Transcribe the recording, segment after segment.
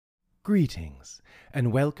Greetings,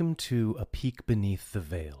 and welcome to A Peek Beneath the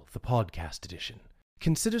Veil, the podcast edition.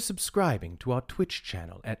 Consider subscribing to our Twitch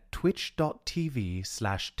channel at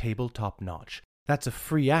twitch.tv/tabletopnotch. That's a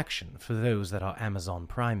free action for those that are Amazon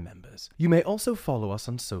Prime members. You may also follow us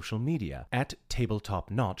on social media at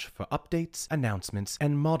tabletopnotch for updates, announcements,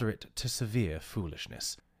 and moderate to severe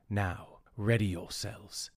foolishness. Now, ready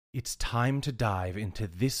yourselves. It's time to dive into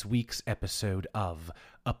this week's episode of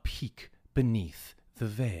A Peek Beneath the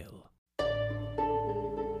Veil.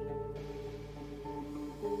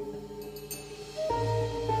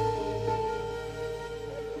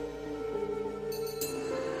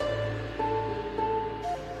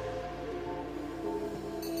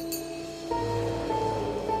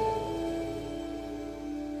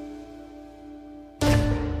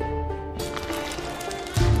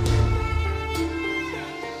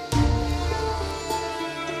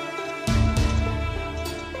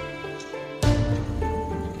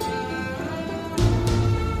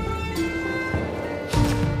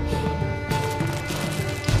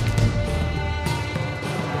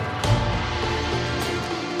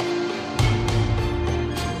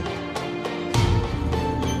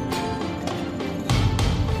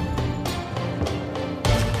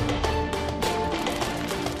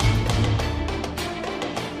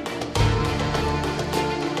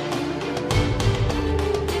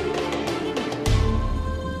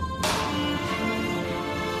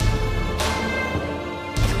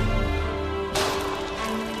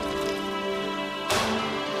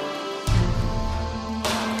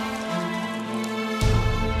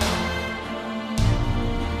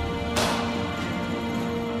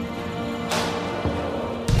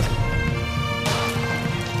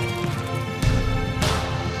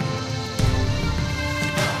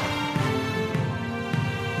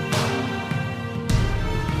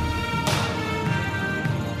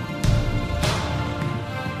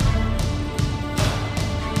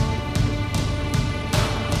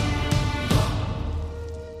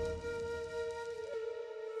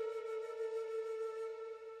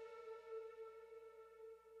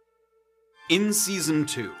 In Season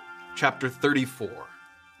 2, Chapter 34,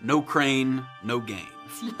 No Crane, No Gain.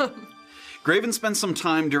 Graven spent some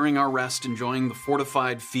time during our rest enjoying the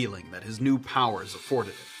fortified feeling that his new powers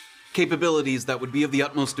afforded him. Capabilities that would be of the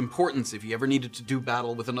utmost importance if he ever needed to do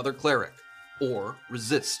battle with another cleric, or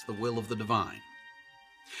resist the will of the divine.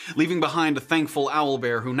 Leaving behind a thankful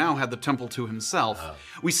owlbear who now had the temple to himself,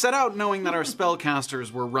 we set out knowing that our spellcasters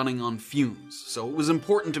were running on fumes, so it was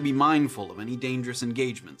important to be mindful of any dangerous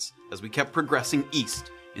engagements as we kept progressing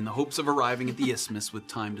east in the hopes of arriving at the isthmus with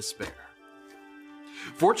time to spare.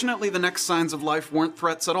 Fortunately, the next signs of life weren't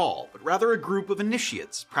threats at all, but rather a group of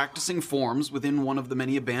initiates practicing forms within one of the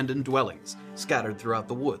many abandoned dwellings scattered throughout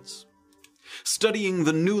the woods. Studying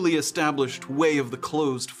the newly established Way of the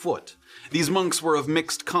Closed Foot, these monks were of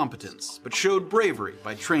mixed competence, but showed bravery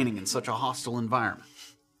by training in such a hostile environment.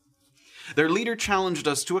 Their leader challenged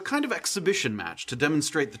us to a kind of exhibition match to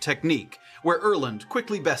demonstrate the technique, where Erland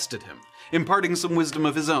quickly bested him, imparting some wisdom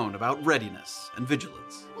of his own about readiness and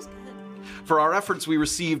vigilance. For our efforts, we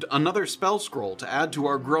received another spell scroll to add to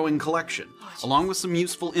our growing collection, along with some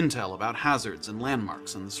useful intel about hazards and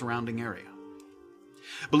landmarks in the surrounding area.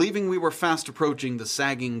 Believing we were fast approaching the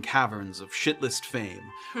sagging caverns of shitlist fame,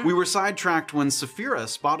 we were sidetracked when Saphira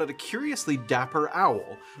spotted a curiously dapper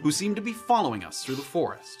owl who seemed to be following us through the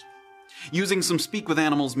forest. Using some Speak with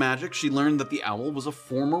Animals magic, she learned that the owl was a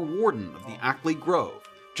former warden of the Ackley Grove,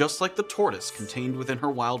 just like the tortoise contained within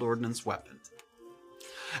her wild ordnance weapon.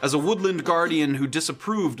 As a woodland guardian who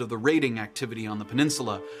disapproved of the raiding activity on the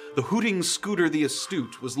peninsula, the hooting Scooter the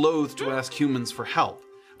Astute was loath to ask humans for help,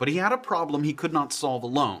 but he had a problem he could not solve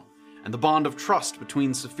alone, and the bond of trust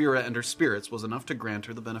between Saphira and her spirits was enough to grant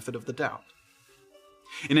her the benefit of the doubt.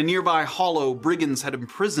 In a nearby hollow, brigands had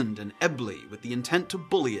imprisoned an Ebley with the intent to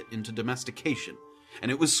bully it into domestication, and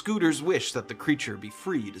it was Scooter's wish that the creature be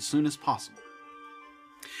freed as soon as possible.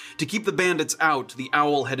 To keep the bandits out, the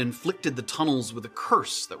owl had inflicted the tunnels with a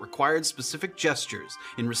curse that required specific gestures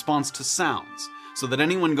in response to sounds, so that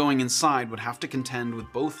anyone going inside would have to contend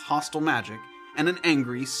with both hostile magic and an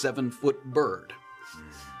angry 7-foot bird.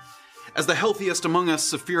 As the healthiest among us,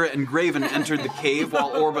 Saphira and Graven entered the cave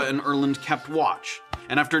while Orba and Erland kept watch,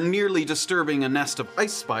 and after nearly disturbing a nest of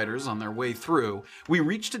ice spiders on their way through, we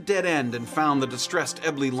reached a dead end and found the distressed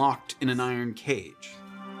Ebley locked in an iron cage.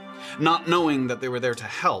 Not knowing that they were there to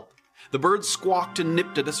help, the bird squawked and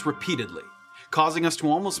nipped at us repeatedly, causing us to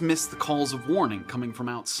almost miss the calls of warning coming from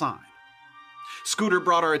outside. Scooter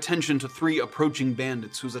brought our attention to 3 approaching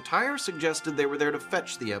bandits whose attire suggested they were there to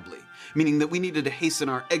fetch the Ebley, meaning that we needed to hasten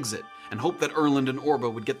our exit and hoped that Erland and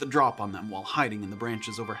Orba would get the drop on them while hiding in the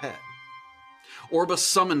branches overhead. Orba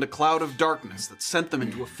summoned a cloud of darkness that sent them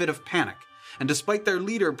into a fit of panic, and despite their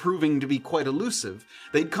leader proving to be quite elusive,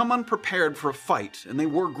 they'd come unprepared for a fight, and they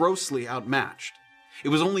were grossly outmatched. It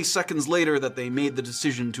was only seconds later that they made the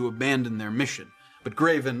decision to abandon their mission, but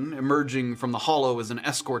Graven, emerging from the hollow as an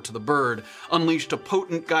escort to the bird, unleashed a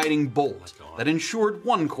potent guiding bolt that ensured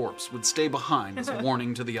one corpse would stay behind as a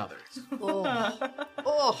warning to the others.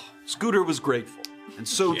 Scooter was grateful, and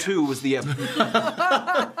so too was the Ebony,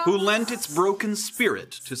 who lent its broken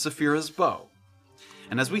spirit to Saphira's bow.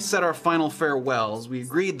 And as we said our final farewells, we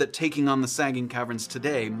agreed that taking on the Sagging Caverns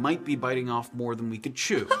today might be biting off more than we could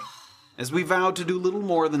chew, as we vowed to do little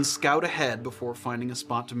more than scout ahead before finding a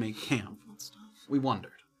spot to make camp. We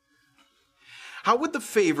wondered, how would the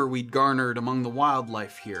favor we'd garnered among the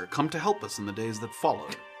wildlife here come to help us in the days that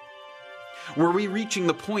followed? Were we reaching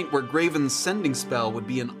the point where Graven's sending spell would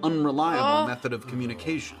be an unreliable method of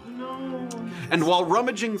communication? And while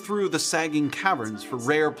rummaging through the Sagging Caverns for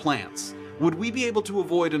rare plants, would we be able to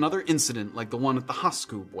avoid another incident like the one at the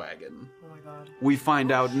Huskoob wagon? Oh my god. We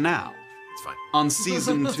find out now. It's fine. On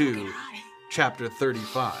Season 2, Chapter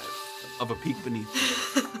 35 of A Peek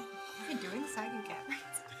Beneath You.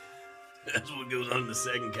 That's what goes on in the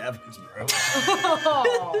Sagging Caverns, bro.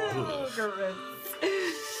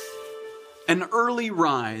 An early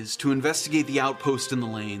rise to investigate the outpost in the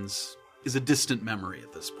lanes is a distant memory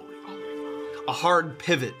at this point. A hard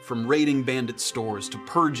pivot from raiding bandit stores to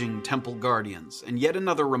purging temple guardians, and yet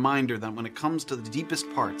another reminder that when it comes to the deepest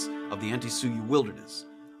parts of the Antisuyu wilderness,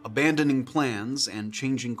 abandoning plans and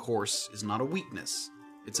changing course is not a weakness,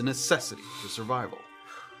 it's a necessity for survival.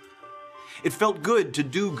 It felt good to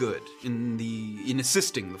do good in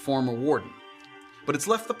assisting the former warden, but it's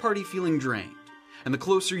left the party feeling drained, and the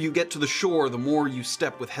closer you get to the shore, the more you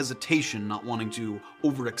step with hesitation, not wanting to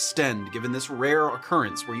overextend, given this rare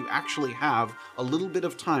occurrence where you actually have a little bit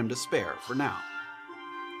of time to spare for now.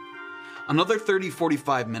 Another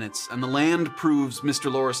 30-45 minutes, and the land proves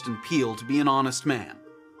Mr. Lauriston Peel to be an honest man.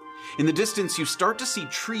 In the distance, you start to see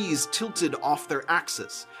trees tilted off their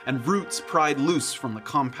axis and roots pried loose from the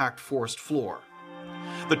compact forest floor.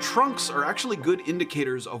 The trunks are actually good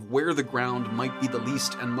indicators of where the ground might be the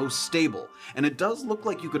least and most stable, and it does look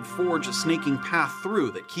like you could forge a snaking path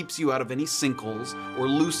through that keeps you out of any sinkholes or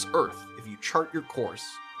loose earth if you chart your course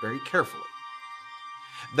very carefully.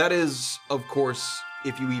 That is, of course,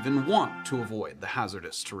 if you even want to avoid the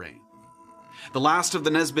hazardous terrain. The last of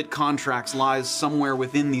the Nesbit contracts lies somewhere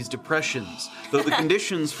within these depressions, though the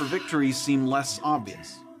conditions for victory seem less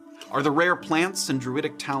obvious. Are the rare plants and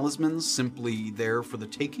druidic talismans simply there for the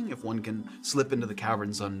taking if one can slip into the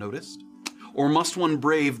caverns unnoticed? Or must one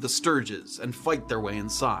brave the Sturges and fight their way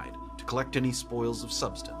inside to collect any spoils of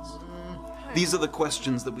substance? These are the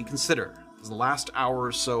questions that we consider as the last hour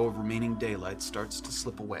or so of remaining daylight starts to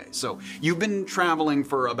slip away. So you've been traveling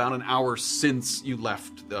for about an hour since you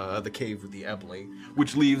left the cave with the Ebly,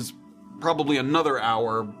 which leaves probably another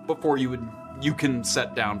hour before you can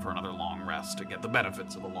set down for another long rest to get the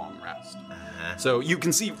benefits of a long rest. So you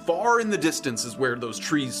can see far in the distance is where those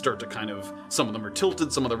trees start to kind of, some of them are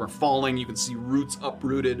tilted, some of them are falling, you can see roots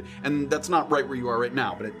uprooted, and that's not right where you are right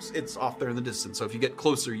now, but it's off there in the distance. So if you get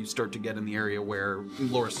closer, you start to get in the area where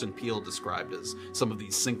Lauriston Peel described as some of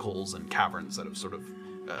these sinkholes and caverns that have sort of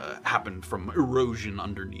happened from erosion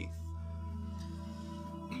underneath.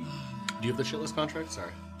 Do you have the shitless contract?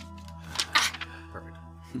 Sorry. Perfect.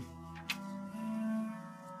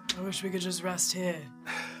 I wish we could just rest here.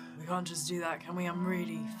 We can't just do that, can we? I'm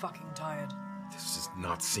really fucking tired. This does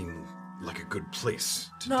not seem like a good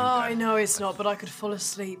place to do No, that. I know it's not, but I could fall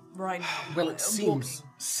asleep right now. Well, it seems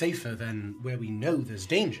safer than where we know there's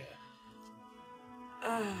danger.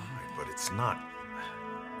 Right, but it's not.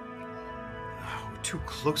 We're too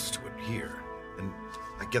close to it here. And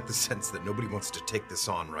I get the sense that nobody wants to take this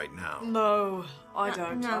on right now. No, I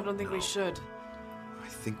don't. No. I don't think we should. I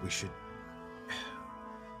think we should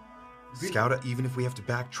scout it, even if we have to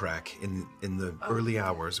backtrack in the early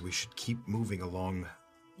hours. We should keep moving along.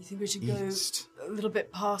 You think we should East. go a little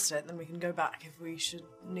bit past it, then we can go back if we should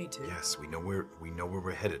need to? Yes, we know where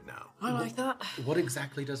we're headed now. I like that. What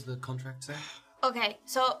exactly does the contract say? Okay,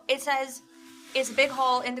 so it says it's a big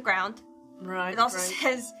hole in the ground. Right. It also right.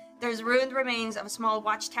 says there's ruined remains of a small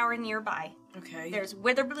watchtower nearby. Okay. There's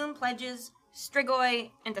Witherbloom pledges, Strigoi,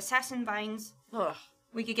 and assassin vines. Ugh.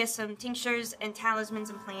 We could get some tinctures and talismans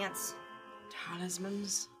and plants.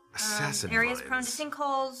 Talismans. Assassin Areas vines. prone to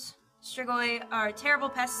sinkholes. Strigoi are terrible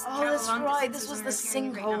pests. that Oh, travel that's long right. distances This was and the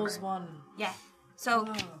appear in great sinkholes number. one. Yeah. So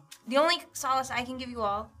Oh. the only solace I can give you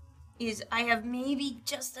all is I have maybe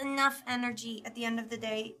just enough energy at the end of the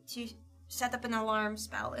day to set up an alarm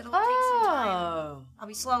spell. It'll take some time. I'll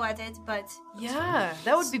be slow at it, but... Yeah,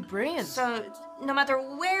 that would be brilliant. So, no matter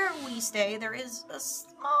where we stay, there is a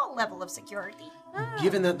small level of security.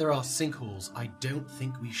 Given that there are sinkholes, I don't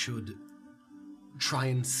think we should try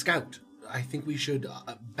and scout. I think we should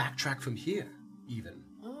backtrack from here, even.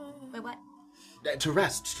 Wait, what? To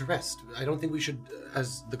rest. I don't think we should,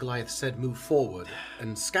 as the Goliath said, move forward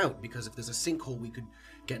and scout, because if there's a sinkhole, we could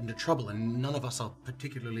get into trouble, and none of us are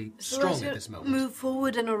particularly strong at this moment. Move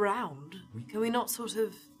forward and around. Can we not sort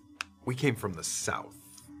of... We came from the south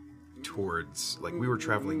towards, like, we were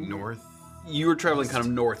traveling north. You were traveling kind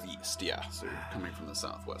of northeast, yeah. So you're coming from the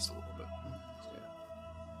southwest a little bit.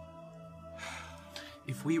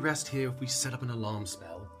 If we rest here, if we set up an alarm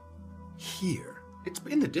spell, Here. it's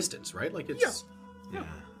in the distance, right? Like, it's... Yeah.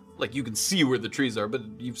 Like, you can see where the trees are, but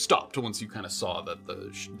you've stopped once you kind of saw that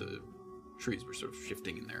the trees were sort of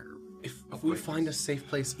shifting in there. If we find a safe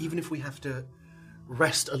place, even if we have to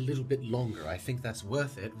rest a little bit longer, I think that's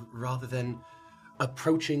worth it, rather than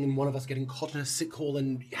approaching and one of us getting caught in a sinkhole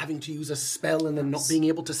and having to use a spell and then not being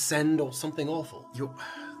able to send or something awful.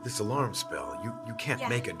 This alarm spell, you can't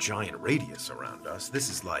make a giant radius around us. This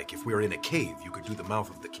is like if we were in a cave, you could do the mouth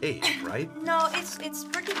of the cave, right? No, it's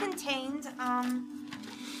pretty contained.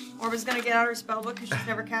 Orba's gonna get out her spellbook because she's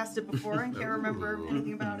never cast it before and can't remember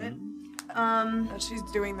anything about it. As she's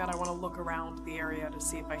doing that, I want to look around the area to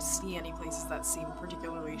see if I see any places that seem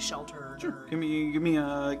particularly sheltered. Sure. Give me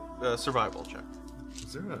a survival check.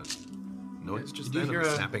 Is there a noise just Did you then hear of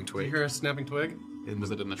a a snapping twig? Did you hear a snapping twig?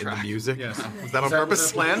 Was it in the In the track? music? Yes. Was that on purpose,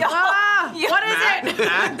 Slan? What is it?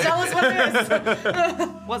 Tell us what it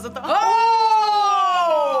is. Was it the...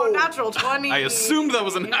 Oh! Natural 20. I assumed that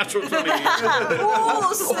was a natural 20.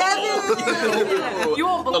 Ooh, 7! You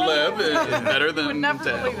won't believe 11, better than never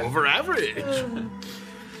 10, believe it. over average.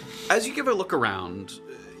 As you give a look around,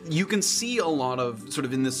 you can see a lot of, sort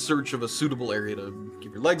of in this search of a suitable area to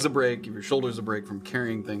give your legs a break, give your shoulders a break from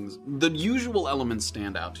carrying things, the usual elements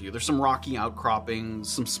stand out to you. There's some rocky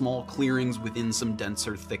outcroppings, some small clearings within some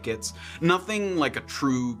denser thickets. Nothing like a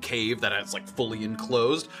true cave that is like fully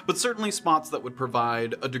enclosed, but certainly spots that would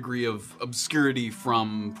provide a degree of obscurity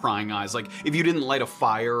from prying eyes. Like if you didn't light a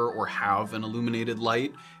fire or have an illuminated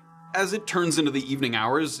light, as it turns into the evening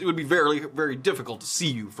hours, it would be very, very difficult to see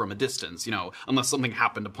you from a distance, unless something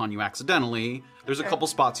happened upon you accidentally. There's a couple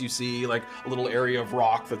spots you see, like a little area of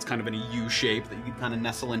rock that's kind of in a U shape that you could kind of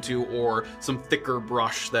nestle into, or some thicker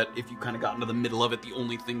brush that if you kind of got into the middle of it, the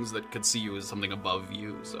only things that could see you is something above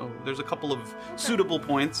you. So there's a couple of suitable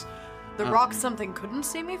points. The rock something couldn't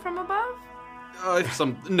see me from above? No,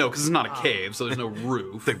 because it's not a cave, so there's no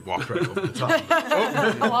roof. They walked right over the top.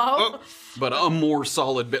 Hello? But a more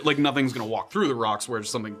solid bit, like nothing's going to walk through the rocks, whereas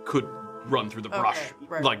something could run through the brush,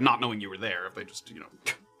 right. like not knowing you were there if they just,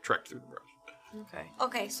 trekked through the brush.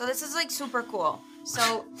 Okay, so this is like super cool.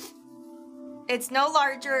 So it's no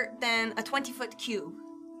larger than a 20-foot cube.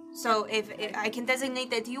 So if I can designate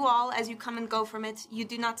that you all, as you come and go from it, you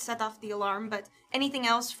do not set off the alarm, but anything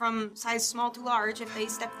else from size small to large, if they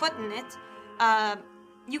step foot in it,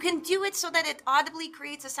 you can do it so that it audibly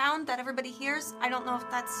creates a sound that everybody hears. I don't know if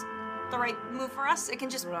that's the right move for us. It can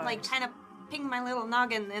just like kind of ping my little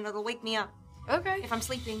noggin and it'll wake me up Okay. if I'm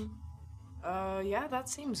sleeping. Yeah, that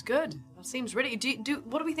seems good. That seems ready.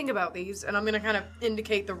 What do we think about these? And I'm gonna kind of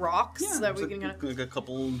indicate the rocks that we can kind of... Like a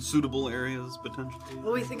couple suitable areas, potentially. What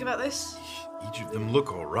do we think about this? Each of them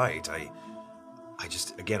look all right. I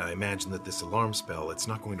just, again, I imagine that this alarm spell, it's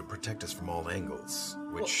not going to protect us from all angles,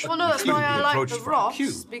 which Well, no, that's couldn't why be I like approached the from. rocks,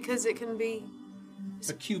 cube. because it can be...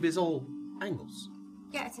 A cube is all angles.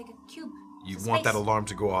 Yeah, it's like a cube. You It's want that space. alarm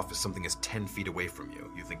to go off as something is 10 feet away from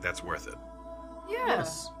you. You think that's worth it? Yeah.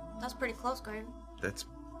 That's pretty close, Graham. That's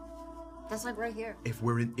That's like right here. if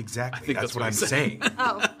we're in exactly. think That's that's what what I'm he's saying.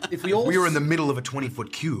 Oh. If we all... We are in the middle of a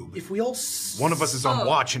 20-foot cube. If we all... One of us is on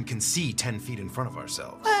watch and can see 10 feet in front of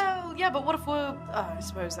ourselves. Well, yeah, but what if we're... I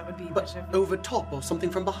suppose that would be But better. over top or something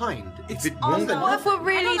from behind. It's it won't- then- What if we're I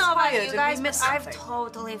really don't know about tired you and guys, we miss but I've something?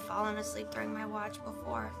 totally fallen asleep during my watch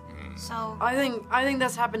before. So I think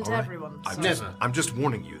that's happened to All right. everyone. I'm just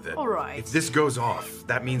warning you that All right. if this goes off,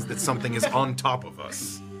 that means that something is on top of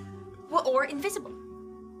us. well, or invisible.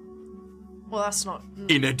 Well, that's not...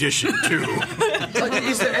 In addition to.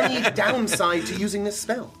 Is there any downside to using this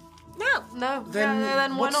spell? No. No, Then,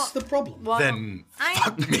 why what's not? the problem? Why not? Then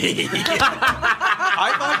fuck me.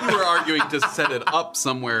 I thought you were arguing to set it up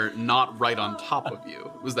somewhere not right on top of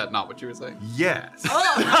you. Was that not what you were saying? Yes.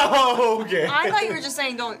 Oh, okay. I thought you were just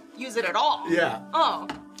saying don't use it at all. Yeah. Oh.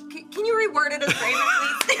 Can you reword it as Graven,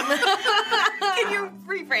 please? Can you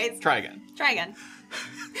rephrase? Try again. Try again.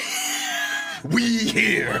 We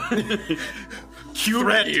here. Cube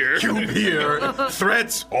here. Cube here.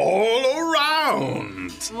 Threats all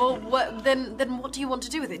around. Well, then what do you want to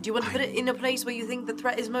do with it? Do you want to put it in a place where you think the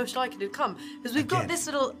threat is most likely to come? Because we've got this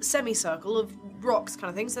little semicircle of rocks kind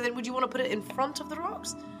of thing, so then would you want to put it in front of the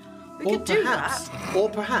rocks? We could do that. Or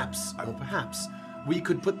perhaps, we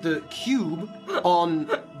could put the cube on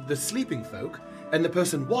the sleeping folk, and the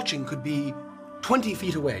person watching could be 20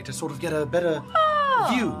 feet away to sort of get a better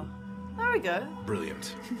view. There we go.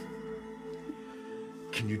 Brilliant.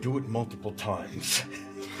 Can you do it multiple times?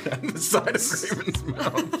 On the side of Graven's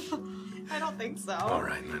mouth. I don't think so. All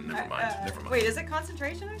right, then never mind. Never mind. Wait, is it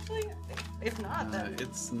concentration actually? If not, then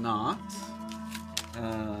It's not.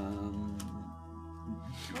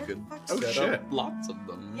 You could set shit. up lots of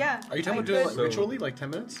them. yeah. Are you talking about doing it ritually, like 10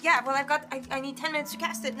 minutes? Yeah, well, I need 10 minutes to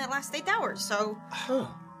cast it, and it lasts 8 hours. So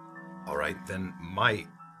All right, then my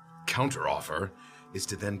counter-offer is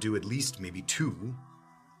to then do at least maybe 2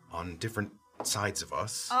 on different sides of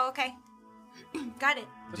us. Oh, okay. Got it.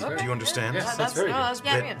 Do you understand? Yes, that's very good. That's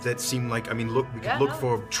brilliant. That seemed like, I mean, look, we could look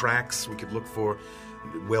for tracks, we could look for,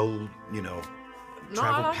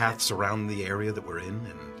 travel like paths around the area that we're in,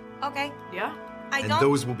 and Okay. Yeah. I don't.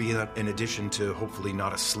 those will be in addition to hopefully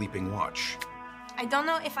not a sleeping watch. I don't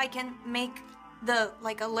know if I can make the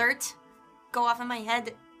alert go off in my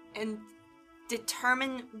head and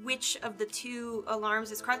determine which of the 2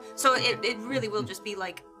 alarms is crossed. So it really will just be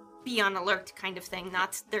be on alert kind of thing,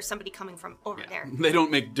 not there's somebody coming from over there. They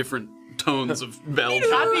don't make different tones of bell.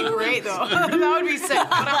 That'd be great, though. That would be sick.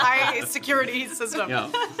 What a high security system.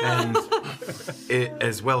 Yeah. And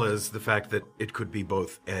as well as the fact that it could be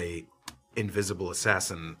both a invisible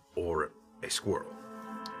assassin or a squirrel.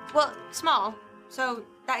 Well, small. So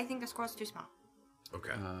I think the squirrel's too small.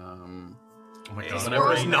 Okay. Um, oh my Is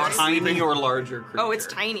god. it not tiny or larger creature? Oh, it's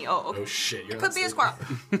tiny. Oh, okay. Oh shit, you're Could be a squirrel.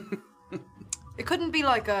 It couldn't be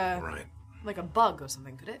like a Right. bug or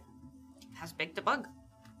something, could it? How's big the bug?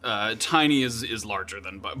 Tiny is larger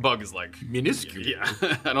than bug. Bug is like Minuscule. Yeah,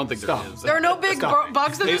 I don't think there is. There are no big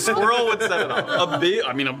bugs in A this world. squirrel would set it off.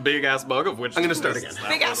 A big ass bug of which I'm gonna start again.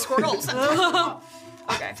 Big ass squirrels.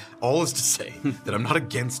 Okay. All is to say that I'm not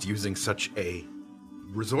against using such a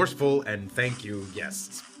resourceful and thank you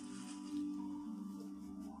guests.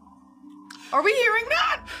 Are we hearing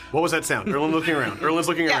that? What was that sound? Erlen looking around. Erlen's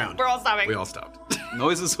looking Yeah, around. we're all stopping. We all stopped.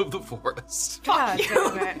 Noises of the forest. God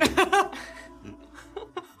damn it.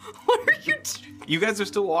 What are you doing? You guys are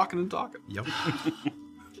still walking and talking. Yep.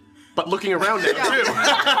 But looking around now, too.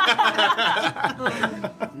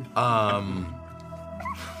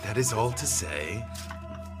 That is all to say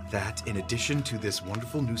that in addition to this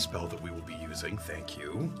wonderful new spell that we will be using, thank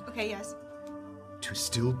you, Okay, yes. to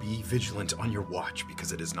still be vigilant on your watch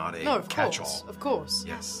because it is not a No, of catch-all. course. Of course.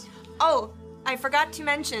 Yes. Oh, I forgot to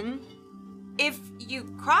mention, if you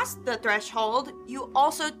cross the threshold, you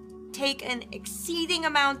also take an exceeding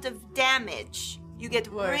amount of damage. You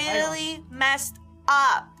get Wait, hang on. really messed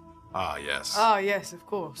up. Ah, yes. Oh, yes, of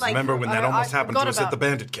course. Like- Remember when that I almost happened to forgot us at about- the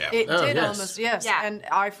bandit camp? It Oh, did yes. almost, yes. Yeah. And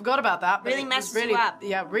I forgot about that. But Really it was messes you really, up.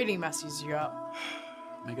 Yeah, really messes you up.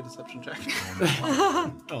 Make a deception check.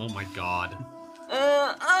 Oh my god.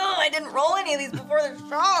 I didn't roll any of these before the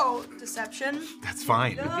show. Deception. That's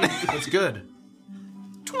fine. That's good.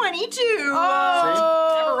 22.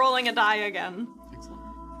 Oh! Never rolling a die again.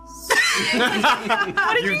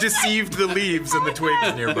 You've deceived the leaves and the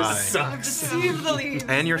twigs nearby. Deceive the leaves.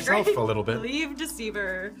 And yourself a little bit. Leave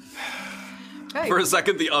deceiver. Hey. For a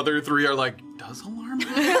second, the other 3 are like, "Does alarm?"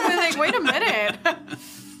 We're like, wait a minute.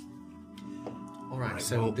 All right, Right,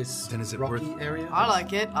 so well, this then is it rocky worth- area? I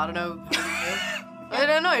like it. I don't know. I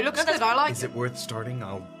don't know. It looks good. I like Is it worth starting?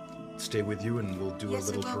 I'll stay with you and we'll do Yes,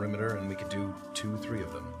 a it little will. perimeter and we could do 2, 3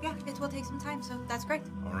 of them. Yeah, it will take some time, so that's great.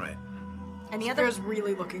 All right. Any other There's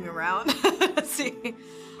really looking around. See.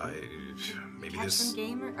 Maybe catch this. some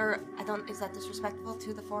game or I don't is that disrespectful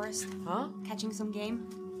to the forest? Huh? Catching some game?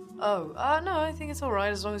 Oh, no, I think it's all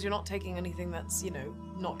right as long as you're not taking anything that's,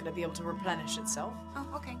 not going to be able to replenish itself. Oh,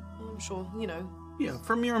 okay. I'm sure, Yeah,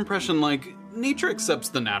 from your impression, nature accepts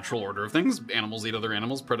the natural order of things. Animals eat other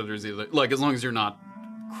animals, predators eat other... as long as you're not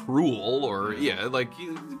cruel or,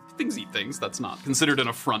 things eat things. That's not considered an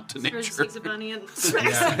affront to nature. Sticks a bunny and As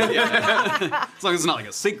long as it's not like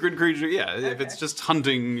a sacred creature, if it's just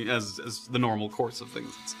hunting as the normal course of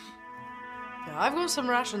things. Yeah, I've got some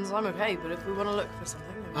rations. I'm okay, but if we want to look for something...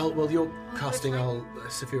 While you're casting,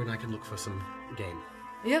 Saphira and I can look for some game.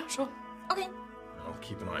 Yeah, sure. Okay. I'll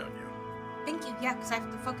keep an eye on you. Thank you. Yeah, because I have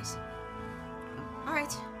to focus. All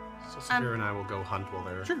right. So Saphira and I will go hunt while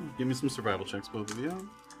they're... Sure. Give me some survival checks, both of you.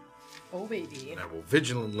 Oh, baby. I will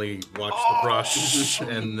vigilantly watch the brush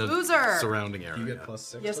and the Loser. surrounding area. You get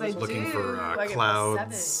 +6. Yes, I do. Looking for I get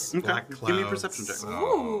clouds, Okay. black clouds. Give me a perception check.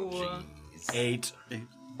 Oh, jeez. 8.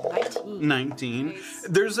 19.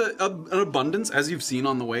 There's an abundance, as you've seen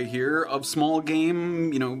on the way here, of small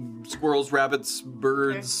game, squirrels, rabbits,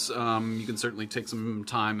 birds. You can certainly take some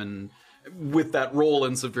time, and with that roll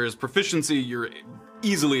and Saphira's proficiency, you're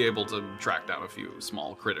easily able to track down a few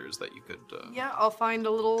small critters that you could... Yeah, I'll find a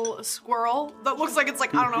little squirrel that looks like it's I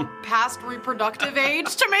don't know, past reproductive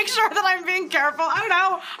age to make sure that I'm being careful. I don't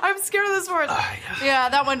know. I'm scared of this word. Yeah,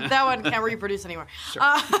 that one can't reproduce anymore. Sure.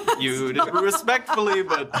 You did it respectfully,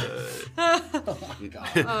 but... Oh my god.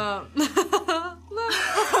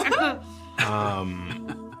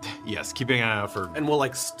 Yes, keeping an eye out for... And we'll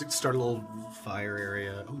start a little fire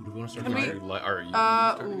area. Oh, do we want to start a fire? Are you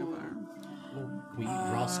starting a fire? We eat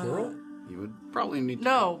raw squirrel? You would probably need to...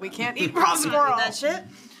 No, we can't eat raw squirrel. That shit.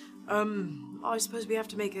 I suppose we have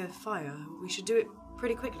to make a fire. We should do it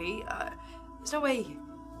pretty quickly. There's no way.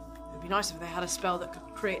 It'd be nice if they had a spell that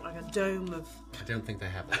could create a dome of... I don't think they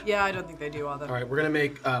have that. Yeah, I don't think they do either. All right, we're gonna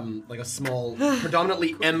make a small,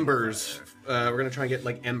 predominantly embers. We're gonna try and get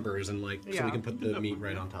embers and so Yeah. we can put the meat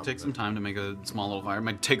right on top. Take of some it. time to make a small little fire. It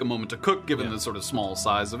might take a moment to cook, given the sort of small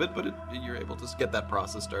size of it, but you're able to get that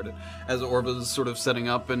process started. As Orba's sort of setting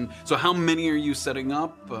up, and so how many are you setting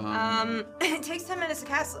up? It takes 10 minutes to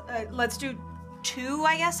cast. Let's do 2,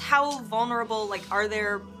 I guess. How vulnerable, are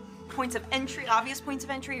there points of entry, obvious points of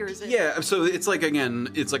entry, or is it? Yeah, so it's like a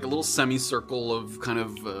little semicircle of kind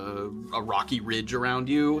of a rocky ridge around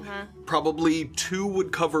you. Probably 2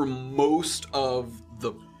 would cover most of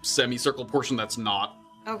the semicircle portion that's not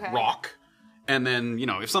rock. And then,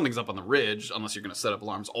 if something's up on the ridge, unless you're going to set up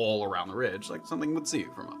alarms all around the ridge, something would see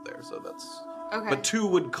you from up there. So that's... Okay. But 2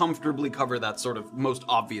 would comfortably cover that sort of most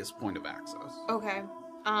obvious point of access. Okay.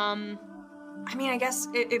 I guess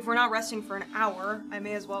if we're not resting for an hour, I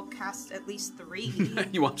may as well cast at least 3.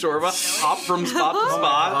 You want Shorva? Hop from spot to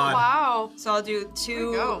spot. Wow. So I'll do 2 There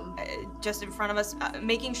you go. just in front of us,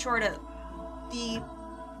 making sure to the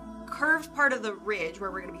curved part of the ridge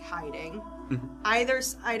where we're going to be hiding. Either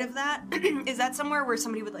side of that, is that somewhere where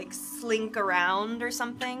somebody would slink around or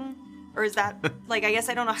something? Or is that, I guess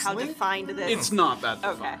I don't know how defined it is. It's not that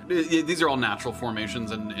defined. These are all natural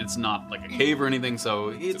formations, and it's not like a cave or anything, so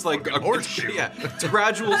it's like a horseshoe. Yeah, it's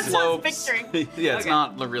gradual slopes. picturing. Yeah, it's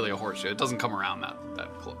not really a horseshoe. It doesn't come around that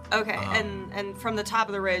close. Okay, and from the top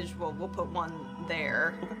of the ridge, we'll put one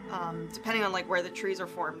there. Depending on where the trees are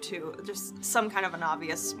formed too, just some kind of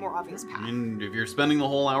more obvious path. If you're spending the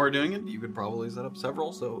whole hour doing it, you could probably set up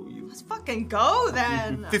several, so you... Let's fucking go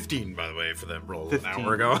then! 15, by the way, for that roll an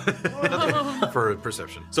hour ago. For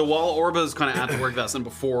perception. So while Orba's kind of at the work vest, and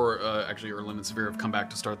before actually Erlin and Severe have come back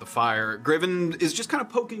to start the fire, Graven is just kind of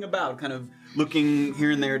poking about, kind of looking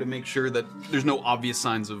here and there to make sure that there's no obvious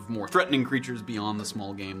signs of more threatening creatures beyond the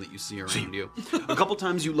small game that you see around you. A couple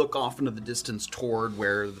times you look off into the distance toward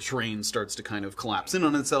where the terrain starts to kind of collapse in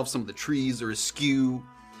on itself. Some of the trees are askew,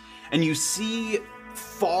 and you see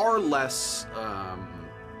far less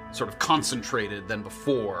sort of concentrated than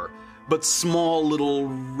before, but small little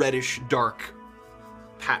reddish dark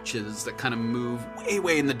patches that kind of move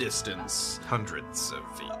way in the distance. Hundreds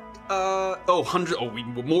of feet.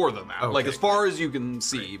 More than that. Okay. As far as you can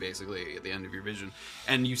see, basically, at the end of your vision.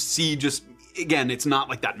 And you see just, again, it's not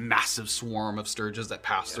like that massive swarm of sturges that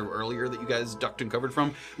passed through earlier that you guys ducked and covered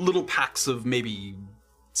from. Little packs of maybe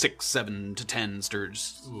 6, 7 to 10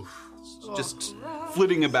 sturges. Just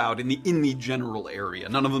flitting about in the general area.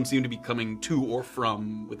 None of them seem to be coming to or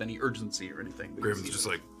from with any urgency or anything. Graven's just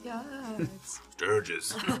like, Yeah.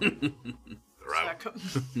 Sturges. They're out.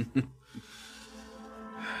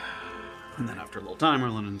 And then after a little time,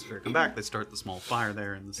 Erlin and Sphere come back. They start the small fire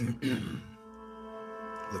there in the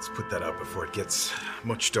Let's put that out before it gets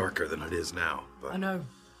much darker than it is now. But I know.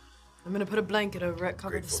 I'm gonna put a blanket over it,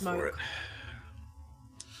 cover the grateful for it. smoke.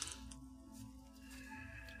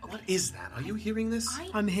 What is that? Are you hearing this?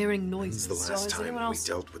 I'm hearing When's noises. the So last is time anyone we else?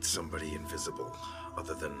 dealt with somebody invisible,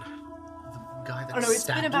 other than Guy that I don't know. It's been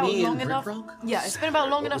stabbed about me long in enough. Brick Rock? Yeah, it's been about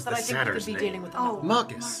long What enough was that the I think we could Satyr's be name? dealing with them. Oh,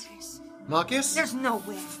 Marcus. Marcus? There's no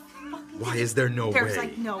way. why is there no There's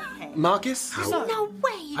way? no way. Marcus? No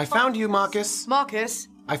way. I found you, Marcus. Marcus,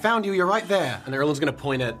 I found you. You're right there. And Erlen's gonna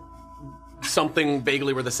point at something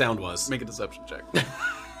vaguely where the sound was. Make a deception check.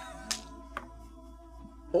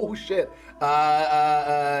 Oh shit.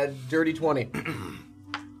 Dirty 20.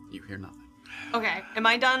 You hear nothing. Okay, am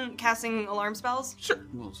I done casting alarm spells? Sure.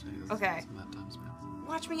 We'll see. Okay. That time's now.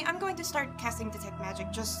 Watch me. I'm going to start casting detect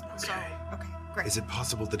magic just so. Okay, great. Great. Is it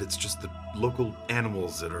possible that it's just the local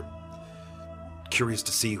animals that are curious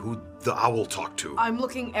to see who the owl talked to? I'm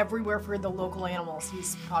looking everywhere for the local animals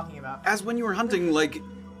he's talking about. As when you were hunting, like,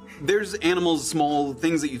 there's animals, small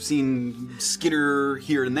things that you've seen skitter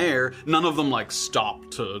here and there. None of them, like,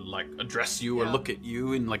 stop to, like, address you or look at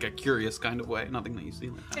you in, like, a curious kind of way. Nothing that you see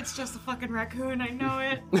like that. It's just a fucking raccoon, I know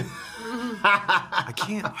it. I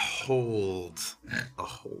can't hold a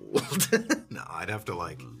hold. No, I'd have to,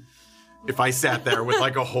 like... If I sat there with,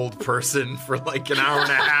 like, a hold person for, like, an hour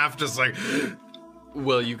and a half, just, like...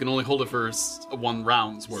 Well, you can only hold it for 1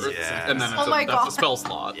 round's worth, Yeah. and then Oh my that's a God. spell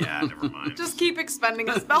slot. Yeah, never mind. Just keep expending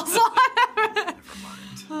a spell slot. Never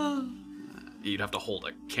mind. You'd have to hold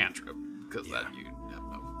a cantrip, because that you have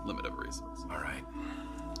no limit of reasons. All right.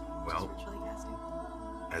 Well,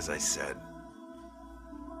 as I said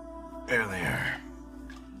earlier,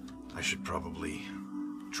 I should probably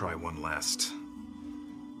try one last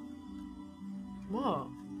Whoa.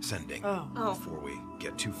 sending Oh. before we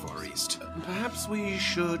get too far east. Perhaps we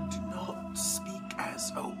should not speak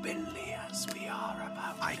as openly as we are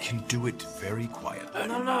about. I can do it very quietly.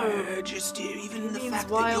 No. Just even the Means fact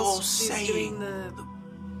that you're whilst she's saying. doing the...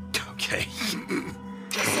 Okay.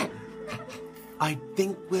 I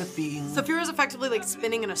think we're being. Saphira's effectively like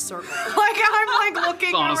spinning in a circle. Like I'm like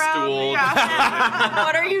looking On a around. stool. Yeah.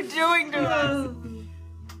 What are you doing to us?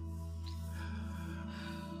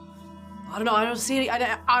 I don't know. I don't see any.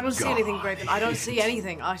 I don't see anything, Graven. I don't see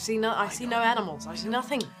anything. I see no animals. I see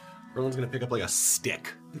nothing. Roland's gonna pick up like a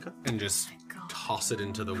stick and just toss it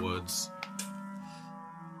into the woods.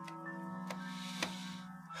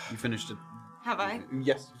 You finished it. Have I?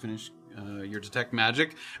 Yes, you finished your detect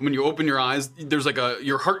magic. And when you open your eyes, there's like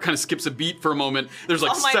your heart kind of skips a beat for a moment. There's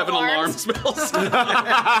like Oh, my 7 alarm alarms. spells. Like, there's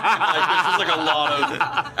just like a lot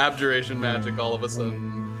of abjuration magic all of a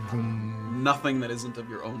sudden. Nothing that isn't of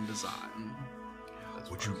your own design.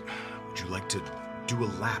 Would you like to do a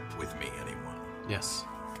lap with me, anyone? Yes,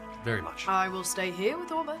 very much. I will stay here with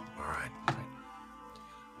Orba. All right.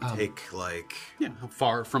 Take like Yeah, how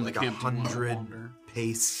far from like the camp do you want to 100 wander?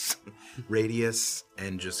 pace radius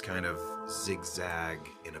and just kind of zigzag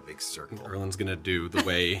in a big circle. Erland's gonna do the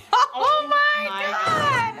way. Oh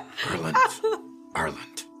my god!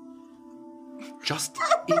 Arland, Just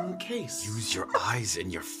in case. use your eyes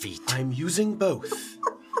and your feet. I'm using both.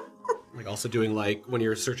 Like also doing like when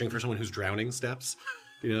you're searching for someone who's drowning steps.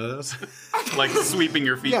 You know those? Like sweeping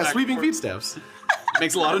your feet Yeah, back sweeping and feet steps. forth.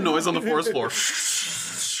 Makes a lot of noise on the forest floor.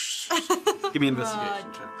 Give me an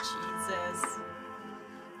investigation check. Jesus.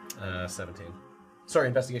 17. Sorry,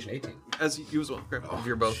 investigation 18. As you as well. Great. If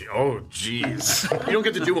you're both. Oh, jeez. You don't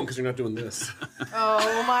get to do one because you're not doing this.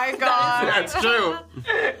 Oh my god! That's true.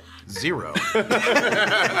 0. But,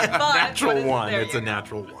 Natural 1. there It's you a go.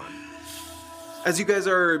 natural 1. As you guys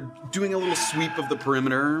are doing a little sweep of the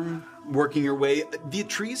perimeter, working your way, the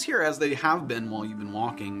trees here, as they have been while you've been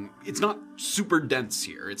walking, it's not super dense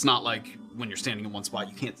here. It's not like when you're standing in one spot,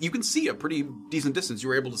 you can see a pretty decent distance. You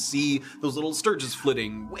were able to see those little sturges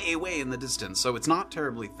flitting way in the distance, so it's not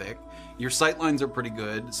terribly thick. Your sight lines are pretty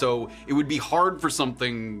good, so it would be hard for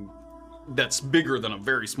something that's bigger than a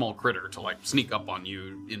very small critter to like sneak up on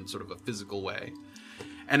you in sort of a physical way.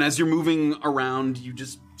 And as you're moving around, you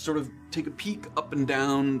just sort of take a peek up and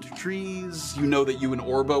down to trees. You know that you and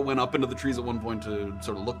Orba went up into the trees at one point to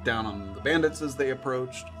sort of look down on the bandits as they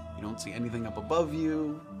approached. You don't see anything up above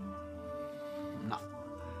you. Nothing.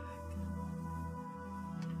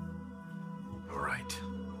 All right.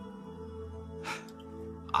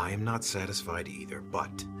 I am not satisfied either,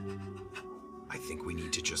 but I think we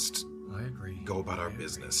need to just I agree. go about our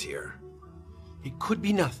business here. It could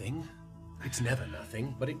be nothing. It's never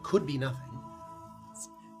nothing, but it could be nothing.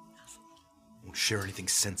 Won't share anything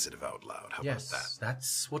sensitive out loud. How Yes, about that?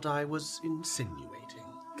 that's what I was insinuating.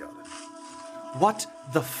 Got it. What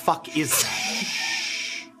the fuck is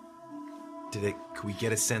Could we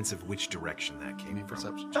get a sense of which direction that came from?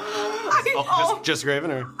 Perception. just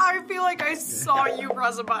Graven or I feel like I saw you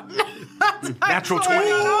press a button. Natural 20.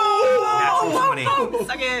 Natural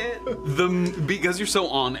 20. Because you're so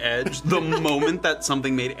on edge, the moment that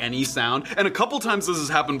something made any sound, and a couple times this has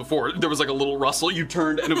happened before, there was like a little rustle, you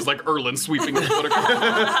turned, and it was like Erland sweeping his foot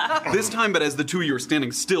across. This time, but as the two of you are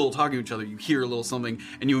standing still talking to each other, you hear a little something,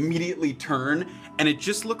 and you immediately turn, and it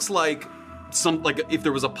just looks like if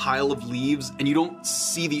there was a pile of leaves, and you don't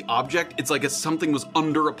see the object, it's like if something was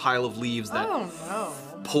under a pile of leaves that Oh no.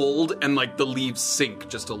 pulled, and like the leaves sink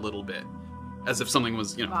just a little bit, as if something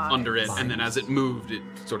was under it, and then as it moved, it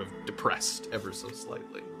sort of depressed ever so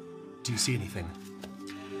slightly. do you see anything?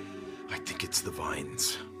 I think it's the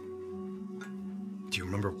vines. Do you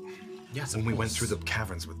remember Yes, when of we went course. through the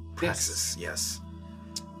caverns with Praxis, yes.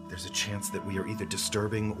 There's a chance that we are either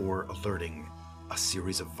disturbing or alerting a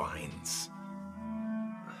series of vines.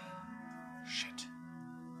 Shit.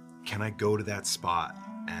 Can I go to that spot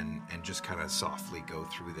and just kind of softly go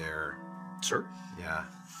through there? Sure. Yeah.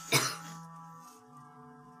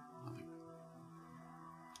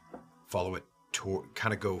 Follow it,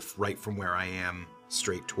 kind of go right from where I am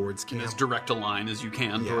straight towards camp. As direct a line as you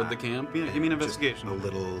can Yeah. toward the camp. Yeah, give me an Just investigation. a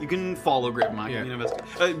little- You can follow Gravenmine. Yeah. Give me an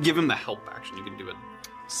investigation. Give him the help action. You can do it.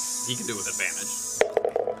 He can do it with advantage.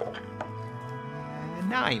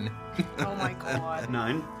 9. Oh my god.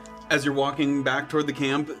 9. As you're walking back toward the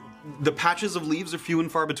camp, the patches of leaves are few and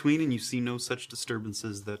far between, and you see no such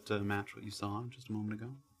disturbances that match what you saw just a moment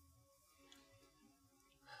ago.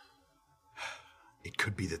 It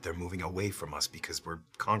could be that they're moving away from us because we're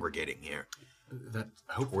congregating here That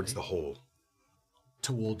hopefully towards the hole.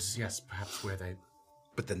 towards, yes, perhaps where they.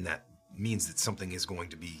 But then that means that something is going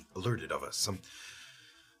to be alerted of us.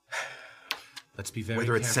 Let's be very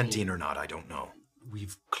Whether it's careful. sentient or not, I don't know.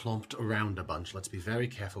 We've clomped around a bunch. Let's be very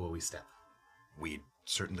careful where we step. We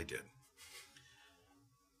certainly did.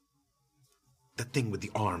 The thing with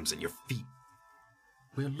the arms and your feet.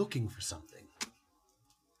 We're looking for something.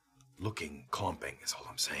 Looking, clomping is all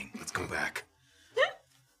I'm saying. Let's go back.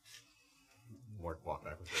 Walk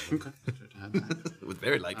backwards. Okay. With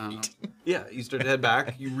very light feet. Yeah, you start to head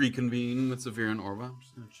back. You reconvene with Severe and Orba. I'm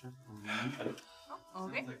just going to check.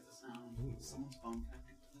 Okay.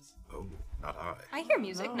 Oh, not I. I hear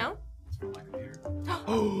music, no?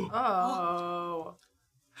 Oh.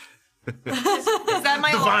 Is that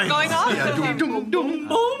my alarm going off? Yeah,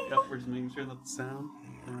 Okay. Yep, we're just making sure that the sound.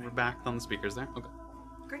 And we're back on the speakers there. Okay.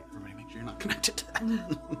 Great. Everybody make sure you're not connected to that.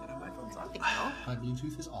 My phone's on. My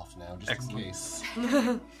Bluetooth is off now, just Excellent. in case.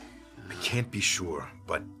 I can't be sure,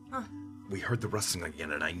 but we heard the rustling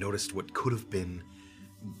again, and I noticed what could have been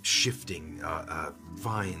shifting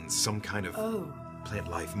vines, some kind of plant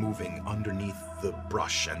life moving underneath the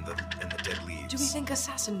brush and the dead leaves. Do we think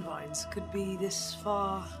assassin vines could be this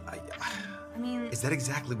far? I mean, Is that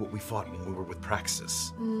exactly what we fought when we were with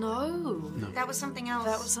Praxis? No. that was something else.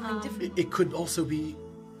 That was something different. It could also be.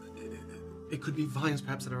 It could be vines,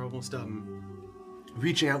 perhaps, that are almost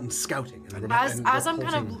reaching out and scouting. And As I'm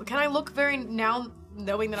kind reporting. of, can I look very now,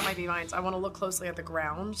 knowing that it might be vines? I want to look closely at the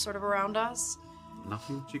ground, sort of around us.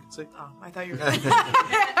 Nothing that you can say. Oh, I thought you were. I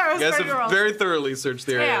was You guys very have wrong. very thoroughly searched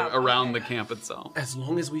the area Yeah. around the camp itself. As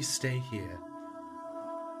long as we stay here,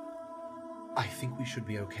 I think we should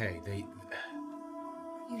be okay.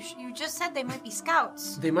 You just said they might be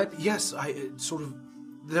scouts. They might be. Yes, sort of.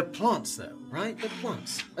 They're plants, though, right? They're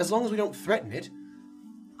plants. As long as we don't threaten it.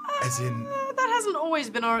 As in, That hasn't always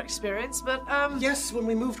been our experience, but Yes, when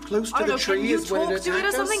we moved close I to don't know. the Can tree you is when talk it to it or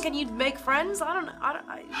attacked something? us. Can you make friends? I don't know.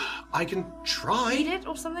 I can try. Eat it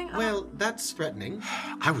or something? I don't- Well, that's threatening.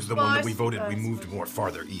 I was the one that we Well, voted we moved more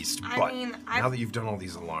farther east, I but mean, now that you've done all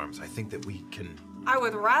these alarms, I think that we can... I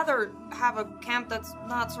would rather have a camp that's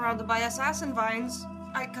not surrounded by assassin vines.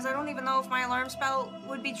 Because I don't even know if my alarm spell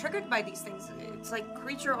would be triggered by these things. It's like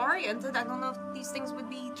creature oriented. I don't know if these things would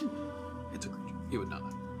be. It's a creature. You would know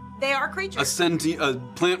that. They are A creatures. a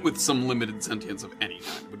plant with some limited sentience of any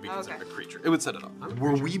kind would be considered Okay. a creature. It would set it up.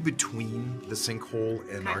 Were we between the sinkhole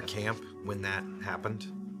and our camp when that happened?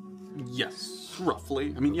 Yes,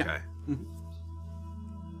 roughly. I mean, yeah. Okay.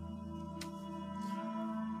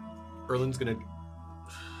 Erlin's gonna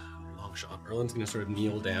long shot. Erlin's gonna sort of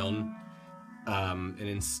kneel down, and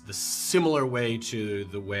in the similar way to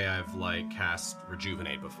the way I've like cast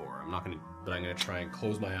Rejuvenate before. I'm gonna try and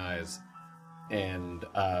close my eyes and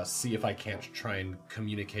see if I can't try and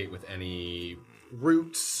communicate with any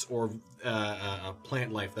roots or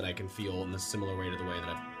plant life that I can feel in the similar way to the way that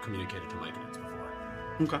I've communicated to Myconids before.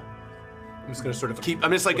 Okay. I'm just gonna sort of keep.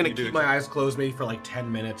 I'm just like What do gonna you do keep my eyes closed maybe for like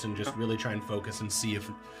 10 minutes and just really try and focus and see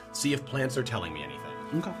if plants are telling me anything.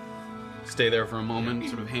 Okay. Stay there for a moment,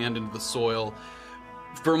 sort of hand into the soil.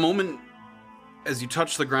 For a moment, as you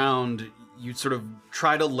touch the ground, you sort of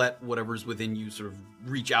try to let whatever's within you sort of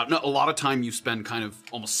reach out. Now, a lot of time you spend kind of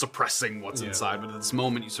almost suppressing what's inside, but at this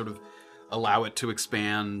moment you sort of allow it to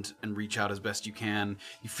expand and reach out as best you can.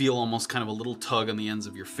 You feel almost kind of a little tug on the ends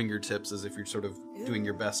of your fingertips as if you're sort of doing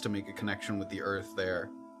your best to make a connection with the earth there.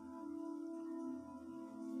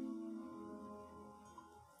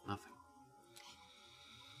 Nothing.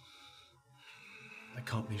 I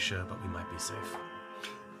can't be sure, but we might be safe.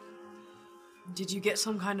 Did you get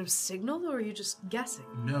some kind of signal, or are you just guessing?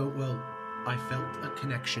 No, well, I felt a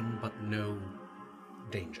connection, but no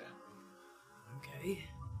danger. Okay.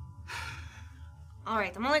 All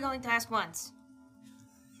right, I'm only going to ask once.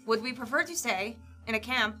 Would we prefer to stay in a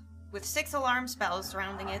camp with 6 alarm spells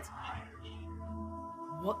surrounding it.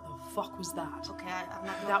 What the fuck was that? Okay, I'm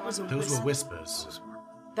not. That was a Those whisper. were whispers.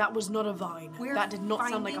 That was not a vine. We're That did not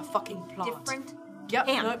sound like a finding fucking plant. Different. Yep.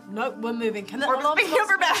 Camp. Nope. We're moving. Can the Or alarm picking up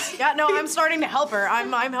her smells- bag. Yeah. No, I'm starting to help her.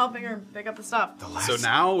 I'm helping her pick up the stuff. So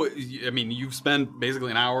now, I mean, you've spent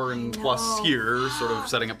basically an hour and plus here, sort of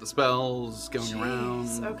setting up the spells, going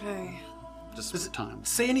around, Okay. just for time.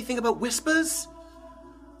 Say anything about whispers?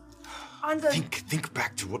 On the. Think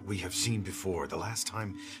back to what we have seen before. The last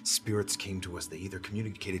time spirits came to us, they either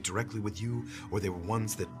communicated directly with you, or they were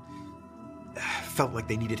ones that felt like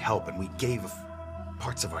they needed help, and we gave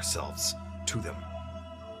parts of ourselves to them.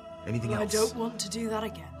 Anything I else? don't want to do that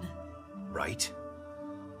again. Right?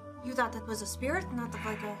 You thought that was a spirit, not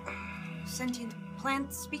like a sentient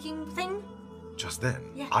plant-speaking thing? Just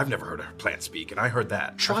then. Yeah. I've never heard a plant speak, and I heard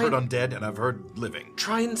that. Try- I've heard undead, and I've heard living.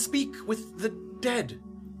 Try and speak with the dead.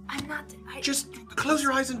 I'm not. Just close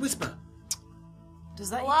your eyes and whisper. Does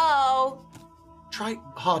that? Hello. Try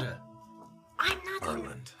harder. I'm not.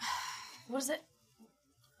 Erland. What is it?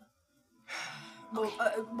 Well,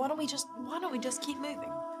 why don't we just keep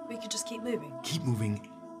moving? We could just keep moving. Keep moving.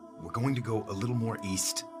 We're going to go a little more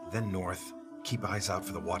east, then north. Keep eyes out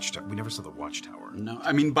for the watchtower. We never saw the watchtower. No,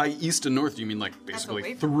 I mean, by east and north, you mean like basically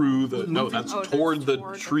away from- through the. No, that's that's toward the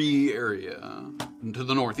toward the- tree area. To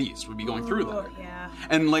the northeast, would be going through there. Yeah.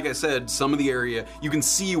 And like I said, some of the area, you can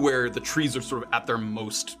see where the trees are sort of at their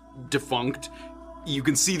most defunct. You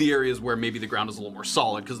can see the areas where maybe the ground is a little more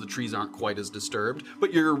solid because the trees aren't quite as disturbed.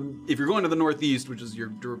 But if you're going to the northeast, which is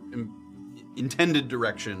your intended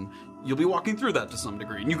direction, you'll be walking through that to some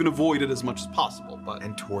degree, and you can avoid it as much as possible. But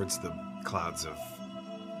And towards the clouds of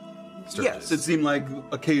sturges. yes, it seemed like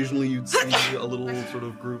occasionally you'd see a little sort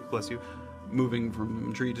of group, bless you, moving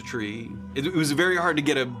from tree to tree. It was very hard to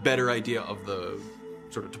get a better idea of the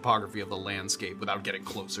sort of topography of the landscape without getting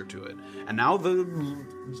closer to it. And now the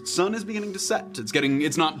sun is beginning to set.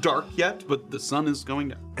 It's not dark yet, but the sun is going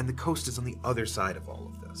down. And the coast is on the other side of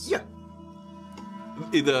all of this. Yeah.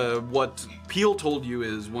 What Peel told you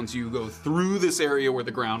is once you go through this area where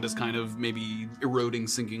the ground is kind of maybe eroding,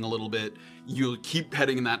 sinking a little bit, you'll keep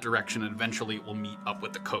heading in that direction and eventually it will meet up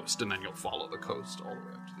with the coast and then you'll follow the coast all the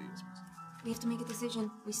way up to the east. We have to make a decision.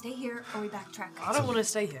 We stay here or we backtrack. I don't want to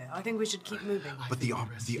stay here. I think we should keep moving. But the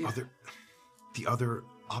other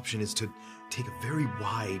option is to take a very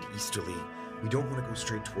wide easterly. We don't want to go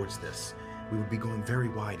straight towards this. We would be going very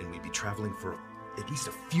wide and we'd be traveling for at least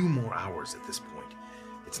a few more hours at this point.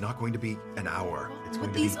 It's not going to be an hour. It's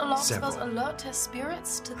Would going to these be alarm several. spells alert to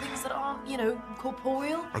spirits, to things that aren't,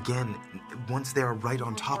 corporeal? Again, once they're right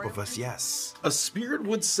on top of us, yes. A spirit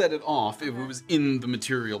would set it off if it was in the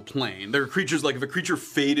material plane. There are creatures like if a creature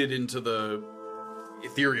faded into the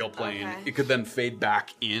ethereal plane, Okay. it could then fade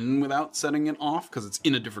back in without setting it off because it's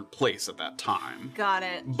in a different place at that time. Got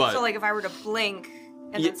it. But- so, like, if I were to blink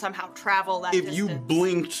and Yeah. then somehow travel that If distance. you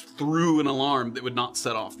blinked through an alarm, it would not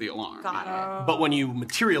set off the alarm. Got it. But when you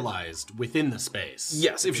materialized within the space.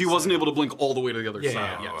 Yes, if she wasn't able to blink all the way to the other Yeah,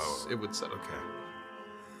 side, yeah, yes, it would set. Okay.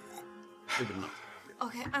 It would not.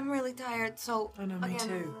 Okay, I'm really tired, so. I know, me again,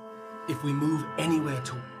 too. If we move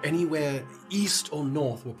anywhere east or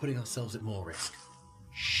north, we're putting ourselves at more risk.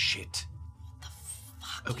 Shit.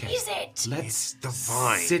 Okay. Is it? Let's The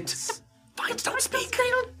vines. sit. Vines don't speak. They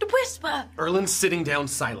don't whisper. Erland's sitting down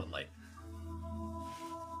silently.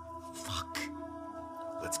 Fuck.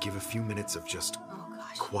 Let's give a few minutes of just Oh,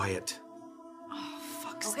 gosh. quiet.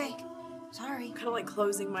 Fuck's Okay. sake. Sorry. Kind of like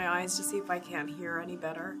closing my eyes to see if I can't hear any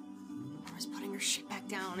better. Nora's putting her shit back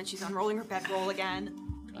down and she's unrolling her bedroll again.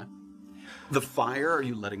 The fire, are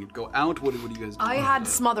you letting it go out? What do you guys do? I had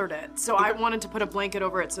smothered it, so I wanted to put a blanket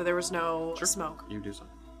over it so there was no smoke. You do so.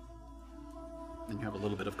 And you have a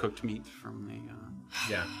little bit of cooked meat from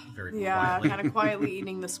the... Yeah, very Yeah, quietly. kind of quietly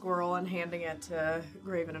eating the squirrel and handing it to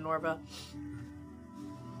Graven and Orba.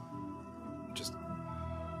 Just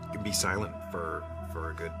be silent for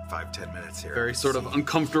a good 5-10 minutes here. Very sort of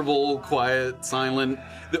uncomfortable, quiet, silent.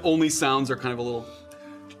 The only sounds are kind of a little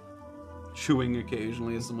chewing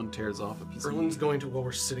occasionally as someone tears off a piece of Erland's meat. going to, while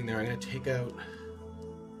we're sitting there, I'm going to take out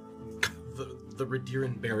the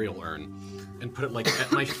Radiran burial urn and put it like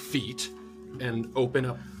at my feet and open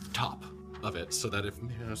up the top of it so that if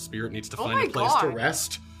spirit needs to Oh find my a place to God.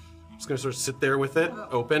 rest, I'm just going to sort of sit there with it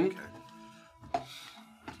open.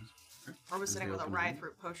 Or was sitting with a rye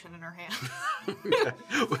fruit potion in her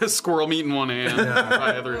hand. With squirrel meat in one hand.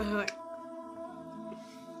 by other.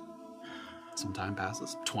 Some time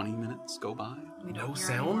passes. 20 minutes go by. We No don't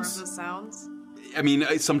hear any more of sounds? the sounds. I mean,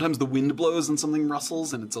 sometimes the wind blows and something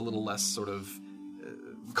rustles, and it's a little less sort of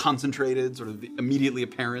concentrated, sort of immediately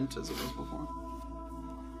apparent as it was before.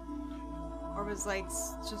 Orba's like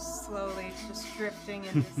just slowly just drifting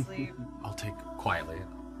into sleep. I'll take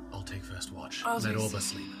first watch. I'll Let take Orba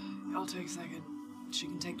sleep. I'll take second. She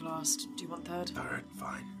can take last. Do you want third? All right,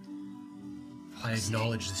 fine. I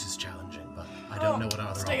acknowledge this is challenging, but I don't know what our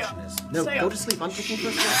other stay option up. is. No, Stay go up. to sleep. I'm taking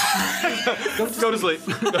first watch. Go to sleep.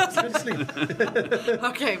 Go to sleep.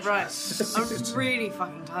 Okay, right. I'm really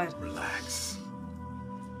fucking tired. Relax.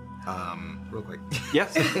 Real quick.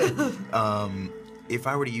 Yes. If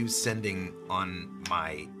I were to use sending on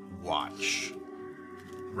my watch,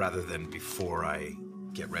 rather than before I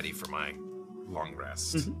get ready for my long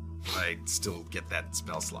rest, I'd still get that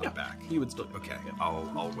spell slot back. You would still. Okay,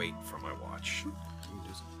 I'll wait for my watch.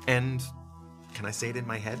 And can I say it in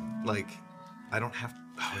my head? Like, I don't have.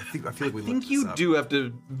 I feel like we I think looked you this up. do have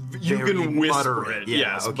to. You Very can whisper mutter it, it, yeah,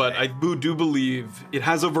 yes, okay. but I do believe it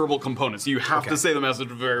has a verbal component, so you have to Okay. say the message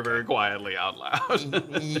very, very quietly out loud.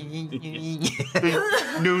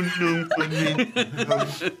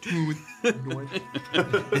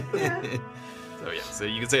 So yeah, so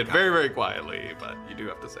you can say it very, very quietly, but you do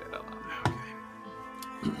have to say it out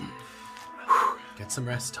loud. Get some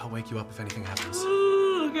rest. I'll wake you up if anything happens.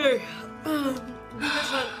 Okay. Be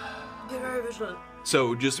vigilant. Be very vigilant.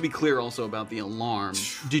 So just to be clear, also about the alarm,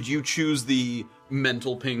 did you choose the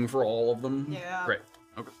mental ping for all of them? Yeah. Great.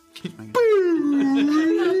 Okay.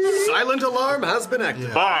 Silent alarm has been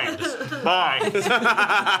activated.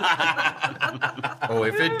 Oh,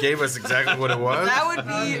 if it gave us exactly what it was. That would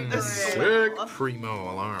be Sick. Primo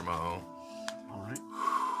alarmo. All right.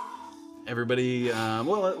 Everybody,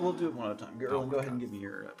 well, we'll do it one at a time. Gerlin, go ahead and give me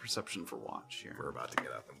your perception for watch here. We're about to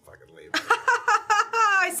get up and fucking leave.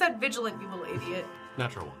 I said vigilant, you little idiot.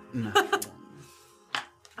 Natural one.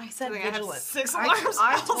 I said I have vigilant. 6 I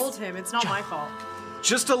alarms. told him it's not my fault.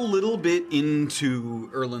 Just a little bit into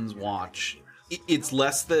Erlin's watch, it's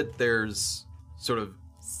less that there's sort of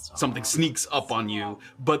something sneaks up on you,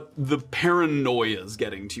 but the paranoia is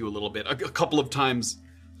getting to you a little bit. A couple of times,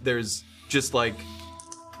 there's just like,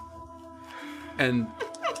 and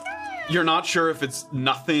you're not sure if it's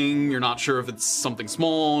nothing, you're not sure if it's something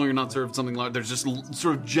small, you're not sure if it's something large. There's just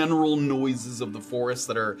sort of general noises of the forest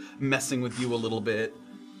that are messing with you a little bit.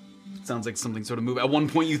 Sounds like something sort of moving. At one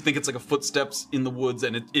point, you think it's like a footsteps in the woods,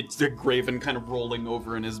 and it's a Graven kind of rolling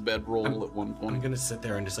over in his bedroll at one point. I'm gonna sit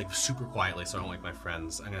there and just like super quietly, so I don't wake my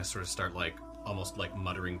friends. I'm gonna sort of start like almost like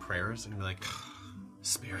muttering prayers and be like,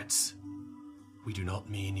 "Spirits, we do not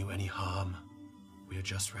mean you any harm. We are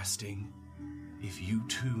just resting. If you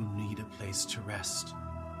too need a place to rest,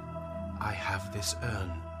 I have this urn,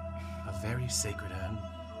 a very sacred urn,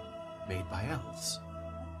 made by elves.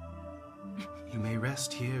 You may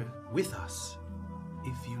rest here with us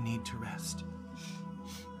if you need to rest."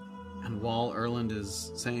 And while Erland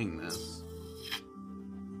is saying this,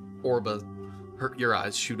 Orba, your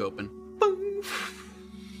eyes shoot open. Boom!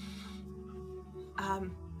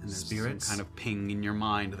 And there's Spirits? some kind of ping in your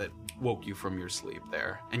mind that woke you from your sleep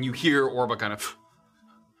there. And you hear Orba kind of...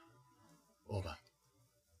 Orba.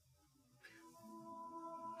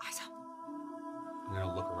 Isa. I'm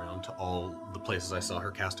gonna look around to all the places I saw her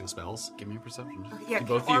casting spells. Give me a perception. Yeah,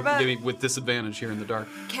 Both of you, Orba- give me with disadvantage here in the dark.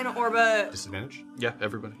 Can Orba Disadvantage? Yeah,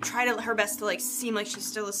 everybody. try to her best to like seem like she's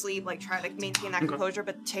still asleep, like try to maintain that composure,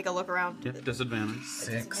 but take a look around? Yeah, disadvantage.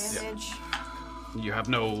 6. Advantage. You have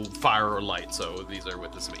no fire or light, so these are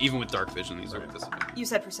with disadvantage. Even with dark vision, these are with disadvantage. You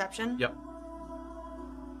said perception? Yep.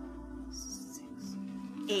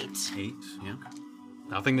 8. 8, yeah.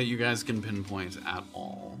 Nothing that you guys can pinpoint at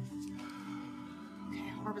all. Okay,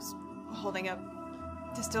 Orba's holding up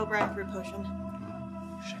distilled breath root potion.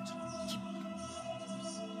 Shit.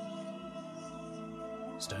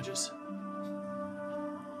 Sturgis?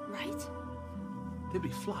 Right? They'd be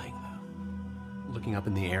flying, though. Looking up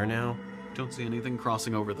in the air now. Don't see anything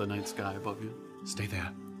crossing over the night sky above you. Stay there.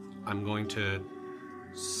 I'm going to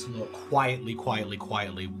quietly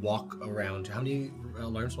walk around. How many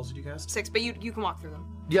alarm spells did you cast? 6, but you can walk through them.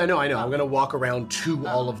 Yeah, no, I know. I'm going to walk around to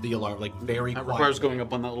all of the alarm, like very That quietly. requires going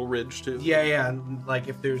up on that little ridge, too. Yeah, and like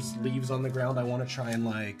if there's leaves on the ground, I want to try and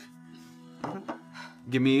like...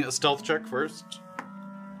 Give me a stealth check first.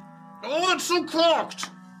 Oh, it's so cocked!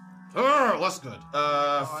 Oh, that's good.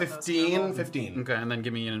 15. Okay, and then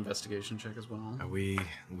give me an investigation check as well. We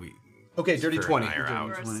Okay, dirty Fer 20. and I are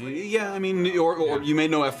out. 20. Yeah, I mean, or you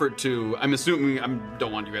made no effort to. I'm assuming I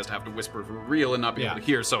don't want you guys to have to whisper for real and not be able to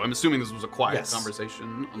hear. So I'm assuming this was a quiet Yes.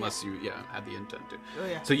 conversation, unless you had the intent to. Oh,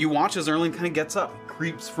 yeah. So you watch as Erling kind of gets up,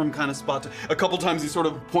 creeps from kind of spot to. A couple times he sort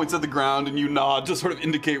of points at the ground and you nod to sort of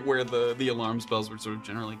indicate where the alarm spells were sort of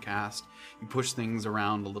generally cast. You push things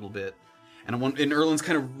around a little bit, And Erlen's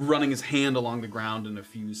kind of running his hand along the ground in a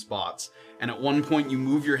few spots. And at one point you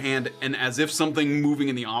move your hand, and as if something moving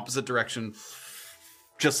in the opposite direction,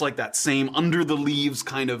 just like that same under the leaves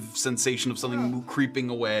kind of sensation of something creeping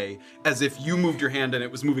away, as if you moved your hand and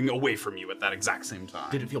it was moving away from you at that exact same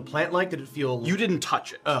time. Did it feel plant-like? Did it feel... You didn't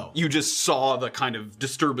touch it. Oh. You just saw the kind of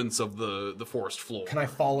disturbance of the forest floor. Can I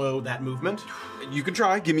follow that movement? You can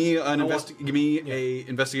try. Give me an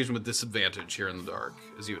investigation with disadvantage here in the dark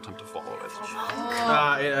as you attempt to follow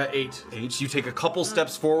it. 8. 8. You take a couple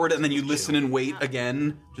steps forward and then you listen and wait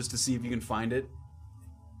again just to see if you can find it.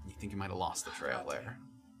 You think you might have lost the trail there.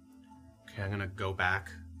 Okay, I'm gonna go back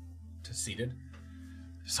to seated.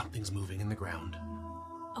 Something's moving in the ground.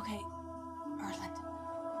 Okay, Erland,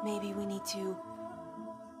 maybe we need to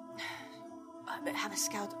have a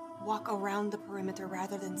scout walk around the perimeter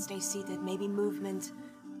rather than stay seated. Maybe movement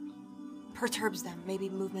perturbs them. Maybe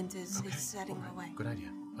movement is setting them away. Good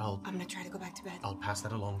idea. I'm gonna try to go back to bed. I'll pass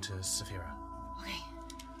that along to Saphira. Okay.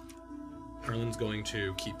 Erlen's going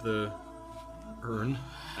to keep the urn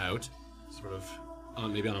out, sort of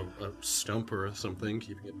maybe on a stump or something,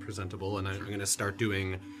 keeping it presentable, and I'm going to start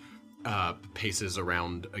doing paces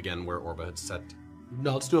around again where Orba had set.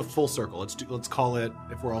 No, let's do a full circle. Let's call it,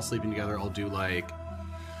 if we're all sleeping together, I'll do like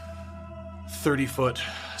 30-foot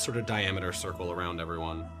sort of diameter circle around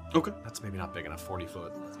everyone. Okay. That's maybe not big enough.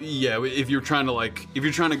 40-foot. Yeah, if you're trying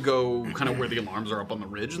to go kind of where the alarms are up on the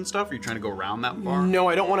ridge and stuff, are you trying to go around that far? No,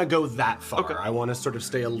 I don't want to go that far. Okay. I want to sort of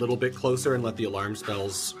stay a little bit closer and let the alarm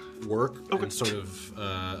spells work and sort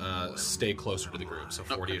of stay closer to the group, so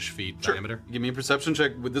 40-ish feet diameter. Give me a perception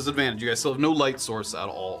check with disadvantage. You guys still have no light source at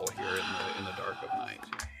all here in the dark of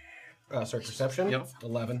night. Sorry, perception? Yep.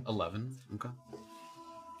 11. 11. Okay.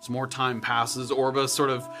 As more time passes, Orba sort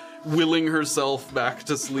of willing herself back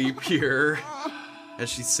to sleep here as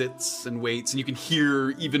she sits and waits, and you can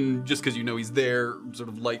hear, even just because you know he's there, sort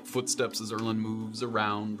of light footsteps as Erlen moves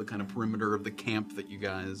around the kind of perimeter of the camp that you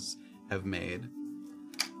guys have made.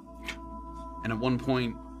 And at one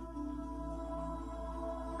point,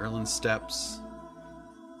 Erlen steps,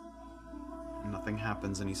 and nothing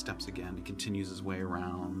happens, and he steps again. He continues his way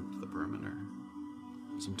around the perimeter.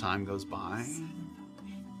 Some time goes by.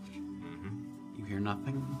 You hear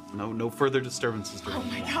nothing. No further disturbances during the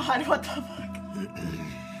morning. God, what the fuck?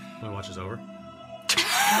 My watch is over.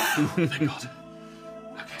 Thank God.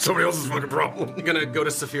 Okay. Somebody else's fucking problem. I'm gonna go to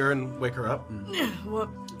Saphira and wake her up. What?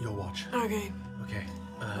 Your watch. Okay, Okay.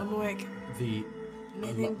 I'm awake. The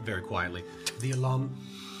Anything? very quietly. The alarm.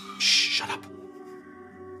 Shh! Shut up.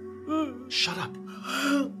 Shut up.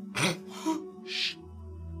 Shh.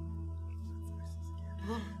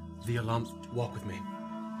 The alarm. Walk with me.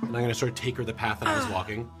 And I'm gonna sort of take her the path that I was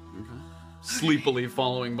walking. Sleepily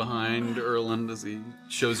following behind Erlen as he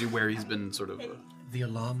shows you where he's been sort of... The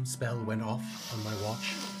alarm spell went off on my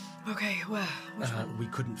watch. Okay, well, We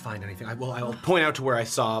couldn't find anything. I'll point out to where I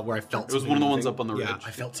felt. It was one of the ones up on the ridge. Yeah, I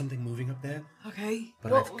felt something moving up there. okay.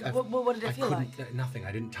 But What did it feel like? Nothing.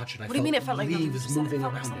 I didn't touch it. What do you mean it felt like nothing? leaves You said it moving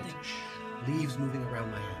felt like around it? something. Leaves moving around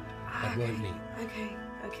my hand. That weren't me. Okay.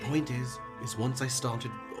 Point is once I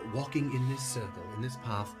started walking in this circle, in this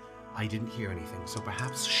path, I didn't hear anything. So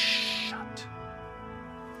perhaps shut.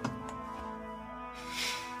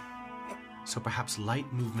 So perhaps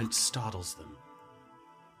light movement startles them.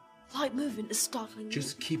 Light movement is startling me.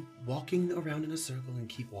 Just keep walking around in a circle and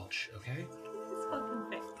keep watch, okay?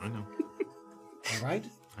 I know. All right?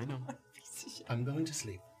 I know. I'm going to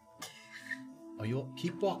sleep.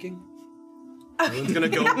 Keep walking. Erlen's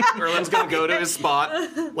gonna go to his spot.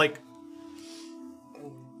 Like,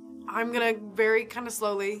 I'm gonna very kind of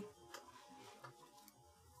slowly.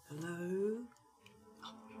 Hello?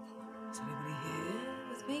 Is anybody here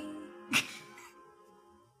with me?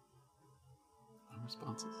 No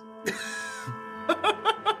responses.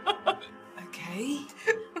 Okay.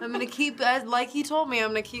 I'm gonna keep, like he told me, I'm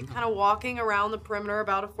gonna keep kind of walking around the perimeter,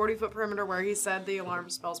 about a 40-foot perimeter where he said the alarm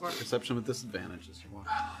spells were. Perception with disadvantage as you're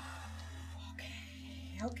walking.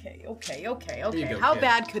 Okay. you go, How kid.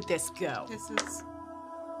 bad could this go? This is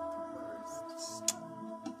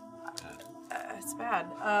It's bad.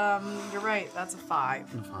 You're right. That's a 5.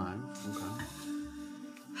 5. Okay.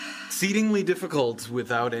 Exceedingly difficult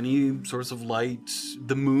without any source of light.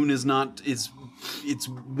 The moon is not it's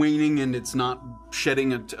waning and it's not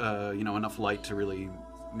shedding enough light to really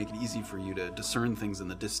make it easy for you to discern things in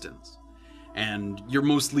the distance. And you're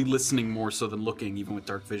mostly listening more so than looking, even with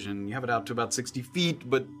dark vision. You have it out to about 60 feet,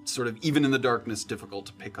 but sort of even in the darkness, difficult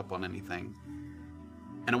to pick up on anything.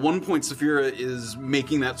 And at one point, Saphira is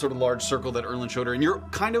making that sort of large circle that Erlen showed her, and you're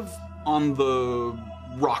kind of on the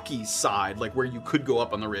rocky side, like where you could go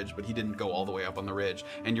up on the ridge, but he didn't go all the way up on the ridge.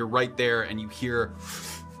 And you're right there, and you hear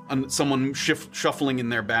someone shuffling in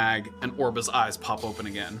their bag, and Orba's eyes pop open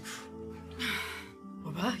again.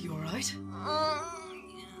 Orba, you alright?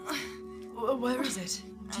 Where is it?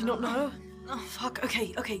 Do you not know? Oh, fuck.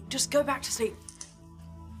 Okay, just go back to sleep.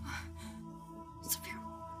 Sophia,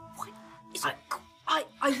 what is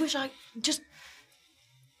I wish I just...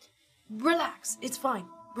 Relax. It's fine.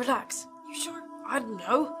 Relax. you sure? I don't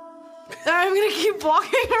know. I'm gonna keep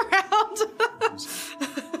walking around.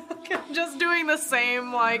 I'm just doing the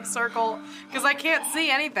same, circle, because I can't see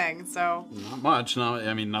anything, so... Not much.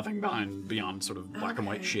 Nothing beyond sort of black and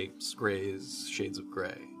white shapes, grays, shades of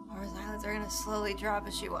gray. Our eyelids are gonna slowly drop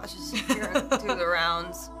as she watches Sophia do the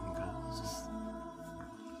rounds.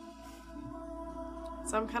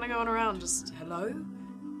 So I'm kind of going around just, hello?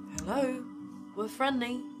 Hello? We're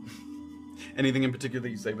friendly. Anything in particular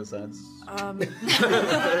you say besides?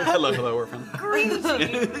 Hello, we're friendly.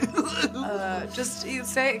 Just you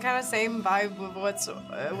say kind of same vibe with what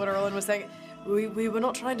Erlen was saying. We were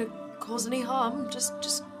not trying to cause any harm. Just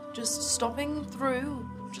stopping through,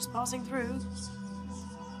 just passing through.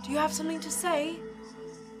 Do you have something to say?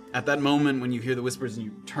 At that moment when you hear the whispers and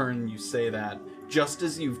you turn, you say that. Just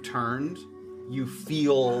as you've turned, you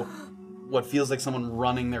feel what feels like someone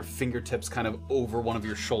running their fingertips kind of over one of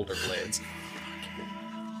your shoulder blades.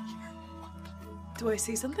 Do I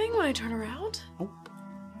see something when I turn around? Nope.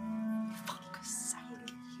 Fuck,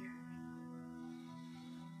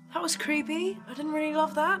 that was creepy. I didn't really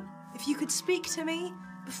love that. If you could speak to me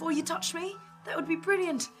before you touch me, that would be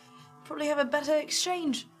brilliant. Probably have a better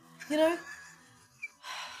exchange, you know?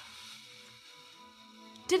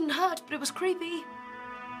 Didn't hurt, but it was creepy.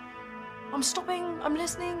 I'm stopping, I'm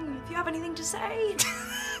listening, if you have anything to say.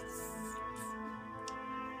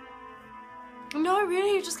 No,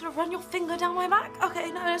 really? You're just gonna run your finger down my back? Okay,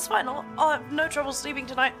 no, it's fine. I'll have no trouble sleeping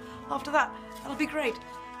tonight after that. That'll be great.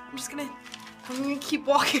 I'm gonna keep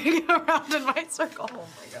walking around in my circle. Oh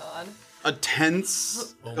my god. A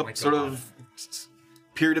tense sort of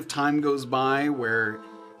period of time goes by where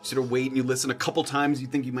you sort of wait and you listen. A couple times you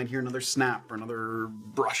think you might hear another snap or another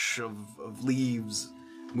brush of leaves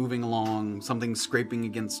moving along, something scraping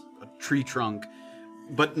against a tree trunk.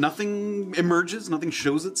 But nothing emerges, nothing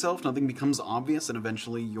shows itself, nothing becomes obvious, and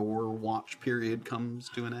eventually your watch period comes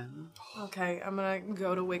to an end. Okay, I'm gonna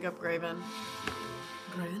go to wake up Graven.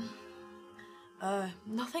 Graven?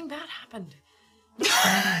 Nothing bad happened.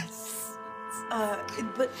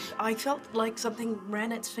 But I felt like something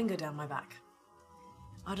ran its finger down my back.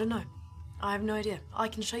 I don't know. I have no idea. I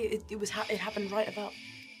can show you. It happened right about...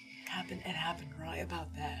 It happened right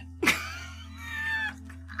about there.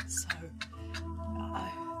 So...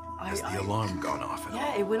 Has the alarm gone off at all?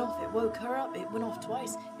 Yeah, it went off. It woke her up. It went off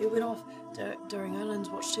twice. It went off during Erlen's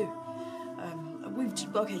watch too. We've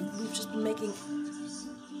just been making...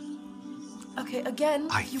 Okay, again,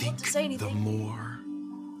 if you want to say anything... The more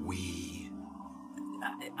we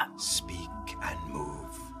speak and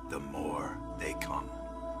move, the more they come.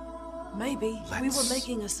 Maybe. We were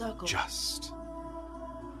making a circle. Just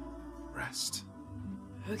rest.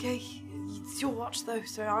 Okay, it's your watch though,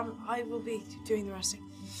 so I will be doing the resting.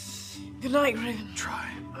 Good night, Graven. Try.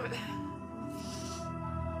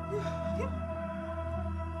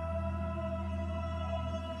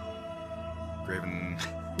 Graven.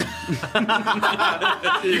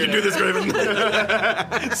 You can do this, Graven.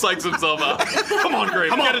 Psychs himself up. Come on,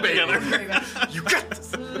 Graven. Get it together. You got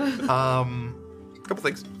this. Couple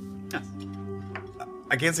things. Yes.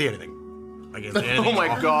 I can't see anything. Oh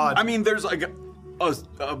my god. I mean, there's like a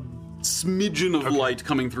smidgen of light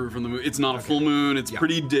coming through from the moon. It's not a full moon. It's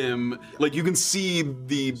pretty dim. Like, you can see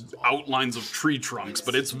the outlines of tree trunks,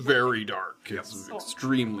 but it's very dark. It's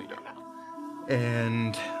extremely dark.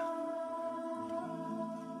 And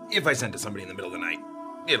if I send to somebody in the middle of the night,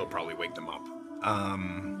 it'll probably wake them up. I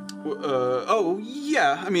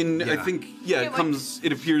mean, I think, it comes,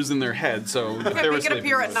 it appears in their head, so if they were Make it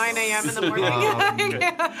appear at 9 a.m. in the morning.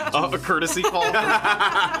 a courtesy call.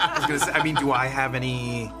 I was gonna say, I mean, do I have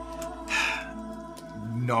any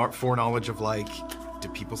foreknowledge of, like, do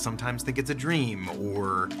people sometimes think it's a dream,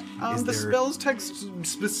 or is the there... spell's text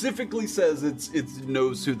specifically says it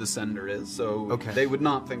knows who the sender is, so they would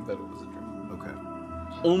not think that it was a dream. Okay.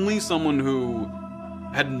 Only someone who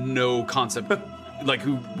had no concept, like,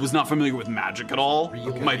 who was not familiar with magic at all,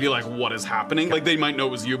 might be like, what is happening? Like, they might know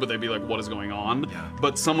it was you, but they'd be like, what is going on? Yeah.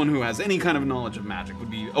 But someone who has any kind of knowledge of magic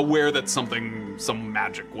would be aware that some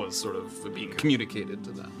magic was sort of being communicated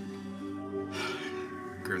to them.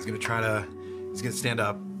 He's gonna stand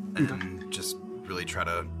up and just really try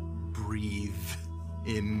to breathe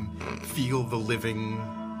in, feel the living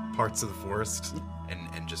parts of the forest,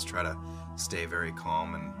 and just try to stay very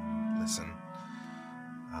calm and listen.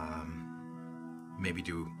 Maybe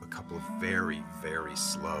do a couple of very, very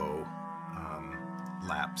slow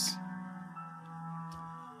laps.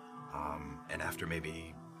 And after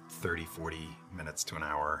maybe 30, 40 minutes to an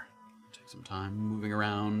hour, Take some time moving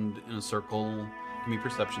around in a circle. Give me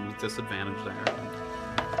perception with disadvantage there.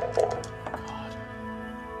 God.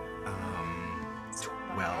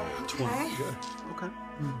 12. 20. Good. Okay.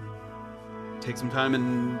 Take some time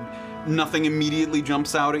and nothing immediately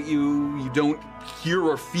jumps out at you. You don't hear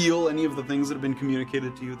or feel any of the things that have been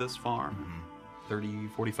communicated to you thus far. 30,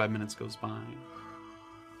 45 minutes goes by.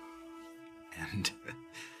 And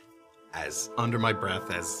as under my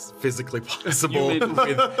breath as physically possible,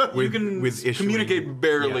 You can with issuing, communicate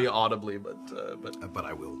barely audibly, but but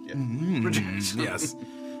I will. yeah. Yes.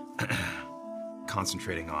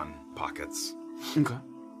 Concentrating on pockets. Okay.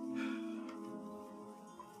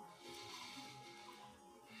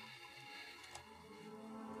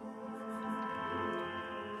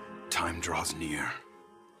 Time draws near.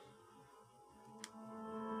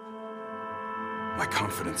 My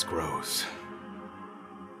confidence grows.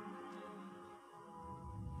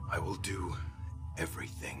 I will do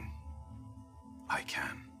everything I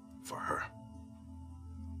can for her.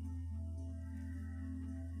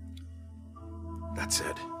 That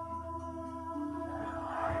said,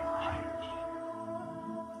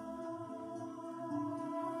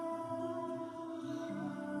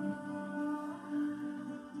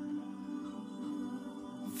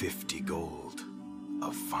 $50 gold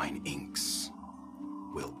of fine inks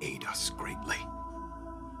will aid us greatly.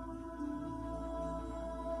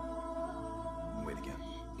 Wait again.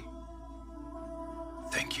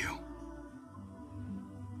 Thank you.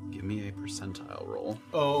 Give me a percentile roll.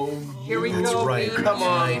 Oh, Here we That's go. right. baby. come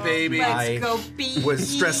on, baby. Let's go, baby. Was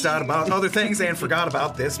stressed out about other things and forgot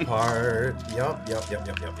about this part. Yup.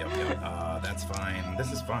 That's fine.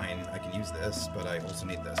 This is fine. I can use this, but I also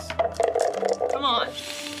need this. Come on.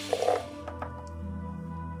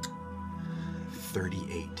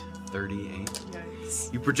 38. 38.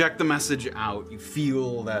 Yikes. You project the message out. You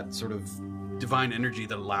feel that sort of divine energy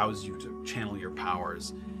that allows you to channel your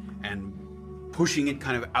powers, and pushing it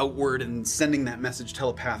kind of outward and sending that message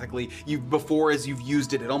telepathically. Before, as you've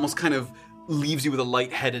used it, it almost kind of leaves you with a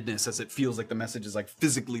lightheadedness, as it feels like the message is like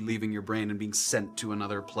physically leaving your brain and being sent to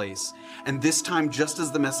another place. And this time, just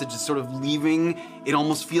as the message is sort of leaving, it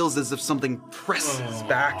almost feels as if something presses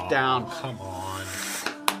back down. Come on.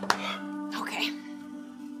 Okay.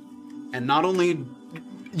 And not only,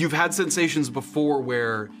 you've had sensations before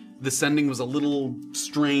where the sending was a little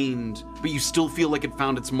strained, but you still feel like it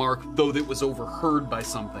found its mark, though it was overheard by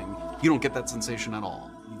something. You don't get that sensation at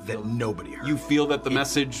all. That nobody heard. You feel that the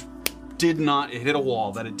message did not, it hit a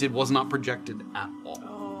wall, that it was not projected at all.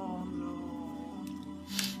 Oh no.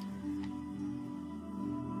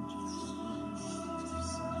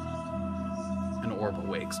 And Orb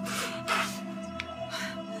awakes.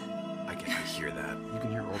 I hear that. You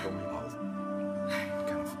can hear Orb awake.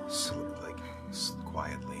 Kind of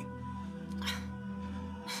quietly.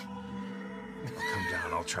 I'll come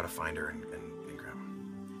down. I'll try to find her and grab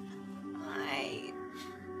her.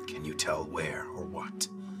 Can you tell where or what?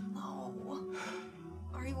 No.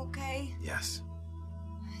 Are you okay? Yes.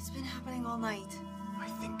 It's been happening all night.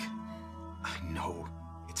 I know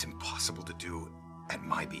it's impossible to do at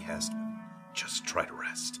my behest. Just try to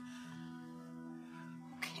rest.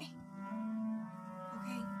 Okay.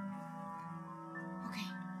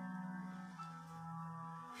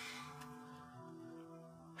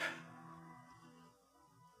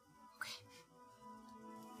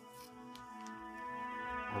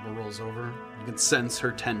 Orba rolls over. You can sense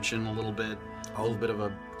her tension a little bit. A little bit of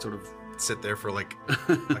a sort of Sit there for like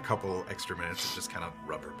a couple extra minutes and just kind of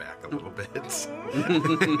rub her back a little bit. Like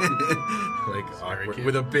awkward,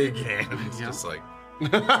 with a big hand. It's just like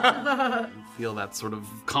feel that sort of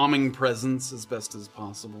calming presence as best as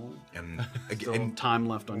possible. and Still again time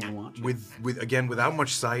left on your watch. with again without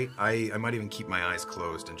much sight, I might even keep my eyes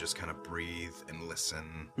closed and just kind of breathe and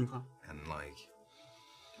listen Okay. and like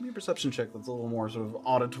Give me a perception check that's a little more sort of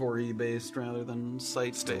auditory based rather than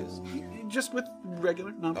sight based. Just with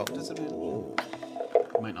regular, not with disadvantage. You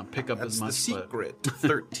might not pick up that's as the much. secret.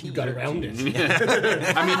 13. You got around it.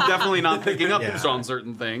 I mean, definitely not picking up Yeah. on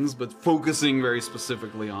certain things, but focusing very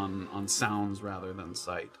specifically on sounds rather than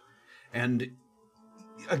sight. And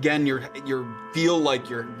again, you feel like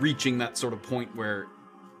you're reaching that sort of point where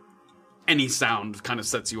any sound kind of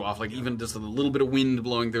sets you off. Like even just a little bit of wind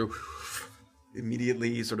blowing through,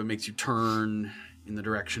 immediately sort of makes you turn in the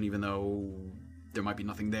direction, even though there might be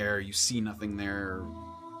nothing there. You see nothing there.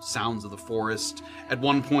 Sounds of the forest. At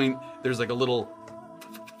one point, there's like a little...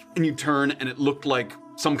 And you turn, and it looked like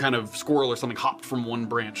some kind of squirrel or something hopped from one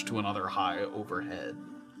branch to another high overhead.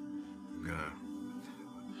 I'm gonna...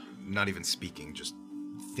 Not even speaking, just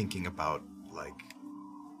thinking about, like...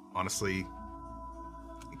 Honestly...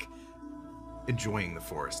 Like, enjoying the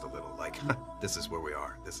forest a little. Like, this is where we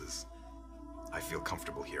are. This is... I feel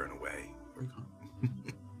comfortable here in a way.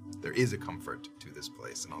 There is a comfort to this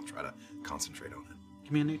place, and I'll try to concentrate on it.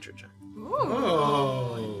 Give me a nature check. Ooh.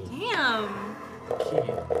 Oh. Damn.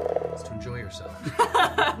 Key is to enjoy yourself.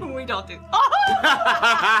 We don't do. No,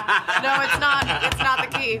 it's not. It's not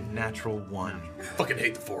the key. Natural 1. Fucking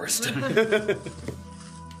hate the forest.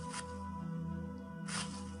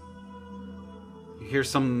 You hear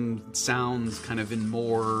some sounds kind of in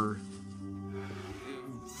more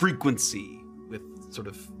frequency, with sort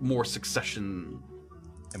of more succession.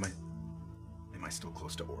 Am I still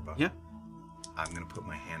close to Orba? Yeah. I'm gonna put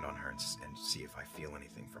my hand on her and see if I feel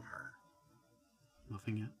anything from her.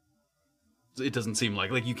 Nothing yet. It doesn't seem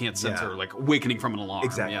like you can't sense Yeah. her like awakening from an alarm.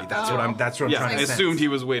 Exactly. Yeah. That's what I'm Yeah, trying I to sense. assumed he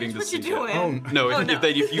was waiting to What see you doing? it. No,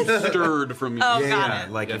 if you stirred from your... Oh, Yeah, got yeah.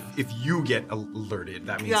 it. Like Yeah. if you get alerted,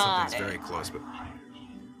 that means Got something's it. very close. But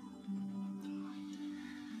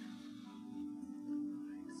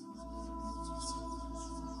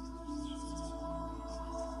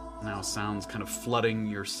Now sounds kind of flooding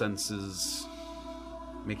your senses,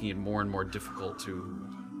 making it more and more difficult to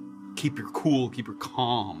keep your cool, keep your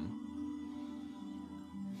calm.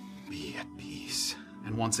 be at peace.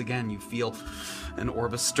 And once again, you feel an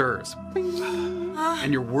Orba stirs.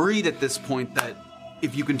 And you're worried at this point that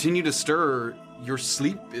if you continue to stir, your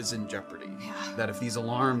sleep is in jeopardy. That if these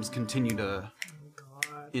alarms continue to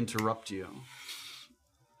interrupt you.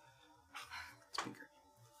 Speaker.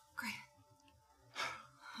 Great.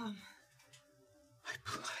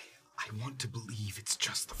 I want to believe it's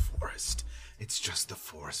just the forest. It's just the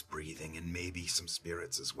forest breathing, and maybe some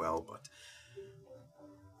spirits as well. But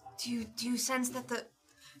Do you sense that the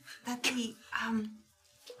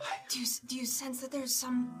do you sense that there's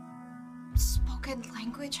some spoken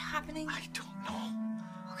language happening? I don't know.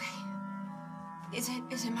 Okay. Is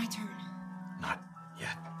it my turn? Not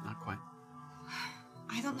yet. Not quite.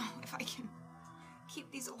 I don't know if I can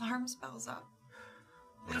keep these alarm spells up.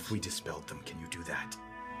 What if we dispelled them? Can you do that?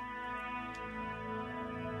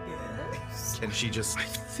 Yes. Can she just... I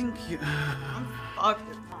think you... Fuck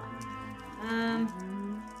with that.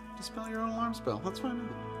 Dispel your own alarm spell. Let's find out.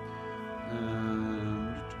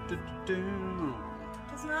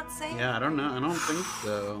 Does not say. Yeah, I don't know. I don't think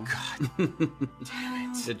so.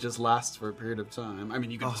 Damn it. It just lasts for a period of time. I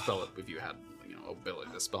mean, you could dispel it if you had,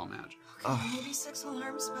 ability to spell magic. Maybe 6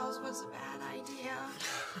 alarm spells was a bad idea.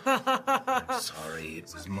 I'm sorry,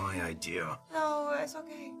 it was my idea. No, it's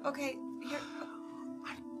okay. Okay, here.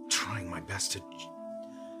 I'm trying my best to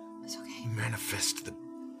It's okay. manifest the...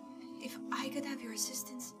 If I could have your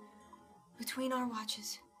assistance between our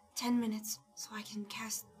watches, 10 minutes, so I can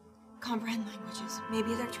cast comprehend languages.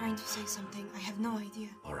 Maybe they're trying to say something. I have no idea.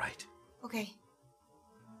 All right. Okay.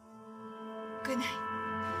 Good night.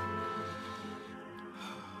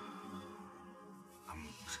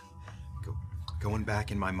 Going back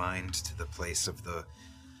in my mind to the place of the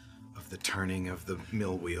turning of the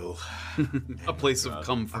mill wheel. A place of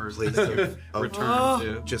comfort. A place of Return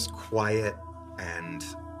to. just quiet and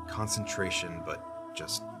concentration, but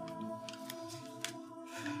just...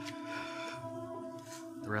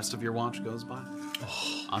 The rest of your watch goes by.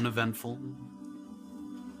 Uneventful.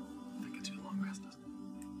 I think it's too long rest, doesn't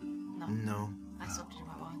it? No. I slept in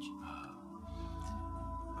my watch.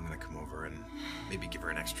 I'm gonna come over and maybe give her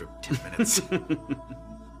an extra 10 minutes.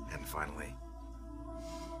 And finally...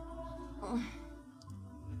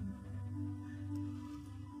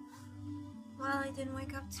 Well, I didn't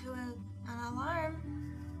wake up to an alarm.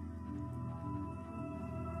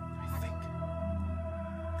 I think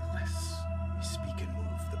the less we speak and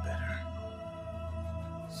move, the better.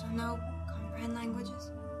 So no comprehend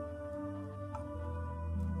languages?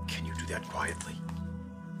 Can you do that quietly?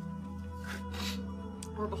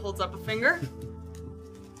 Orba holds up a finger.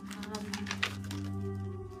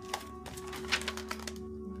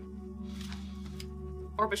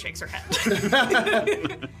 Orba shakes her head.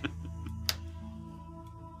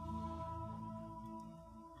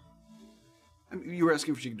 I mean, you were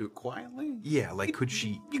asking if she could do it quietly? Yeah, like could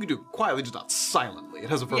she... You could do it quietly, just not silently. It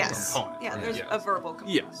has a verbal Yes. component. Yeah, right? there's Yes. a verbal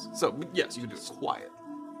component. Yes. So, yes, you can do it quiet.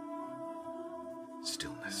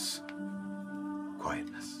 Stillness.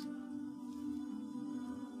 Quietness.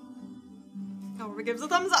 Orba gives a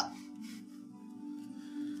thumbs up.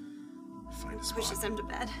 Find a spot. pushes him to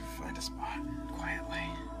bed. Find a spot quietly.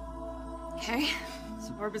 Okay.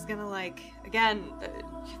 So Orba's gonna, again,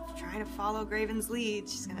 trying to follow Graven's lead.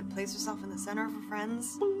 She's gonna place herself in the center of her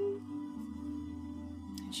friends. And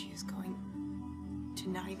she is going to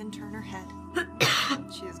not even turn her head.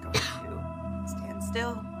 She is going to stand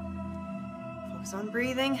still, focus on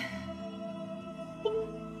breathing.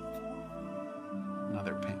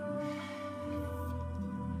 Another ping.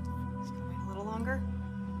 Just gonna wait a little longer.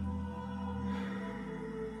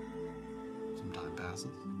 Some time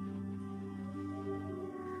passes.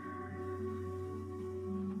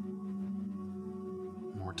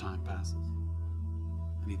 More time passes.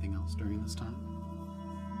 Anything else during this time?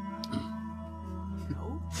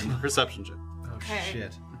 No. Perception check. Oh, Okay.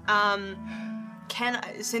 shit.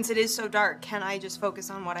 Since it is so dark, can I just focus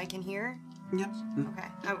on what I can hear? Yes. Okay.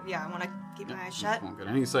 I want to keep my eyes shut. Won't get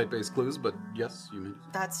any sight-based clues, but yes, you may.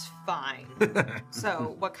 That's fine.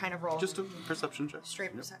 So, what kind of roll? Just a perception check.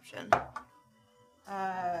 Straight perception.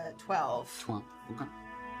 12. 12. Okay.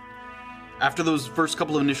 After those first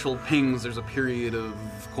couple of initial pings, there's a period of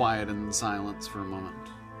quiet and silence for a moment.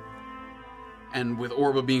 And with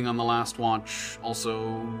Orba being on the last watch,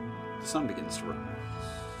 also, the sun begins to rise.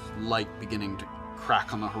 Light beginning to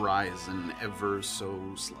crack on the horizon ever so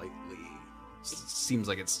slightly. Seems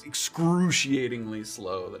like it's excruciatingly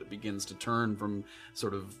slow, that it begins to turn from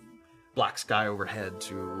sort of black sky overhead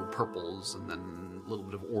to purples and then a little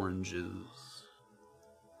bit of oranges.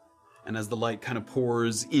 And as the light kind of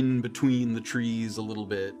pours in between the trees a little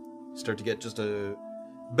bit, you start to get just a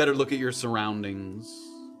better look at your surroundings.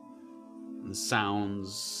 And the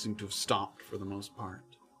sounds seem to have stopped for the most part.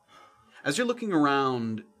 As you're looking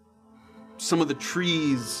around, some of the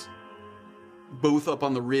trees, both up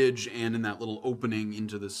on the ridge and in that little opening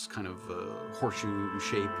into this kind of horseshoe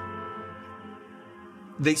shape,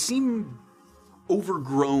 they seem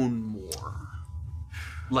overgrown more.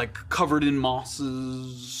 Like covered in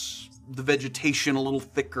mosses, the vegetation a little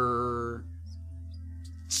thicker,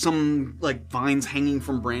 some like vines hanging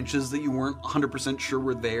from branches that you weren't 100% sure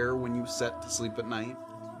were there when you set to sleep at night.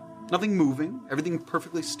 Nothing moving, everything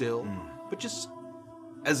perfectly still, but just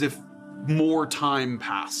as if more time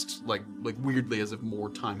passed, like weirdly as if more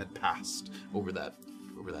time had passed over that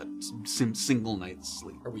single night's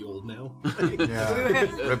sleep. Are we old now?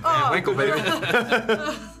 Yeah. Winkle, baby.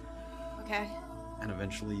 Okay. And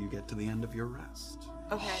eventually you get to the end of your rest.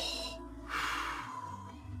 Okay.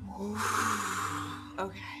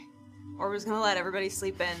 Okay. Orba's gonna let everybody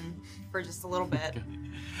sleep in for just a little bit.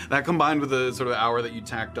 That combined with the sort of hour that you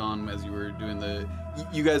tacked on as you were doing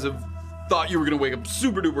you guys have thought you were gonna wake up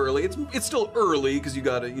super duper early. It's still early because you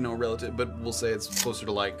got a relative, but we'll say it's closer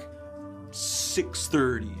to like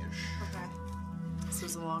 6:30ish. Okay. This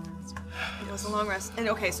was a long rest. It was a long rest. And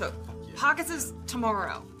okay, so Pockets is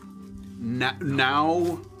tomorrow.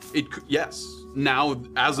 Now it could, yes. Now,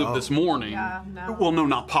 as of this morning, now. well, no,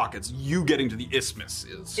 not Pockets. You getting to the Isthmus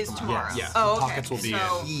is Tomorrow. Yes. Oh, okay. Pockets will be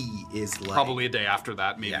so, He is like Probably a day after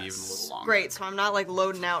that, maybe Yes. even a little longer. great. So I'm not like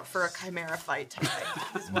loading out for a chimera fight today.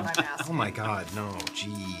 Is what I'm Oh asking. my god, no,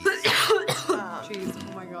 jeez.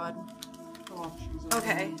 Jeez, oh my god. Oh,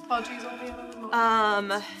 Okay. oh jeez, oh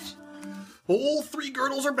my All 3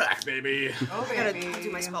 girdles are back, baby. Oh, I gotta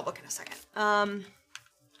do my spellbook in a second.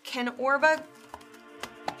 Can Orba,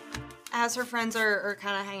 as her friends are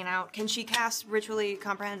kind of hanging out, can she cast ritually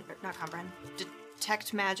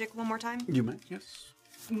detect magic one more time? You might, yes.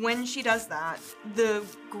 When she does that, the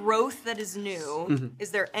growth that is new, is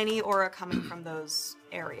there any aura coming from those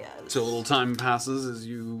areas? So a little time passes as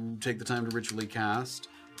you take the time to ritually cast.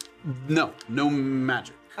 No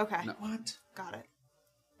magic. Okay. No. What? Got it.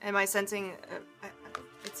 Am I sensing?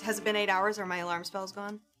 Has it been 8 hours? Or are my alarm spells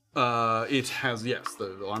gone? It has, yes.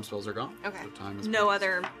 The alarm spells are gone. Okay. The time is No passed.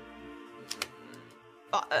 other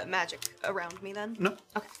magic around me then? No.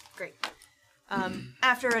 Okay, great.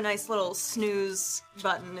 After a nice little snooze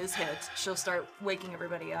button is hit, she'll start waking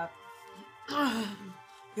everybody up.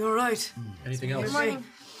 You're right. Anything else? Good morning.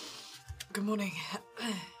 Good morning.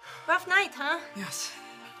 Rough night, huh? Yes.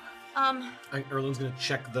 Erlen's gonna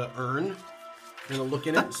check the urn. Gonna look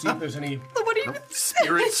in it, see if there's any What are you?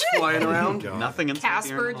 spirits flying around. Nothing inside the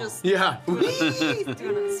Casper urn. just Yeah. doing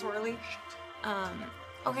a swirly.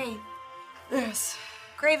 Okay. Yes.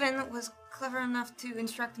 Graven was clever enough to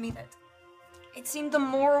instruct me that it seemed the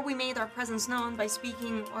more we made our presence known by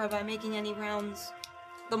speaking or by making any rounds,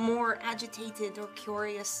 the more agitated or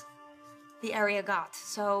curious the area got.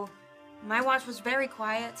 So my watch was very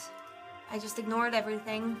quiet. I just ignored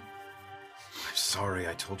everything. I'm sorry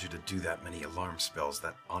I told you to do that many alarm spells.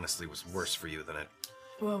 That honestly was worse for you than it.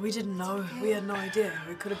 Well, we didn't know. We had no idea.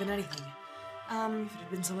 It could have been anything. If it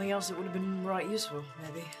had been something else, it would have been right useful,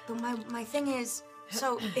 maybe. But my thing is,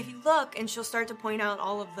 so if you look, and she'll start to point out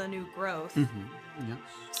all of the new growth. Yeah.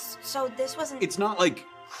 So this wasn't. It's not like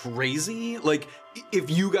crazy. Like, if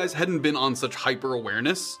you guys hadn't been on such hyper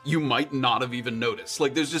awareness, you might not have even noticed.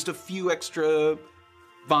 Like, there's just a few extra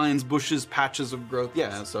vines, bushes, patches of growth.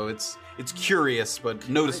 Yeah, so it's curious but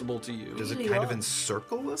noticeable to you. Does it kind of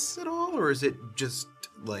encircle us at all, or is it just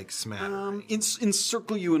like smattering?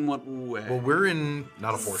 Encircle you in what way? Well, we're in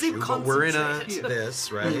not a horseshoe, but we're in a concentrated.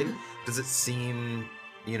 this, right? Does it seem,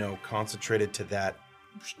 concentrated to that?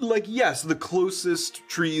 Like, yes, the closest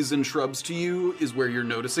trees and shrubs to you is where you're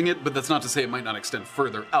noticing it, but that's not to say it might not extend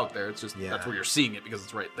further out there. It's just that's where you're seeing it because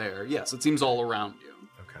it's right there. Yes, it seems all around you.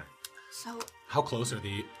 Okay. So How close are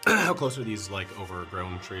how close are these like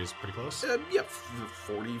overgrown trees? Pretty close. Yeah,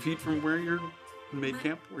 40 feet from where you're made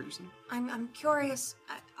camp, where you're seeing. I'm curious.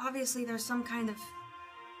 Obviously, there's some kind of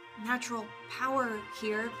natural power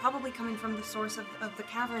here, probably coming from the source of the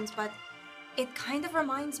caverns, but it kind of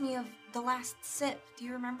reminds me of the last sip. Do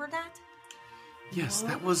you remember that? Yes,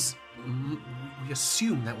 that was. We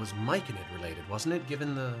assume that was Myconid related, wasn't it?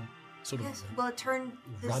 Given the sort of Yes. Well, it turned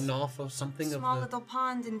this runoff of something small of the. little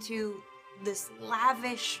pond into this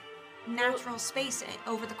lavish natural space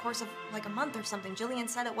over the course of like a month or something. Jillian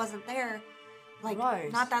said it wasn't there, like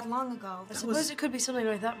Right. not that long ago. I suppose it could be something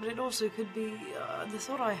like that, but it also could be. The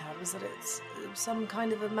thought I had was that it's some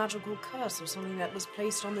kind of a magical curse or something that was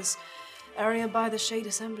placed on this area by the Shade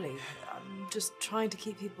Assembly. I'm just trying to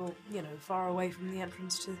keep people, far away from the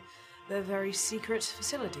entrance to their very secret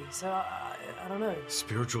facility. So I don't know.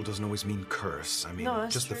 Spiritual doesn't always mean curse. I mean, No,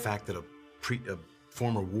 that's just the true. fact that a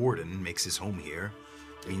former warden makes his home here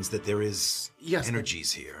means that there is Yes,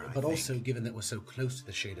 energies here. I But think. also, given that we're so close to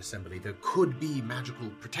the Shade Assembly, there could be magical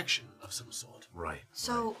protection of some sort. Right.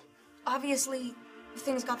 So, obviously,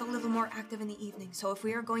 things got a little more active in the evening. So if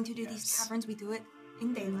we are going to do these caverns, we do it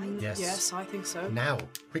in daylight. Yes. Yes, I think so. Now,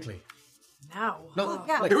 quickly. Now. No,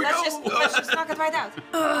 Yeah, like, let's just knock it right out.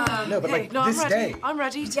 no, but Okay, like no, this I'm ready. day. I'm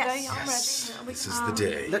ready today. Yes. I'm ready. This is the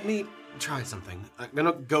day. Let me try something. I'm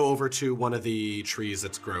gonna go over to one of the trees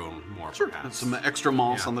that's grown more. Perhaps. Some extra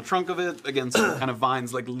moss on the trunk of it, again, some kind of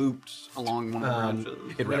vines like looped along one of the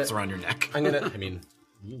branches. It wraps around your neck. I'm a little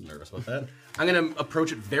nervous about that. I'm gonna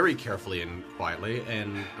approach it very carefully and quietly,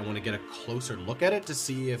 and I want to get a closer look at it to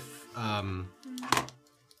see if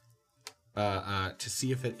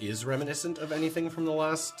it is reminiscent of anything from the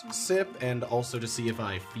last sip, and also to see if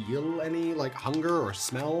I feel any like hunger or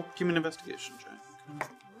smell. Give me an investigation check.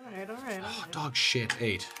 All right. Dog shit,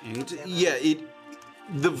 8. Yeah,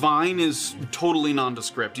 the vine is totally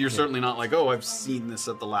nondescript. You're certainly not like, oh, I've seen this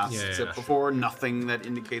at the last Yeah, sip sure. before. Nothing that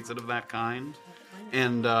indicates it of that kind.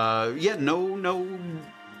 And no,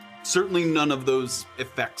 certainly none of those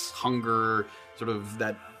effects, hunger, sort of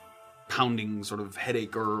that pounding sort of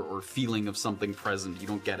headache or feeling of something present. You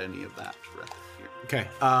don't get any of that right here. Okay.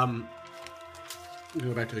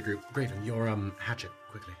 Go back to the group. Graven, your hatchet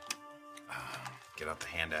quickly. Get out the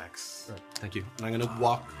hand axe. Thank you. And I'm gonna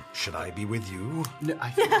walk. Should I be with you? No,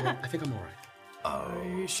 I think I'm all right. Are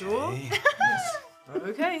you sure?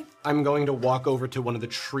 Okay. I'm going to walk over to one of the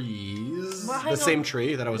trees, Well, hang the same on.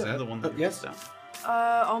 tree that I was at. The one that yes. down.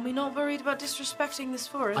 Are we not worried about disrespecting this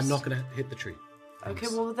forest? I'm not gonna hit the tree. Okay,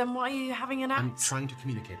 well then why are you having an I'm axe? trying to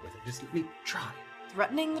communicate with it. Just let me try.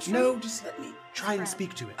 Threatening the tree? No, just let me try and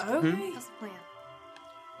speak to it. Okay. That's the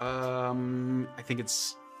plan. I think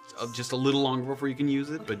it's just a little longer before you can use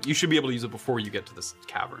it, but you should be able to use it before you get to this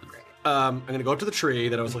cavern. I'm gonna go up to the tree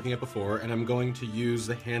that I was looking at before, and I'm going to use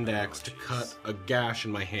the hand axe to cut a gash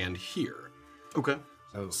in my hand here. Okay.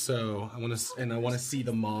 So I want to see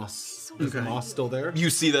the moss. Is the moss still there? You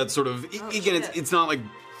see that sort of again. It's not like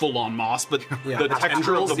full on moss, but Yeah. the texture of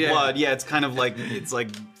Tendrils, the yeah. blood. Yeah, it's kind of like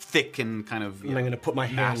thick and kind of. And I'm going to put my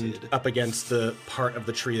hand matted. up against the part of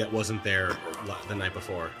the tree that wasn't there the night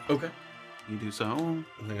before. Okay. You do so. And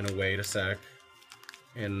I'm going to wait a sec.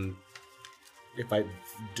 And if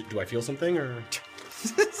do I feel something or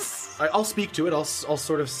I'll speak to it. I'll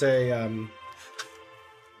sort of say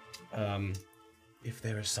if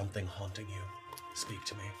there is something haunting you, speak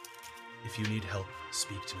to me. If you need help,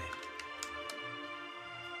 speak to me.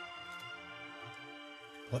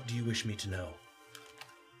 What do you wish me to know?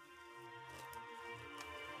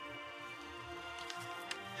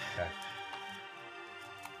 Okay.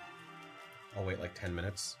 I'll wait like 10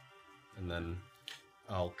 minutes, and then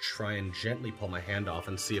I'll try and gently pull my hand off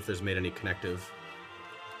and see if there's made any connective.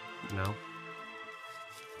 No?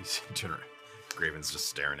 You see, turn around. Graven's just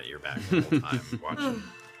staring at your back the whole time, watching.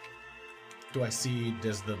 Do I see,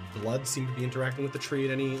 does the blood seem to be interacting with the tree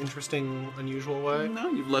in any interesting, unusual way? No,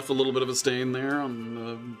 you've left a little bit of a stain there on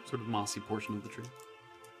the sort of mossy portion of the tree.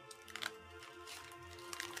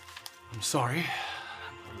 I'm sorry.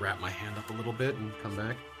 I'll wrap my hand up a little bit and come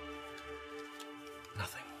back.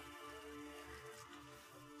 Nothing.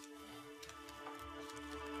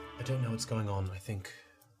 I don't know what's going on.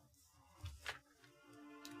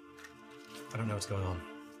 I don't know what's going on.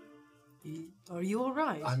 Are you all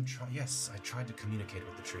right? Yes, I tried to communicate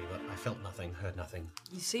with the tree, but I felt nothing, heard nothing.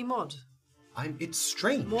 You seem odd. It's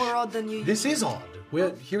strange. More odd than you. This is odd.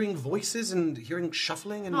 We're hearing voices and hearing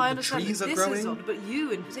shuffling, and No, I the understand. trees are this growing. is odd, but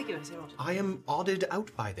you in particular seem odd. I am odded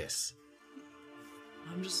out by this.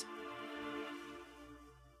 I'm just.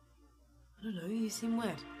 I don't know. You seem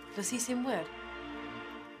weird. Does he seem weird?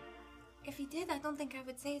 If he did, I don't think I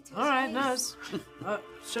would say it to All his right, face.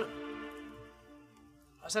 no.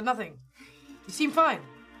 I said nothing. You seem fine.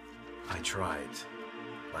 I tried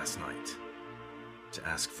last night to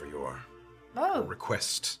ask for your Oh,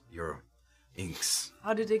 request, your inks.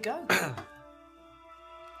 how did it go? I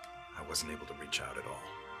wasn't able to reach out at all.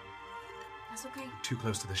 That's okay. Too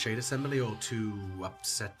close to the Shade Assembly or too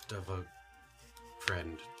upset of a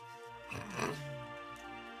friend?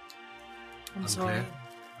 I'm sorry.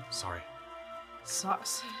 Sorry.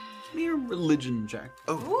 Sucks. Mere religion check.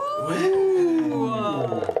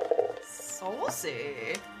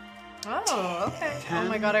 Saucy. Oh, okay. Oh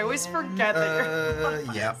my god, I always forget that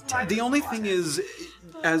you're. Yeah. The only thing is,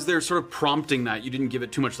 as they're sort of prompting that, you didn't give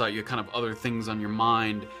it too much thought. You had kind of other things on your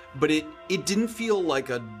mind, but it didn't feel like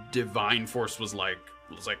a divine force was like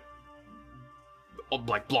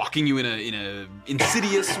blocking you in a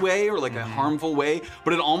insidious way or like a harmful way.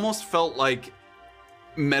 But it almost felt like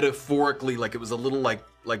metaphorically, like it was a little like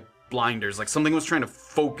blinders, like something was trying to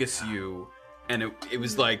focus you, and it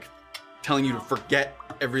was like telling you to forget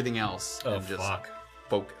everything else and just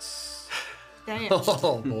focus. Damn.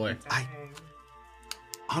 Oh boy.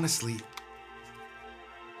 Honestly,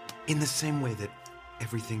 in the same way that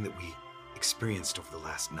everything that we experienced over the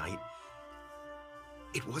last night,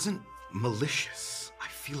 it wasn't malicious. I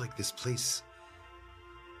feel like this place,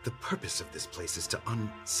 the purpose of this place is to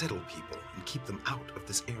unsettle people and keep them out of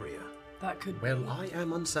this area. That could. Well, I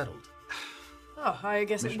am unsettled. Oh, I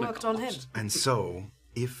guess it worked on him. And so,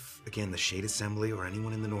 if, again, the Shade Assembly or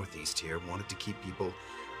anyone in the Northeast here wanted to keep people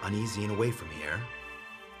uneasy and away from here,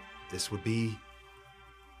 this would be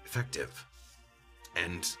effective.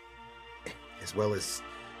 And as well as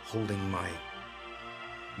holding my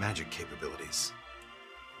magic capabilities.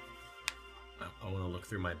 I want to look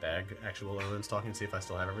through my bag, actual Owen's talking, see if I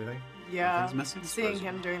still have everything. Yeah. Nothing's missing, Seeing suppose.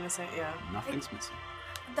 him doing the same. Yeah. Nothing's missing.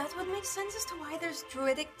 That would make sense as to why there's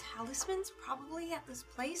druidic talismans probably at this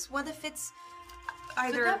place. What if it's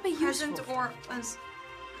either that be present useful or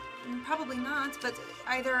probably not, but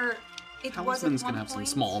either it was at Talismans one can have some point.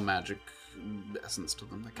 small magic essence to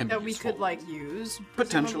them that can That be we useful. could like use.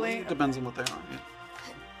 Potentially, presumably. depends on what they are. Yeah.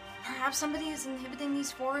 Perhaps somebody is inhibiting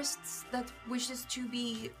these forests that wishes to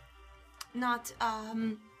be not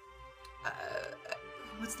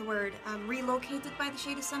what's the word? Relocated by the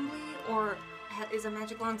Shade Assembly, or is a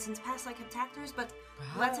magic long since passed like Heptactors, but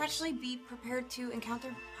let's Perhaps. actually be prepared to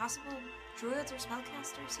encounter possible druids or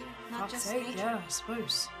spellcasters here, not Fuck's just sake, nature. yeah, I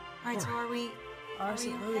suppose. Alright, so are we I we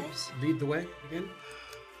suppose. Lead the way again.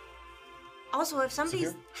 also if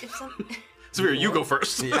somebody's if some Severe, you go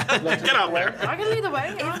first. Get out there. I can lead the way.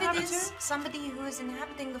 I'm if happy it is somebody who is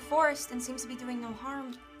inhabiting the forest and seems to be doing no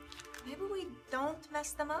harm, maybe we don't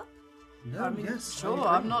mess them up? to. No, I mean, yes. I sure.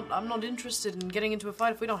 agree. I'm not interested in getting into a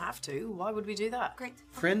fight if we don't have to. Why would we do that? Great.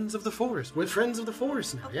 Friends of the forest. We're friends of the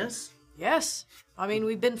forest now, yes? Yes. I mean,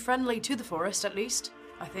 we've been friendly to the forest at least.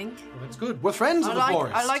 I think. Well, that's good. We're friends of the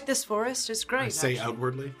forest. I like this forest. It's great. I say actually.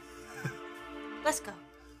 outwardly. Let's go.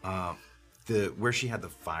 Where she had the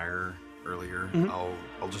fire earlier,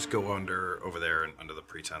 I'll just go over there and under the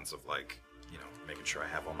pretense of making sure I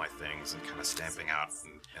have all my things and kind of stamping out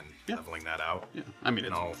and leveling that out. Yeah. I mean,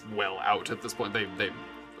 it's No. well out at this point. They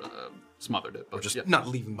smothered it. Or But just yeah. not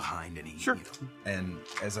leaving behind any. Sure. And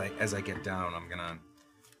as I get down, I'm gonna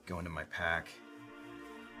go into my pack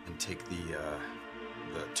and take the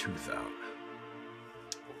tooth out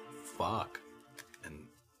Fuck. and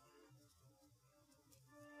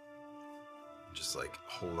just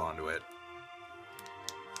hold on to it.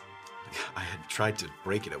 I had tried to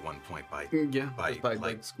break it at one point by just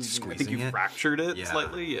by squeezing. I think you it. fractured it Yeah.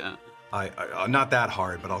 slightly. Yeah. I not that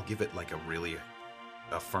hard, but I'll give it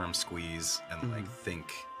a firm squeeze and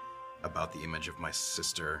think about the image of my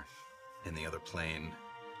sister in the other plane.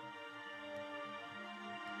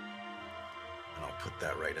 And I'll put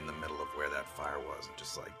that right in the middle of where that fire was and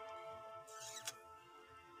just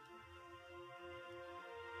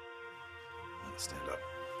stand up.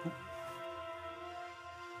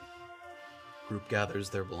 Group gathers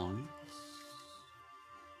their belongings.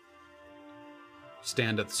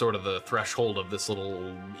 Stand at sort of the threshold of this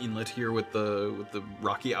little inlet here with the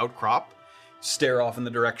rocky outcrop. Stare off in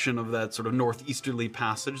the direction of that sort of northeasterly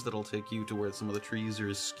passage that'll take you to where some of the trees are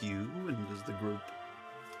askew. And does the group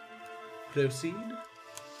proceed?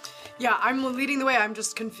 Yeah, I'm leading the way. I'm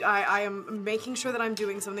just I am making sure that I'm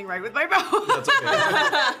doing something right with my bow. That's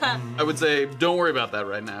okay. I would say don't worry about that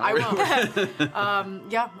right now. I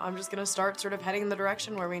won't. Yeah, I'm just gonna start sort of heading in the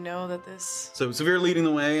direction where we know that this. So Severe leading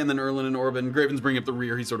the way, and then Erlin and Orban. Graven's bringing up the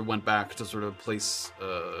rear. He sort of went back to sort of place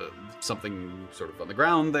something sort of on the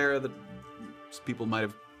ground there that people might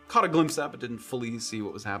have caught a glimpse at, but didn't fully see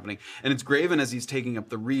what was happening. And it's Graven, as he's taking up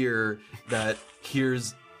the rear, that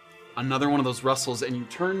hears another one of those rustles, and you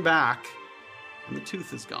turn back, and the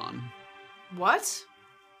tooth is gone. What?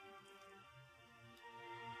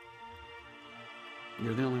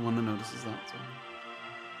 You're the only one that notices that. So.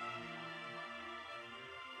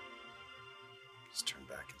 Just turn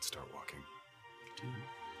back and start walking.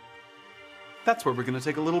 That's where we're gonna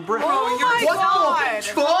take a little break. Oh my god!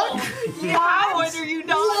 Fuck! Yeah, what are you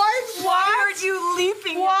doing? Why are you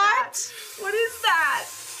leaping? What? What is that?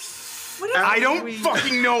 What is I don't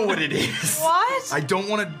fucking know what it is. What? I don't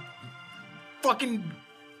want to fucking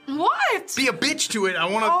What? be a bitch to it. I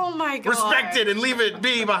want to Oh my god! respect it and leave it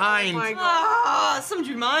be behind. Oh my god! Ah, some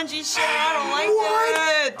Jumanji shit. I don't like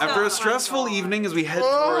that. After a stressful evening as we head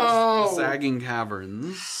towards the Sagging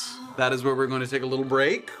Caverns, that is where we're going to take a little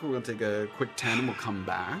break. We're going to take a quick 10 and we'll come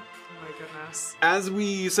back. Oh my goodness. As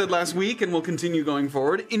we said last week, and we'll continue going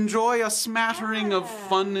forward, enjoy a smattering of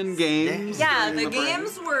fun and games. Yeah, during the break.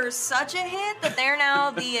 games were such a hit that they're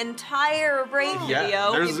now the entire break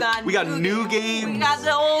Yeah, video. we got new games. We got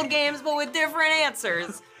the old games, but with different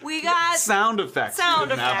answers. We got Sound effects. sound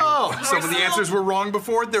Couldn't have effects. them. Some of the answers were wrong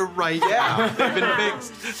before. They're right. Yeah, they've been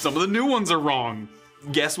fixed. Some of the new ones are wrong.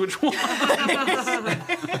 Guess which one?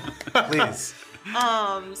 Please.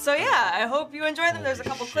 So yeah, I hope you enjoy them. There's a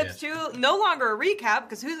couple clips too. No longer a recap,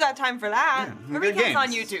 because who's got time for that? we The got recap's on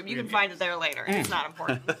games. YouTube. You can find it there later. It's not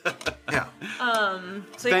important. Yeah. So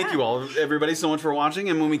Thank yeah. you all, everybody, so much for watching.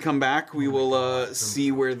 And when we come back, we will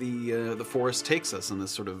see where the forest takes us on this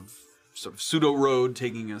sort of pseudo road,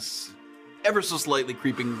 taking us ever so slightly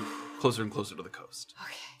creeping closer and closer to the coast.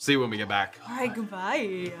 Okay. See you when we get back. All right,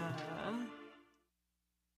 goodbye.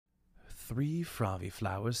 3 Fravi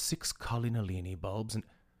flowers, 6 Collinolini bulbs, and...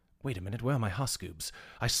 Wait a minute, where are my huscoobs?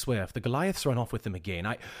 I swear, if the Goliaths run off with them again,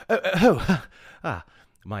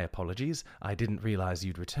 my apologies. I didn't realize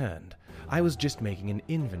you'd returned. I was just making an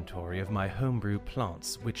inventory of my homebrew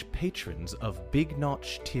plants, which patrons of Big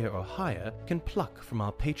Notch tier or higher can pluck from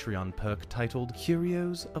our Patreon perk titled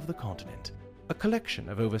Curios of the Continent. A collection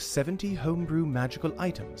of over 70 homebrew magical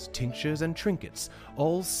items, tinctures, and trinkets,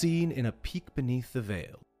 all seen in a peek beneath the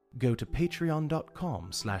veil. Go to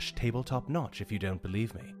patreon.com/tabletopnotch if you don't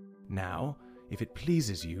believe me. Now, if it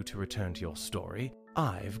pleases you to return to your story,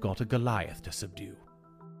 I've got a Goliath to subdue.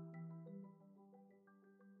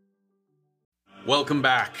 Welcome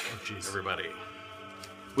back, everybody.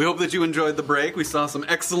 We hope that you enjoyed the break. We saw some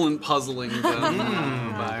excellent puzzling done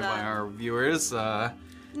by our viewers.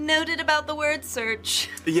 Noted about the word search.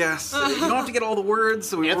 Yes, you don't have to get all the words,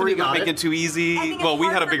 so we Anthony weren't going got to make it. it too easy. I think it's Well, we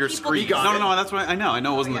hard had a for bigger people screen. to use No, that's what I know. I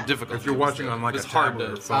know it wasn't yeah. that difficult. If you're watching on like It's a hard tablet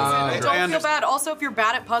to or phone, I Don't feel understand. bad. Also, if you're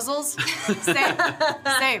bad at puzzles,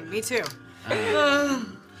 same. Me too.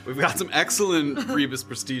 We've got some excellent Rebus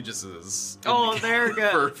Prestigiuses. Oh, they're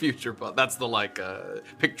good. For future puzzle. That's the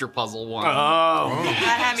picture puzzle one. That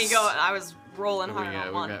had me going. I was rolling hard Yeah,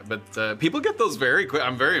 on one. but people get those very quick.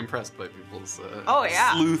 I'm very impressed by people's Oh,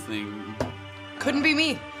 yeah. sleuthing. Couldn't be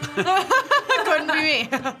me. Couldn't be me.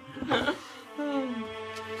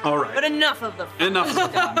 All right. But enough of the fun.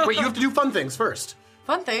 Enough. Wait, you have to do fun things first.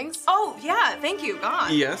 Fun things. Oh, yeah, thank you, God.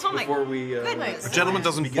 Yes, Oh my before we goodness. A gentleman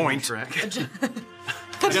doesn't point.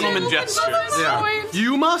 Gentleman gestures. Yeah.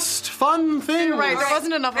 You must fun things. You're right. There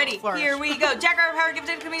wasn't enough Ready, of a flourish. here we go. Jack Power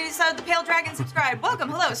gifted community sub, the Pale Dragon subscribe. Welcome,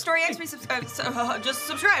 hello. Story X resubscribed. Just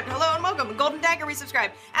subscribed. Hello and welcome. Golden Dagger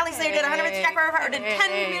resubscribed. Ali Slayer did 100 bits. Jack Power did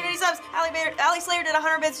 10 community subs. Ali Slayer did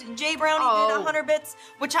 100 bits. Jay Brownie did 100 bits.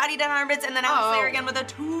 Wachati did 100 bits. And then Ali Slayer again with a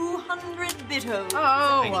 200 bito.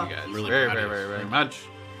 Oh. Thank you guys very, very, very, very much.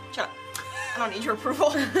 Shut up. I don't need your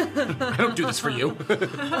approval. I don't do this for you.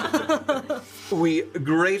 We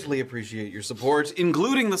greatly appreciate your support,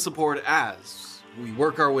 including the support as we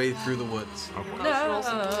work our way through the woods.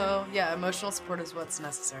 No. Yeah, emotional support is what's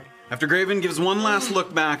necessary. After Graven gives one last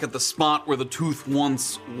look back at the spot where the tooth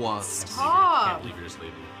once was. Ah.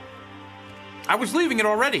 I was leaving it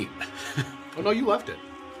already. Oh, no, you left it.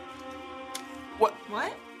 What?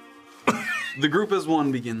 The group as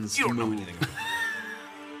one begins to move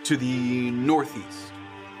to the northeast.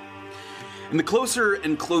 And the closer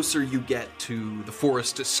and closer you get to the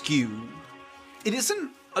forest askew, it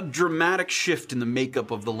isn't a dramatic shift in the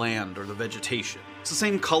makeup of the land or the vegetation. It's the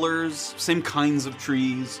same colors, same kinds of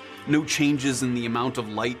trees, no changes in the amount of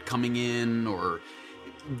light coming in or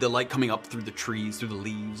the light coming up through the trees, through the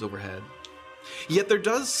leaves overhead. Yet there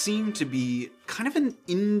does seem to be kind of an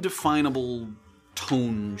indefinable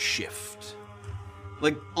tone shift.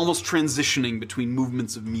 Like almost transitioning between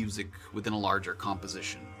movements of music within a larger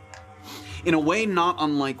composition. In a way not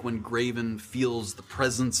unlike when Graven feels the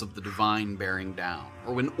presence of the divine bearing down,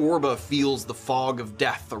 or when Orba feels the fog of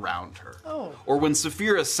death around her, or when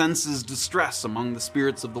Saphira senses distress among the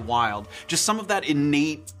spirits of the wild, just some of that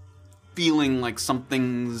innate feeling like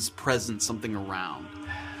something's present, something around.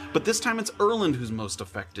 But this time it's Erland who's most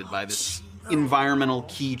affected by this environmental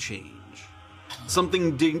key change.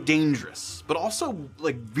 Something dangerous, but also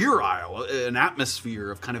like virile, an atmosphere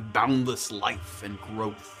of kind of boundless life and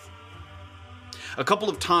growth. A couple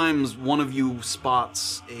of times, one of you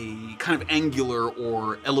spots a kind of angular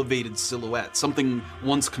or elevated silhouette, something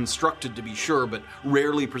once constructed to be sure, but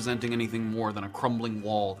rarely presenting anything more than a crumbling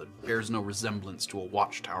wall that bears no resemblance to a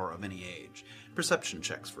watchtower of any age. Perception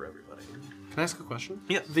checks for everybody. Can I ask a question?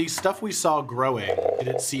 Yeah. The stuff we saw growing, did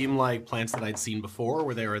it seem like plants that I'd seen before, or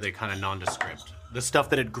were they kind of nondescript? The stuff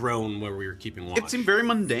that had grown where we were keeping watch. It seemed very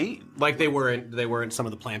mundane. Like they weren't some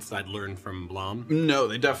of the plants that I'd learned from Blom? No,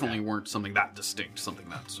 they definitely weren't something that distinct, something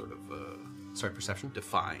that sort of, Sorry, perception?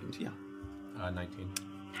 defined. Yeah. 19.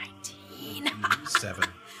 7.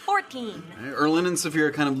 14. Erland and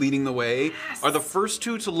Saphira kind of leading the way are the first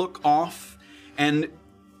two to look off, and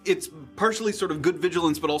it's partially sort of good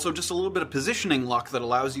vigilance, but also just a little bit of positioning luck that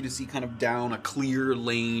allows you to see kind of down a clear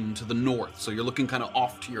lane to the north. So you're looking kind of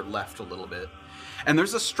off to your left a little bit. And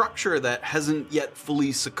there's a structure that hasn't yet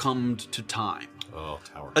fully succumbed to time. Oh,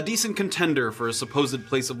 tower. A decent contender for a supposed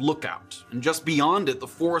place of lookout. And just beyond it, the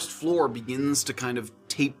forest floor begins to kind of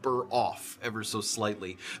taper off ever so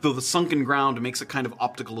slightly. Though the sunken ground makes a kind of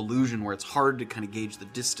optical illusion where it's hard to kind of gauge the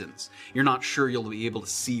distance. You're not sure you'll be able to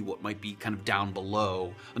see what might be kind of down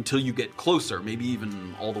below until you get closer, maybe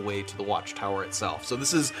even all the way to the watchtower itself. So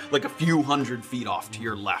this is like a few hundred feet off to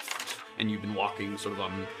your left. And you've been walking sort of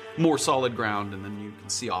on more solid ground, and then you can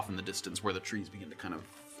see off in the distance where the trees begin to kind of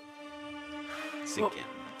sink in.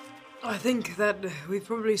 I think that we've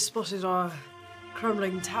probably spotted our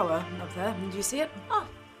crumbling tower up there. Do you see it? Oh,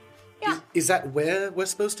 yeah. Is that where we're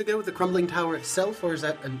supposed to go, the crumbling tower itself, or is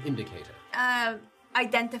that an indicator?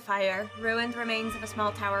 Identifier. Ruined remains of a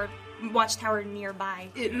small tower, watchtower nearby.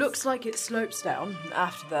 It looks like it slopes down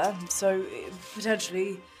after there, so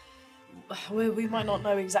potentially we might not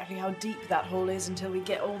know exactly how deep that hole is until we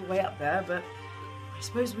get all the way up there, but I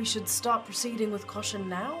suppose we should start proceeding with caution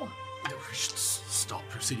now. No, we should stop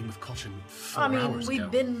proceeding with caution 4 I mean, hours we've ago.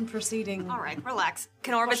 been proceeding. All right, relax.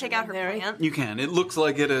 Can Orba take out her plant? You can. It looks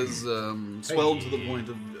like it has swelled to the point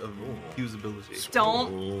of usability.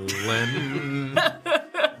 Don't.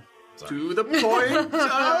 To the point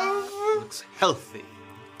of... Looks healthy.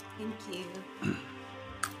 Thank you.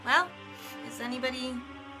 Well, is anybody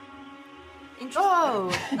interested?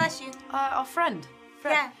 Oh, Bless you. our friend.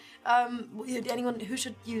 Yeah. Anyone who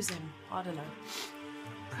should use him? I don't know.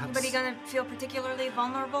 Anybody gonna feel particularly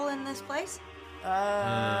vulnerable in this place? I'm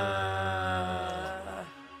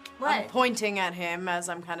What? pointing at him as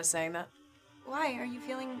I'm kind of saying that. Why? Are you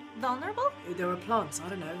feeling vulnerable? There are plants. I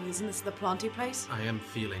don't know. Isn't this the planty place? I am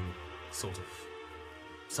feeling sort of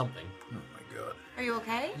something. Oh my god. Are you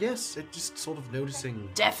okay? Yes, it just sort of noticing...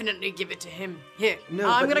 Definitely give it to him. Here. No,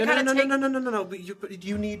 I'm but gonna kind of take. No. But do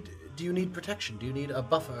you need protection? Do you need a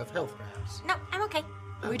buffer of health, perhaps? No, I'm okay.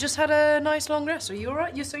 We just had a nice long rest. Are you all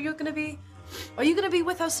right? Are you gonna be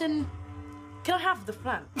with us in? Can I have the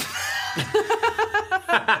plant?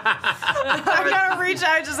 I'm gonna reach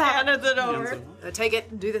out, just handed it over. Take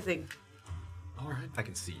it and do the thing. All right. I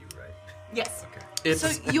can see you, right? Yes. Okay.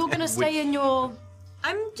 So you're gonna stay in your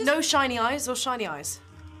I'm just. no shiny eyes or shiny eyes?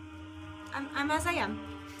 I'm as I am.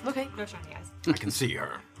 Okay. No shiny eyes. I can see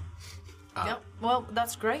her. Yep. Well,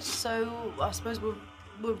 that's great. So I suppose we're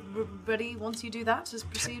ready once you do that. Just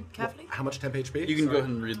proceed carefully. How much temp HP? You can go ahead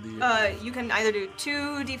and read the... You can either do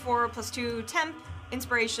 2d4 plus 2 temp,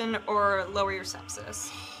 inspiration, or lower your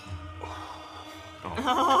sepsis.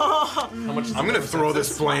 How much is I'm gonna throw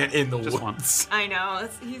this plant in the Just woods. I know.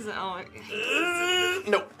 He's. Oh.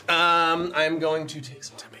 No. I'm going to take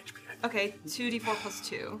some temp HP. Okay, 2d4 plus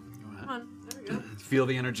 2. Come on. There we go. Feel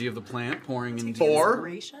the energy of the plant pouring into... 4.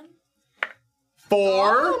 Inspiration.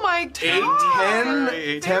 Oh my god!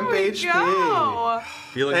 10 temp HP. Go.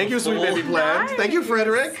 Feel like Thank a you, sweet full- baby plant. Thank you,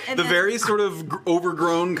 Frederick. And The then- very sort of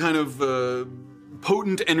overgrown kind of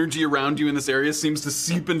potent energy around you in this area seems to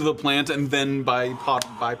seep into the plant and then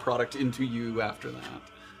byproduct into you after that.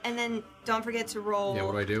 And then don't forget to roll. Yeah,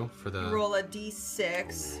 what do I do for the... Roll a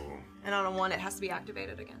d6, and on a 1 it has to be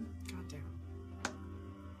activated again. God damn.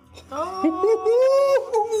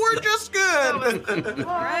 We're just good.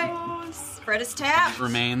 All right. Fred is tapped.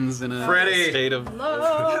 Remains in a Freddy. state of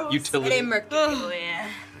utility. Freddie Mercury.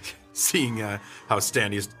 Seeing how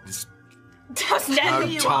Stanley is how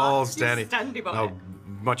Standing you tall up. Stanley, Standing by. how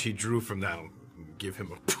much he drew from that. I'll give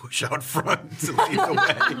him a push out front to lead the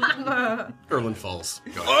way. Erland falls.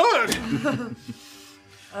 Okay.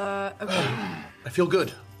 I feel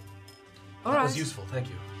good. All That right. was useful. Thank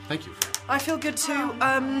you. Thank you. I feel good too.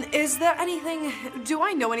 Is there anything? Do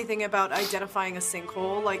I know anything about identifying a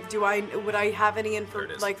sinkhole? Like, would I have any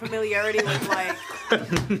familiarity with like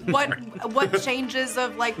what changes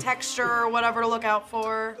of like texture or whatever to look out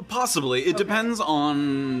for? Possibly. It depends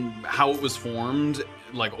on how it was formed,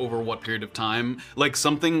 like over what period of time. Like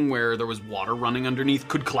something where there was water running underneath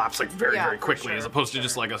could collapse like very, Yeah, very for quickly, sure, as opposed for to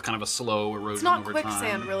just sure. like a kind of a slow erosion It's not over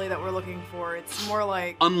quicksand time. really that we're looking for. It's more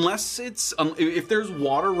like Unless it's if there's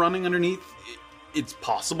water running underneath, it's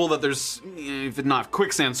possible that there's, if it's not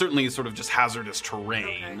quicksand, certainly sort of just hazardous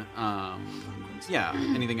terrain. Yeah.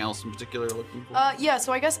 Anything else in particular you're looking for? yeah.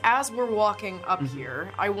 So I guess as we're walking up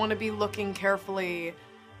here, I want to be looking carefully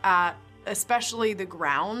at especially the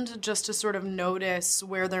ground, just to sort of notice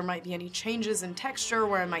where there might be any changes in texture,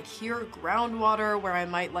 where I might hear groundwater, where I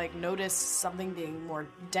might like notice something being more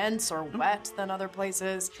dense or wet than other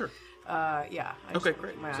places. Sure. Yeah. I just Okay, wanna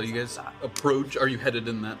great. keep my So eyes you on guys that. approach. Are you headed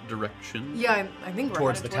in that direction? Yeah, I think we're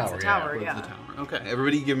Towards headed the towards tower, the yeah. tower. Towards Yeah. the tower. Okay.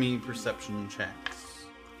 Everybody, give me perception checks.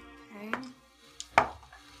 Okay.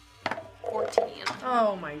 14.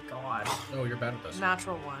 Oh my god. Oh, you're bad at this.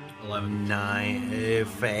 Natural one. 11.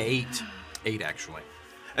 8. 8, actually.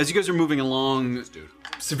 As you guys are moving along,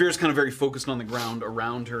 Severe's kind of very focused on the ground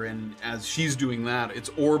around her, and as she's doing that, it's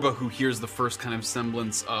Orba who hears the first kind of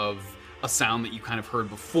semblance of a sound that you kind of heard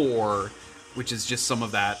before, which is just some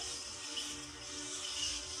of that.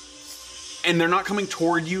 And they're not coming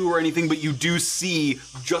toward you or anything, but you do see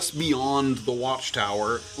just beyond the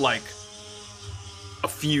watchtower, like a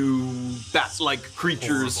few bat-like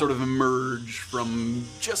creatures sort of emerge from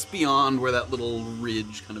just beyond where that little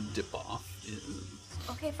ridge kind of dip off is.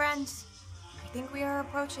 Okay, friends. I think we are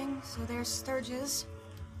approaching, so there's Sturges.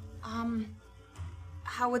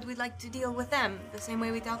 How would we like to deal with them? The same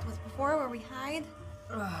way we dealt with before, where we hide?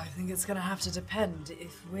 I think it's gonna have to depend.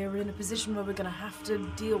 If we're in a position where we're gonna have to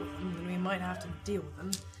deal with them, then we might have to deal with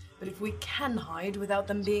them. But if we can hide without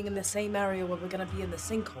them being in the same area where we're gonna be in the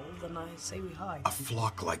sinkhole, then I say we hide. A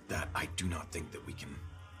flock like that, I do not think that we can.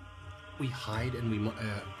 We hide and we...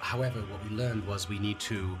 however, what we learned was we need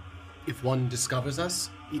to... If one discovers us,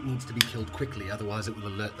 it needs to be killed quickly, otherwise it will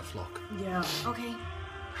alert the flock. Yeah. Okay.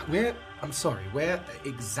 Where... I'm sorry, where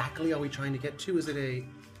exactly are we trying to get to? Is it a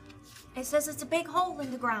It says it's a big hole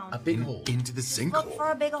in the ground. big hole? Into the Look for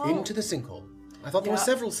sinkhole. a big hole. Into the sinkhole. I thought there were Yeah.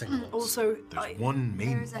 several sinkholes. Also, There's one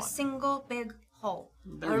main There's a one. single big hole.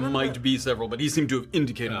 There might be several, but he seemed to have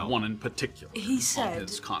indicated No. one in particular. He on said-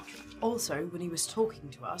 his contract. also, when he was talking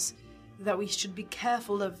to us, that we should be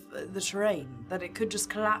careful of the terrain, that it could just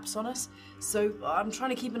collapse on us. So I'm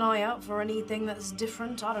trying to keep an eye out for anything that's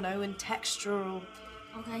different, I don't know, in texture or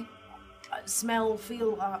Okay. smell,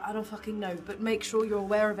 feel, I don't fucking know. But make sure you're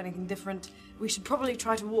aware of anything different. We should probably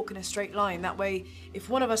try to walk in a straight line. That way, if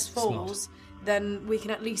one of us falls, then we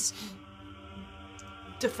can at least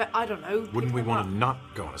I don't know. Wouldn't pick we them want up. to not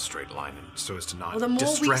go in a straight line, and so as to not Well, the more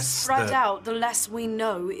we distress spread the... out, the less we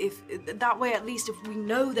know. If that way, at least if we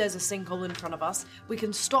know there's a sinkhole in front of us, we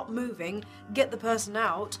can stop moving, get the person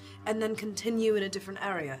out, and then continue in a different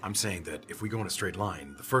area. I'm saying that if we go in a straight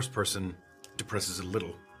line, the first person depresses a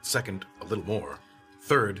little, second a little more,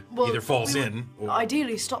 third either falls we would in or...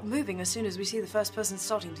 ideally stop moving as soon as we see the first person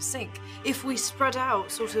starting to sink. If we spread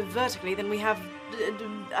out sort of vertically, then we have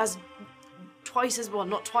as twice as well,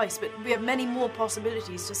 not twice, but we have many more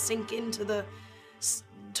possibilities to sink into the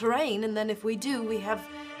terrain, and then if we do, we have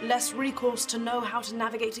less recourse to know how to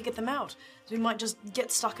navigate to get them out. So we might just get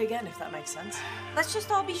stuck again, if that makes sense. Let's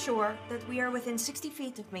just all be sure that we are within 60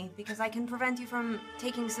 feet of me, because I can prevent you from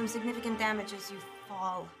taking some significant damage as you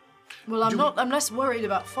fall. Well, I'm less worried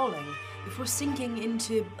about falling. If we're sinking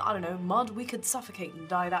into, I don't know, mud, we could suffocate and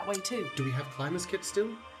die that way too. Do we have climber's kits still?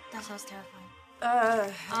 That sounds terrifying.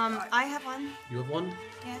 I I have one. You have one?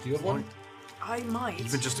 Yeah. Do you have one? might.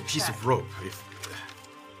 Even just a piece check. of rope. If...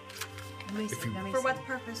 For what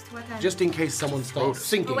purpose? To what end? Just in case someone starts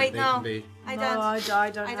sinking. Oh, wait, they no. can be... I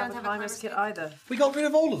don't have a climber's kit either. We got rid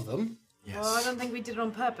of all of them. Yes. Well, I don't think we did it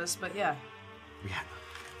on purpose, but yeah. We had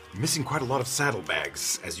missing quite a lot of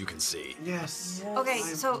saddlebags, as you can see. Yes. Okay,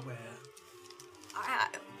 so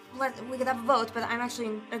we could have a vote, but I'm actually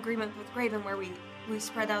in agreement with Graven where we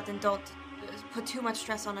spread out and don't put too much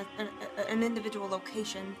stress on an individual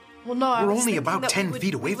location. Well, no, I We're was only thinking about that 10 we would-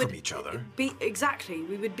 feet away we would from each other. Exactly.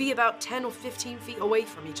 We would be about 10 or 15 feet away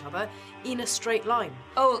from each other in a straight line.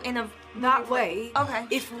 Oh, in a That way, Okay.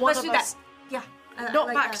 if one let's of do us... that. Yeah. I Not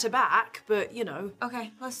like back that. to back, but, you know.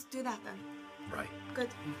 Okay, let's do that then. Right. Good.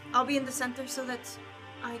 I'll be in the center so that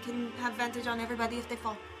I can have vantage on everybody if they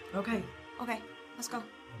fall. Okay. Okay, let's go.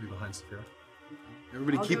 I'll be behind Saphira.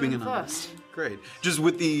 Everybody I'll keeping go an in eye. first. Great. Just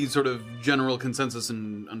with the sort of general consensus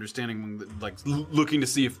and understanding, like looking to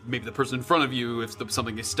see if maybe the person in front of you, if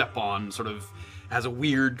something they step on sort of has a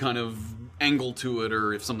weird kind of angle to it,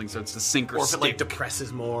 or if something starts to sink or Or if stick. it like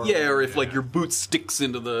depresses more. Yeah, or if like your boot sticks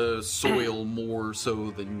into the soil more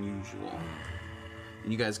so than usual.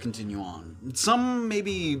 And you guys continue on. Some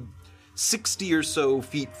maybe 60 or so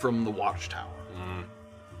feet from the watchtower.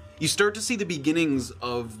 You start to see the beginnings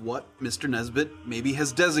of what Mr. Nesbit maybe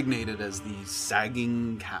has designated as the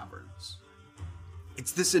sagging caverns.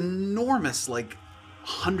 It's this enormous, like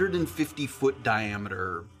 150-foot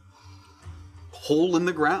diameter hole in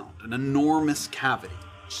the ground, an enormous cavity.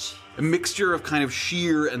 A mixture of kind of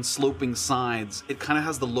sheer and sloping sides. It kind of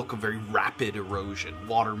has the look of very rapid erosion,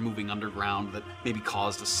 water moving underground that maybe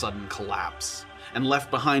caused a sudden collapse, and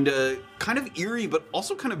left behind a kind of eerie but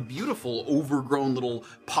also kind of beautiful overgrown little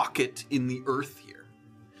pocket in the earth here.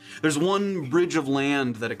 There's one bridge of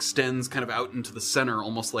land that extends kind of out into the center,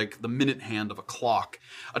 almost like the minute hand of a clock.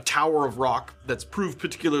 A tower of rock that's proved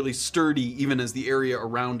particularly sturdy even as the area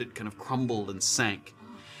around it kind of crumbled and sank.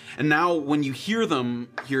 And now, when you hear them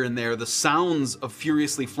here and there, the sounds of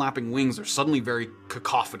furiously flapping wings are suddenly very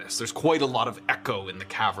cacophonous. There's quite a lot of echo in the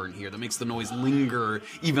cavern here that makes the noise linger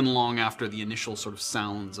even long after the initial sort of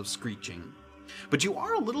sounds of screeching. But you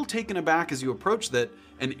are a little taken aback as you approach that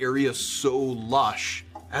an area so lush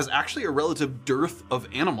has actually a relative dearth of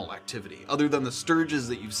animal activity. Other than the sturges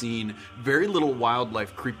that you've seen, very little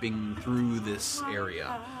wildlife creeping through this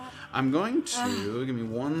area. I'm going to, give me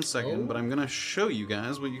 1 second, but I'm going to show you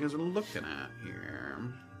guys what you guys are looking at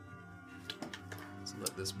here. Let's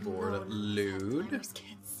let this board load.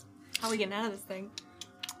 Kids. How are we getting out of this thing?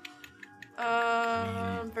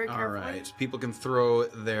 Very carefully. All right, people can throw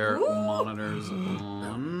their monitors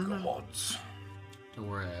on. Don't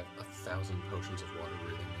worry, I have 1,000 potions of water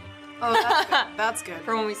breathing now. Oh, that's good. That's good.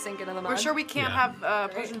 For when we sink into the mud. We're sure we can't have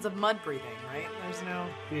potions of mud breathing, right? There's no...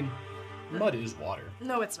 I mean, mud is water.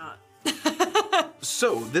 No, it's not.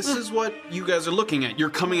 So, this is what you guys are looking at. You're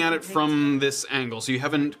coming at it from this angle, so you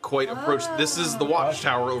haven't quite approached. This is the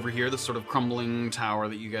watchtower over here, this sort of crumbling tower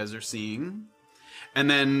that you guys are seeing. And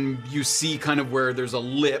then you see kind of where there's a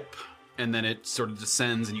lip, and then it sort of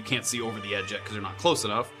descends, and you can't see over the edge yet because you're not close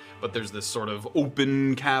enough. But there's this sort of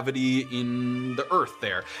open cavity in the earth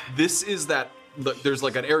there. This is that. There's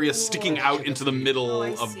like an area sticking out into the middle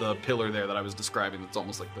of the pillar there that I was describing. That's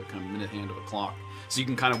almost like the kind of minute hand of a clock. So you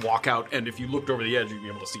can kind of walk out, and if you looked over the edge, you'd be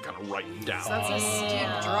able to see kind of right down. That's a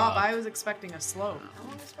steep drop. I was expecting a slope.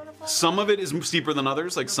 Some of it is steeper than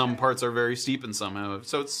others. Like some parts are very steep, and some have.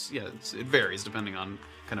 So it varies depending on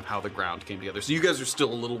kind of how the ground came together. So you guys are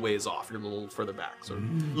still a little ways off. You're a little further back, sort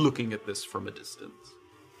of looking at this from a distance.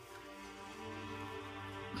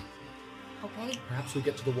 Okay. Perhaps we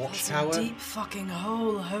get to the It's a watchtower, deep fucking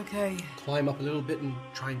hole. Okay. climb up a little bit and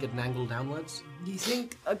try and get an angle downwards. Do you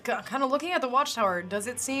think, kind of looking at the watchtower, does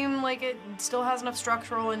it seem like it still has enough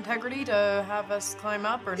structural integrity to have us climb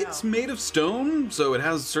up, or no? It's made of stone, so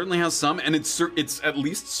it certainly has some, and it's at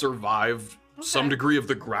least survived some degree of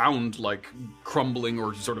the ground, like crumbling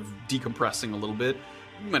or sort of decompressing a little bit.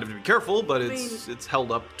 You might have to be careful, but it's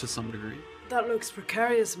held up to some degree. That looks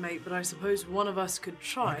precarious, mate, but I suppose one of us could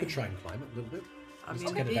try. I could try and climb it a little bit. I Just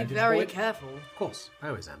mean, to get a be vantage very point. careful. Of course, I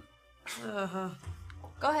always am.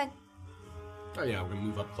 Go ahead. Oh yeah, we're gonna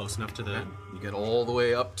move up close enough to the... You get all the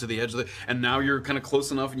way up to the edge of and now you're kind of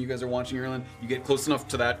close enough, and you guys are watching Ireland. You get close enough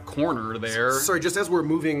to that corner there. Sorry, just as we've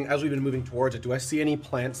been moving towards it, do I see any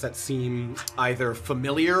plants that seem either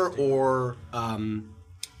familiar or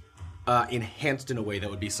enhanced in a way that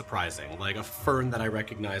would be surprising? Like a fern that I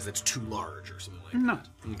recognize that's too large or something like No,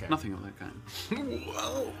 that? Okay. nothing of that kind.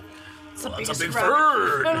 Whoa! That's a big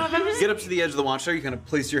fern! Get up to the edge of the watchtower, you kind of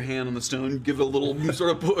place your hand on the stone, give it a little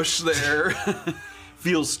sort of push there.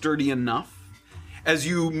 Feels sturdy enough. As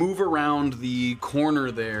you move around the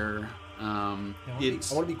corner there, I want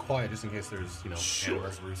to be quiet just in case there's,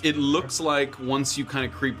 animals roosting. It looks like once you kind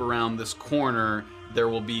of creep around this corner, there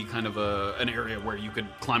will be kind of an area where you could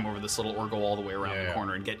climb over this little or go all the way around the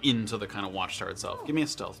corner and get into the kind of watchtower itself. Give me a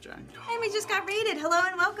stealth check. Hey, we just got raided. Hello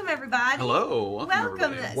and welcome, everybody. Hello. Welcome.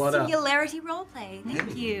 everybody. What up? Singularity roleplay.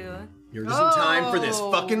 Thank you. You're just in time for this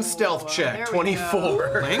fucking stealth check. there we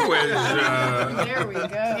 24. Language. There we go.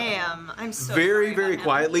 Damn, I'm so Very, sorry very about that.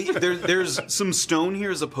 quietly. There's some stone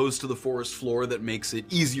here as opposed to the forest floor that makes it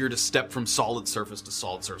easier to step from solid surface to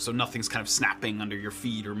solid surface, so nothing's kind of snapping under your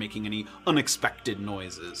feet or making any unexpected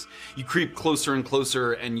noises. You creep closer and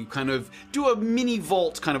closer, and you kind of do a mini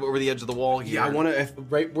vault kind of over the edge of the wall here. Yeah, I want to,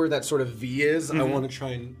 right where that sort of V is, I want to try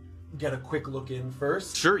and get a quick look in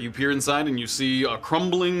first. Sure, you peer inside and you see a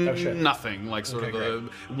crumbling shit. nothing, like sort Okay, of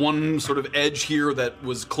one sort of edge here that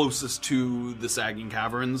was closest to the sagging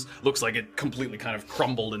caverns. Looks like it completely kind of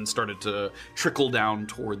crumbled and started to trickle down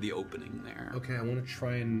toward the opening there. Okay, I want to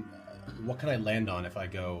try and... what can I land on if I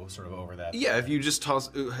go sort of over that? Yeah, if you just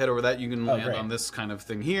head over that, you can land great. on this kind of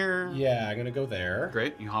thing here. Yeah, I'm going to go there.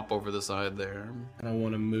 Great, you hop over the side there. And I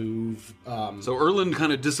want to move... So Erland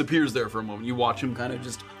kind of disappears there for a moment. You watch him kind of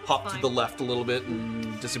just hop to the left a little bit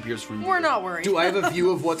and disappears from We're view. not worried. do I have a view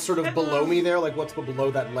of what's sort of below me there? Like, what's below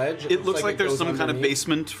that ledge? It looks like there's goes some kind of underneath.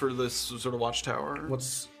 basement for this sort of watchtower.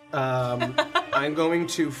 What's... I'm going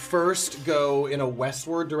to first go in a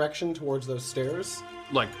westward direction towards those stairs.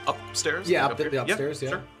 Like upstairs? Yeah, Like up the here? upstairs. Yeah,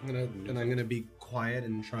 Sure. I'm gonna be quiet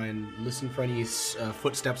and try and listen for any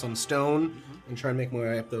footsteps on stone, and try and make my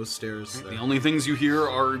way up those stairs. The only things you hear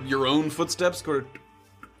are your own footsteps,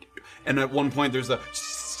 and at one point there's a,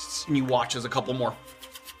 and you watch as a couple more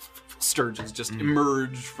sturges just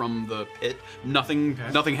emerge from the pit. Nothing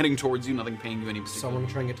heading towards you, nothing paying you any So particular. I'm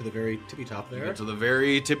gonna try and get to the very tippy top there. Get to the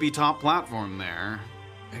very tippy top platform there.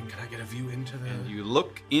 And can I get a view into the? You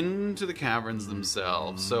look into the caverns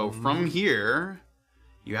themselves. So from here,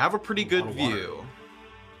 you have a pretty good view.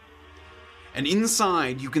 And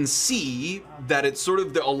inside, you can see that it's sort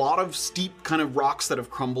of a lot of steep kind of rocks that have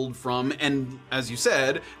crumbled from, and as you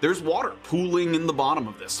said, there's water pooling in the bottom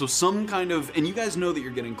of this. So some kind of, and you guys know that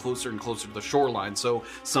you're getting closer and closer to the shoreline, so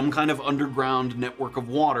some kind of underground network of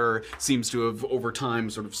water seems to have over time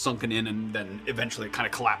sort of sunken in and then eventually it kind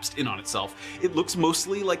of collapsed in on itself. It looks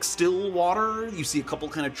mostly like still water. You see a couple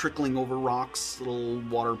kind of trickling over rocks, little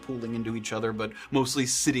water pooling into each other, but mostly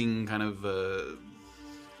sitting kind of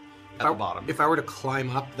at the bottom. If I were to climb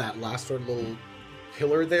up that last sort of little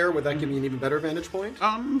pillar there, would that give me an even better vantage point?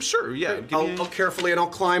 Sure, yeah. I'll carefully, and I'll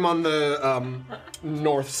climb on the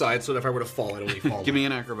north side, so that if I were to fall, I'd only fall. Give me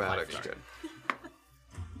an acrobatics check.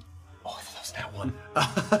 Oh, I thought that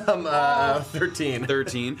was that one. 13.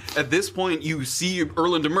 13. At this point, you see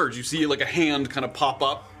Erland emerge. You see like a hand kind of pop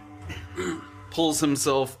up, pulls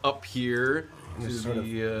himself up here to sort of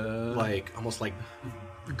the, like almost like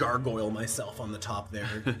gargoyle myself on the top there,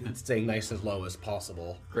 staying nice as low as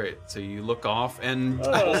possible. Great. So you look off and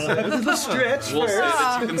Stretch we'll say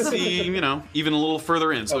that you can see, even a little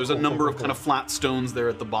further in. So there's a cool, number cool, of kind of flat stones there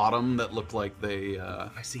at the bottom that look like they.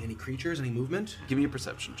 I see any creatures, any movement? Give me a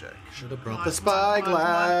perception check. Should have brought the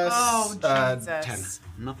spyglass. Oh, Jesus.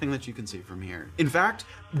 10. Nothing that you can see from here. In fact,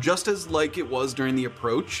 just as like it was during the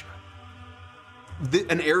approach,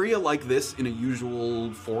 an area like this in a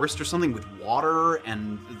usual forest or something with water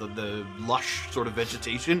and the lush sort of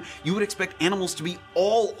vegetation, you would expect animals to be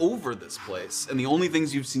all over this place. And the only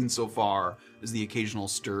things you've seen so far is the occasional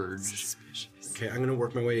sturge. Okay, I'm gonna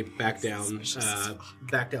work my way back down,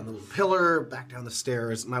 back down the little pillar, back down the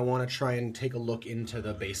stairs, and I want to try and take a look into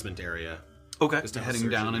the basement area. Okay, Just have a heading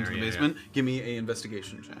search down in into there, the yeah, basement. Give me a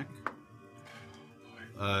investigation check.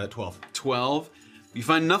 12. 12. You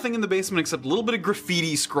find nothing in the basement except a little bit of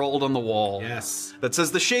graffiti scrawled on the wall. Yes. That says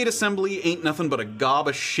the Shade Assembly ain't nothing but a gob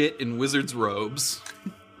of shit in wizard's robes.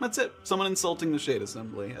 That's it. Someone insulting the Shade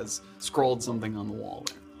Assembly has scrawled something on the wall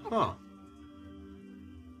there. Oh.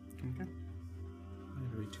 Okay. I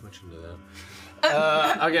didn't read too much into that.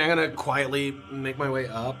 Okay, I'm gonna quietly make my way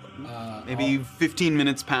up. Maybe 15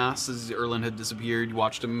 minutes pass as Erland had disappeared. You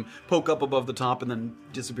watched him poke up above the top and then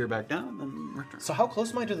disappear back down and then return. So how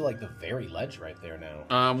close am I to the very ledge right there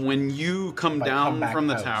now? When you come If I down come back from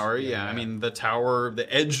the out, tower, yeah. I mean, the tower,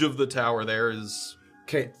 the edge of the tower there is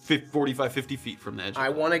Okay, 45, 50 feet from the edge. I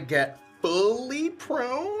want to get fully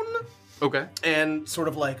prone Okay. and sort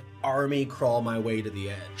of like army crawl my way to the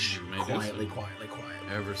edge. You may do so. Quietly.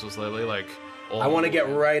 Ever so slightly, like... I want to get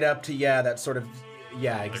right. right up to, that sort of,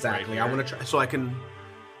 exactly. I here? want to try, so I can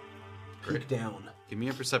peek down. Give me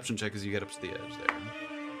a perception check as you get up to the edge there.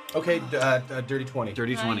 Okay, dirty 20.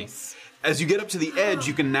 Dirty 20. Nice. As you get up to the edge,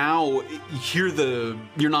 you can now hear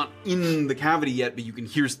you're not in the cavity yet, but you can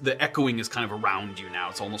hear the echoing is kind of around you now.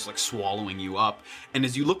 It's almost like swallowing you up. And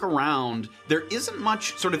as you look around, there isn't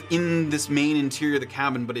much sort of in this main interior of the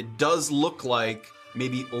cabin, but it does look like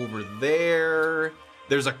maybe over there,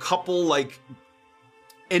 there's a couple like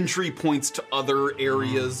entry points to other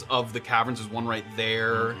areas of the caverns. There's one right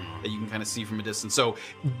there that you can kind of see from a distance. So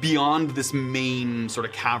beyond this main sort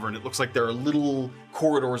of cavern, it looks like there are little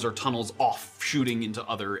corridors or tunnels offshooting into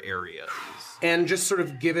other areas. And just sort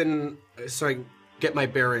of so I get my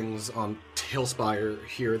bearings on Tailspire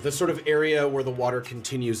here, the sort of area where the water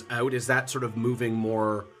continues out, is that sort of moving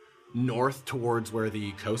more north towards where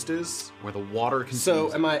the coast is? Where the water continues.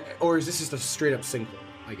 So or is this just a straight up sinkhole?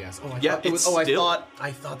 I guess.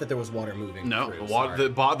 I thought that there was water moving. No, through,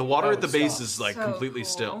 the water at the base stopped. is like So completely cool.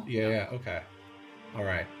 still. Yeah, okay. All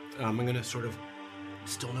right. I'm gonna sort of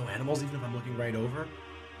still no animals, even if I'm looking right over.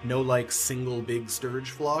 No like single big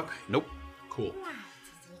sturge flock. Nope. Cool.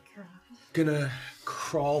 Gonna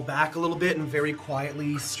crawl back a little bit and very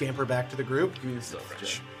quietly scamper back to the group. Give me the stuff,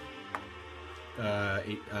 Josh.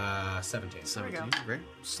 17. 17. Great.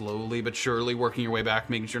 Slowly but surely working your way back,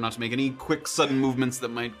 making sure not to make any quick, sudden movements that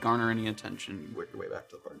might garner any attention. You work your way back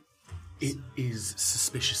to the party. It is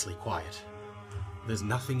suspiciously quiet. There's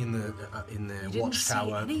nothing in the didn't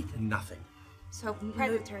watchtower. see anything? Nothing. So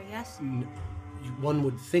predatory, yes. One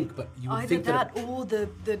would think, but you would Either think that or the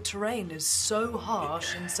terrain is so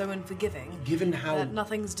harsh and so unforgiving given how that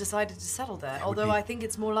nothing's decided to settle there. Although I think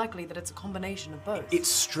it's more likely that it's a combination of both. it's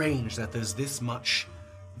strange that there's this much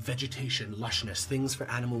vegetation, lushness, things for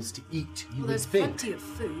animals to eat. You Well, would there's think plenty of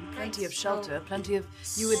food, plenty of So- shelter, plenty of...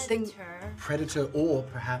 You would think Predator. predator, or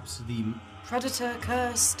perhaps predator,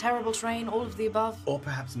 curse, terrible terrain, all of the above.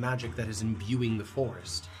 magic that is imbuing the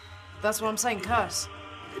forest. That's what I'm saying, curse.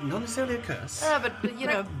 Not necessarily a curse. But you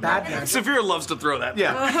know... Bad magic. Saphira loves to throw that.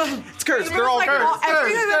 Yeah. It's cursed. They're all cursed.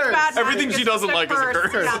 everything that's bad Everything magic she is doesn't just like is a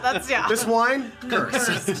curse. Yeah, that's, yeah. This wine,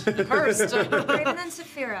 cursed. Cursed. Raven and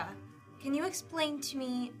Saphira, can you explain to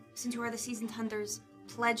me, since you are the seasoned hunters,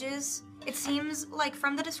 pledges? It seems like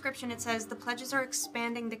from the description it says the pledges are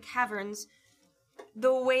expanding the caverns.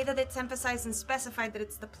 The way that it's emphasized and specified that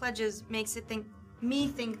it's the pledges makes it me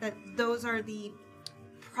think that those are the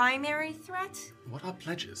primary threat. What are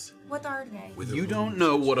pledges? What are they? You don't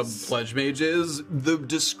know what a pledge mage is. The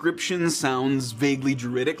description sounds vaguely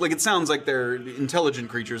druidic. Like, it sounds like they're intelligent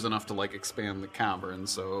creatures enough to, like, expand the cavern,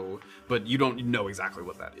 so... But you don't know exactly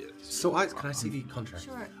what that is. So can I see the contract?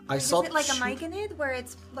 Sure. I Is saw it like a myconid where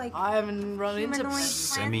it's like I haven't run into...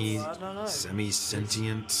 humanoid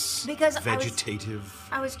Semi-sentient, Because vegetative.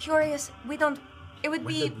 I was curious. It would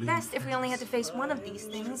be best if we only had to face one of these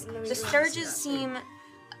things. The Sturges seem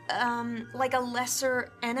like a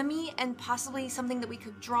lesser enemy and possibly something that we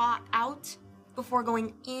could draw out before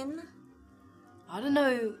going in, I don't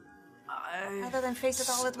know. rather than face it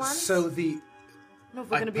all at once. So I don't know if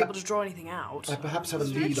we're going to be able to draw anything out. I perhaps have a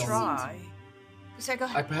Let's lead on. try. Sorry, go I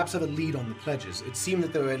ahead. perhaps have a lead on the pledges. It seemed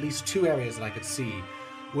that there were at least two areas that I could see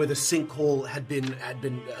where the sinkhole had been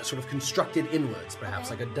sort of constructed inwards, perhaps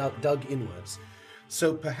like a dug inwards.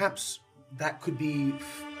 So perhaps that could be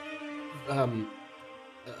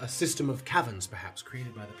a system of caverns, perhaps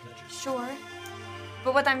created by the pledges. Sure.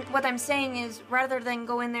 But what I'm saying is, rather than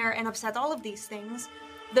go in there and upset all of these things,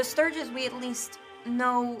 the Sturges we at least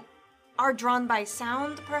know are drawn by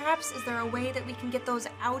sound. Perhaps is there a way that we can get those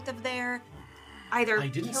out of there? Either I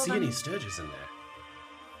didn't kill see them- any sturges in there.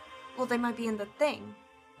 Well, they might be in the thing.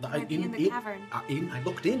 They might be in the cavern. I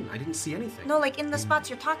looked in. I didn't see anything. No, like in the spots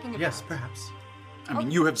you're talking about. Yes, perhaps. I mean,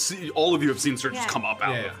 you have all of you have seen Sturges Yeah. come up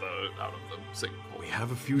out Yeah. of the sinkhole. We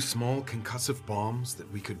have a few small concussive bombs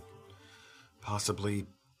that we could possibly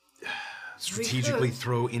strategically could.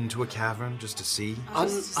 throw into a cavern just to see.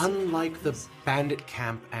 Unlike the bandit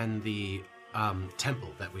camp and the temple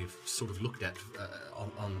that we've sort of looked at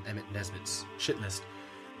on Emmett Nesbitt's shit list,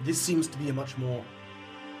 this seems to be a much more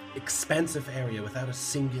expansive area without a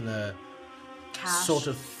singular Cache. sort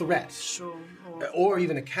of threat. Sure. Or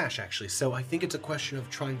even a cache, actually. So I think it's a question of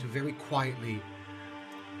trying to very quietly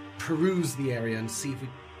peruse the area and see if we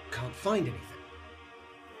can't find anything.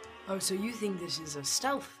 Oh, so you think this is a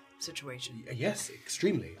stealth situation? Yes,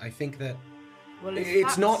 extremely. I think that Well, if it's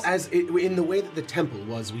that's- not as in the way that the temple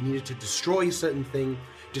was. We needed to destroy a certain thing,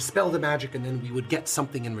 dispel the magic, and then we would get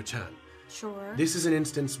something in return. Sure. This is an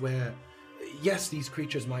instance where, yes, these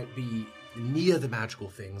creatures might be near the magical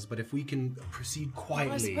things, but if we can proceed Well, I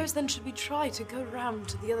quietly... suppose then should we try to go round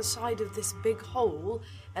to the other side of this big hole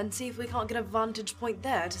and see if we can't get a vantage point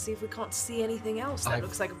there to see if we can't see anything else that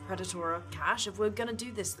looks like a predator or a cache. If we're gonna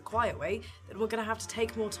do this the quiet way, then we're gonna have to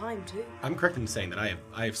take more time too. I'm correct in saying that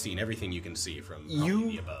I have seen everything you can see from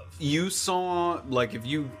the above. You saw, like, if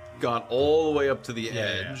you got all the way up to the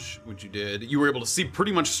edge, which you did, you were able to see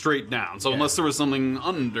pretty much straight down. So unless there was something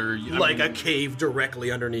under, A cave directly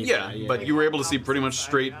underneath. Yeah, but you were able to see pretty much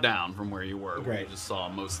straight down from where you were. Where Right. you just saw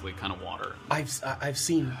mostly kind of water. I've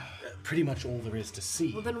seen pretty much all there is to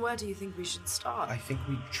see. Well, then where do you think we should start? I think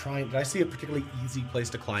we try. Did I see a particularly easy place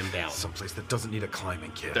to climb down? Someplace that doesn't need a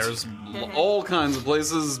climbing kit. There's all kinds of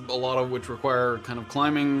places, a lot of which require kind of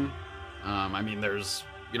climbing. I mean, there's,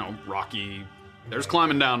 rocky. There's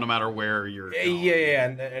climbing down no matter where you're going. Yeah,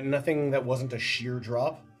 and nothing that wasn't a sheer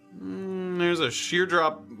drop. There's a sheer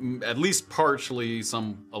drop, at least partially,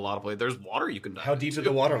 a lot of places. There's water you can dive How deep did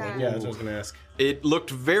the water look? Yeah, that's what I was gonna ask. It looked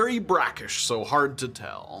very brackish, so hard to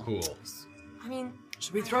tell. Cool. I mean,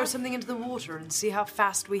 Should we throw something into the water and see how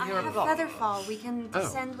fast we I hear a have plop? Featherfall. We can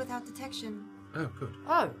descend without detection. Oh, good. Oh,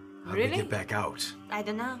 How do we really? get back out? I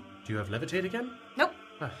don't know. Do you have levitate again? Nope.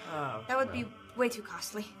 Oh. That would be way too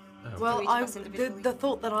costly. Well, each of us individually. the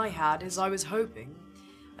thought that I had is I was hoping,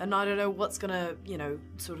 and I don't know what's gonna,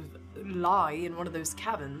 sort of lie in one of those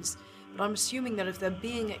caverns, but I'm assuming that if they're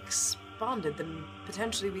being expanded, then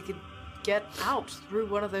potentially we could get out through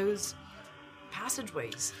one of those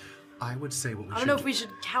passageways. I would say what we I don't know if we should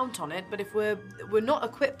count on it, but if we're not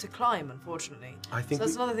equipped to climb, unfortunately. I think so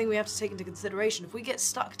that's we- another thing we have to take into consideration. If we get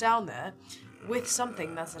stuck down there with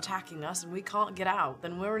something that's attacking us and we can't get out,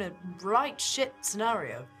 then we're in a bright shit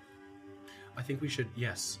scenario. I think we should,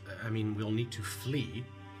 yes. I mean, we'll need to flee.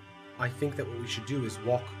 I think that what we should do is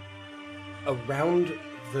walk around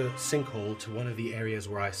the sinkhole to one of the areas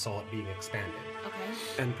where I saw it being expanded. Okay.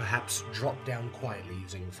 And perhaps drop down quietly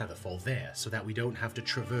using Featherfall there, so that we don't have to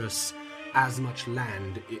traverse as much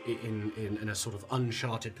land in a sort of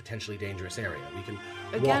uncharted, potentially dangerous area. We can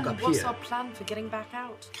Again, walk up what's here, our plan for getting back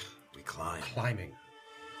out? We climb. climbing.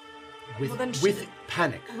 With, Well, then with should-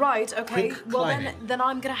 panic. Right, okay. Quick Well, climbing. then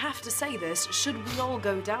I'm gonna have to say this. Should we all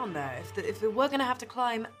go down there? If we're gonna have to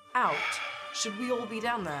climb out, should we all be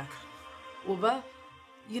down there? Ulva,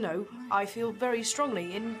 I feel very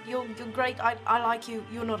strongly, and you're great. I like you.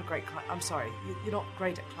 You're not a great climber. I'm sorry. You're not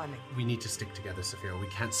great at climbing. We need to stick together, Saphira. We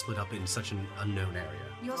can't split up in such an unknown area.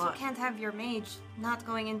 You also Right. can't have your mage not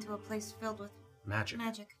going into a place filled with Magic.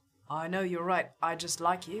 magic. I know you're right. I just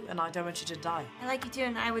like you, and I don't want you to die. I like you too,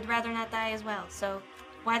 and I would rather not die as well. So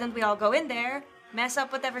why don't we all go in there, mess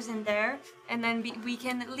up whatever's in there, and then we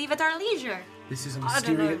can leave at our leisure? This is a I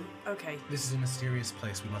don't mysterious. know. Okay. This is a mysterious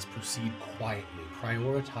place. We must proceed quietly.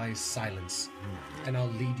 Prioritize silence, and I'll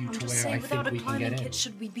lead you I'm to just where saying, I without think a we can climbing get in. kit,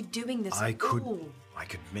 should we be doing this I at could all?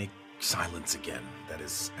 make silence again. That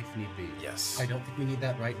is If need be. Yes. I don't think we need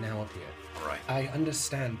that right now up here. all right. I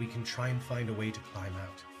understand we can try and find a way to climb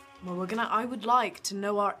out. Well, I would like to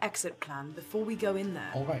know our exit plan before we go in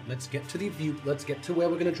there. All right, let's get to the view. Let's get to where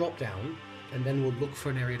we're going to drop down, and then we'll look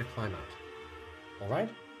for an area to climb out. All right?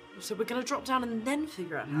 So we're gonna drop down and then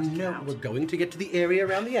figure out how to get No, out. we're going to get to the area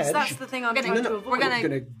around the edge. So that's the thing I'm We're trying gonna- to No, avoid. we're gonna- We're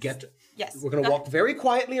going to get. Yes. We're going to walk very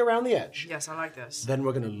quietly around the edge. Yes, I like this. Then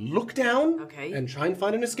we're going to look down. Okay. And try and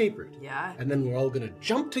find an escape route. Yeah. And then we're all going to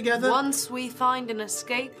jump together. Once we find an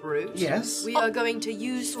escape route, Yes. we are going to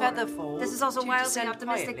use Sure. Featherfall. This is also to wildly descend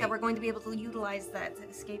optimistic quietly. that we're going to be able to utilize that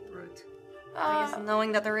escape route. I guess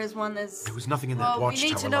knowing that there is one is. There was nothing in that Well, we watchtower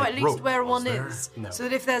need to know like at least rope, where was one there? is, No. so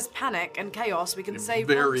that if there's panic and chaos, we can say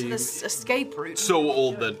very- run to this escape route. So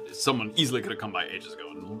old that someone easily could have come by ages ago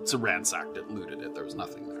and ransacked it, looted it. There was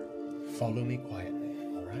nothing there. Follow me quietly.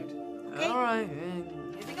 All right? Okay. All right.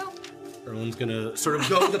 Here we go. Erlen's going to sort of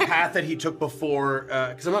go the path that he took before.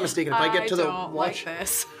 Because I'm not mistaken, if I get to the don't watch. like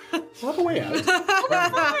this. We'll have a way out.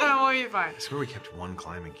 Oh, you're fine. I swear we kept one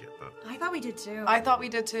climbing kit, though. I thought we did too. I thought we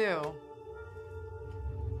did too.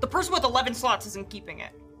 The person with 11 slots isn't keeping it.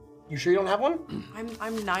 You sure you don't have one? I'm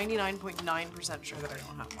 99.9% sure that I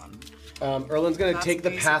don't have one. Erlen's going to That's take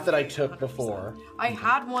the path that I basically took 100%. before. I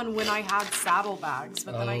had one when I had saddlebags,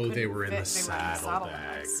 but then I Oh, couldn't they were in fit. the They were in the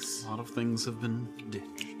saddlebags. A lot of things have been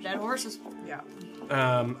ditched. Dead horses. Yeah.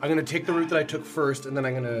 I'm going to take the route that I took first, and then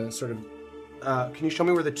I'm going to sort of. Can you show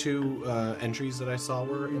me where the two entries that I saw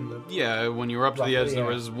were in the? Yeah, when you were up to the Roughly, edge, there yeah.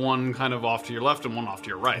 was one kind of off to your left and one off to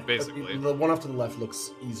your right, basically. The one off to the left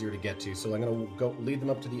looks easier to get to, so I'm going to go lead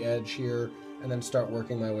them up to the edge here, and then start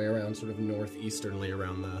working my way around, sort of northeasternly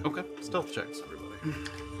around the. Okay, stealth checks, everybody.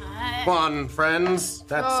 Come on, friends.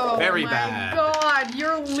 That's very bad. God,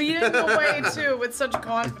 you're leading the way too with such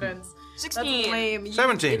confidence. That's 16. lame. You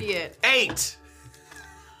 17. idiot. 8.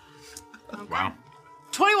 Wow.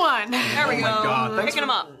 21. There we go. God, Picking him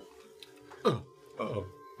up.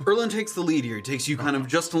 Erlen takes the lead here. He takes you kind of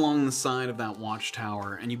just along the side of that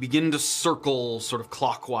watchtower, and you begin to circle sort of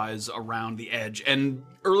clockwise around the edge. And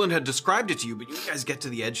Erlen had described it to you, but you guys get to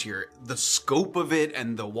the edge here. The scope of it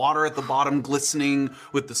and the water at the bottom glistening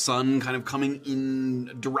with the sun kind of coming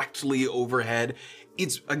in directly overhead.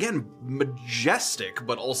 It's, again, majestic,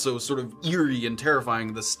 but also sort of eerie and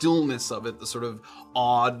terrifying. The stillness of it, the sort of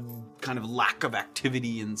odd kind of lack of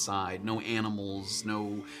activity inside. No animals,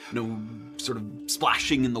 no sort of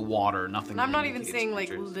splashing in the water, nothing. And I'm not that even indicates seeing, like,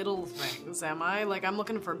 creatures. little things, am I? Like, I'm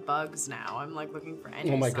looking for bugs now. I'm, like, looking for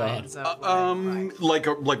any Oh my God. signs of,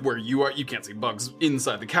 Like where you are, you can't see bugs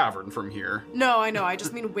inside the cavern from here. No, I know. I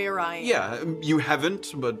just mean where I am. Yeah, you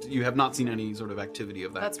haven't, but you have not seen any sort of activity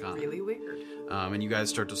of that That's kind. really weird. And you guys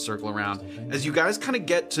start to circle around. As you guys kind of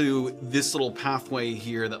get to this little pathway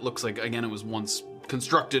here that looks like, again, it was once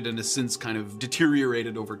constructed and has since kind of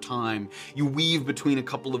deteriorated over time, you weave between a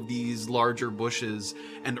couple of these larger bushes,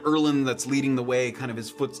 and Erlen, that's leading the way, kind of his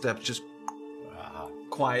footsteps just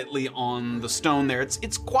quietly on the stone there.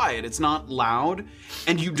 It's quiet, it's not loud,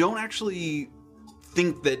 and you don't actually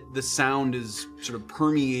think that the sound is sort of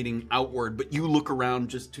permeating outward, but you look around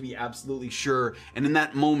just to be absolutely sure, and in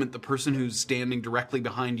that moment, the person who's standing directly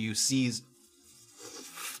behind you sees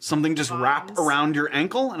something just wrap around your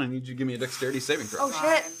ankle, and I need you to give me a dexterity saving throw. Oh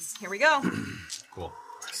shit. Here we go. Cool.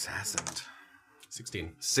 Assassin.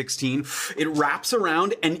 16. 16. It wraps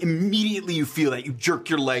around, and immediately you feel that. You jerk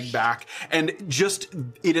your leg back, and just,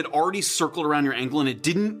 it had already circled around your ankle, and it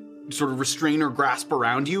didn't sort of restrain or grasp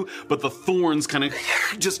around you, but the thorns kind of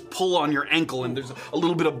just pull on your ankle, and there's a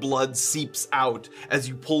little bit of blood seeps out as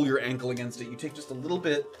you pull your ankle against it. You take just a little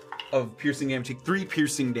bit of piercing damage, take 3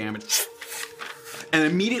 piercing damage, and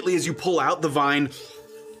immediately as you pull out, the vine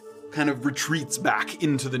kind of retreats back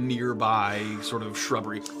into the nearby sort of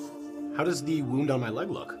shrubbery. How does the wound on my leg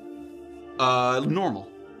look? Normal.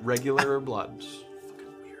 Regular blood.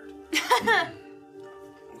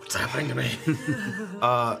 What's happening to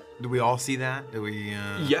me? Do we all see that? Do we?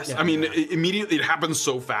 Yes, I mean, immediately it happens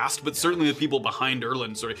so fast, but certainly the people behind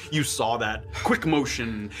Erlen, you saw that quick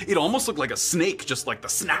motion. It almost looked like a snake, just like the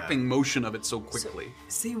snapping motion of it so quickly.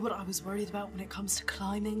 See what I was worried about when it comes to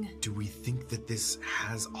climbing? Do we think that this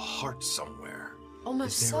has a heart somewhere?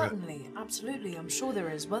 Almost Is there a- certainly. Absolutely. I'm sure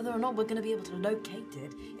there is. Whether or not we're going to be able to locate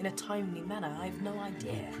it in a timely manner, I have no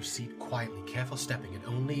idea. Proceed quietly, careful stepping. It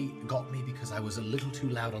only got me because I was a little too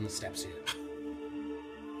loud on the steps here.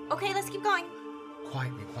 Okay, let's keep going.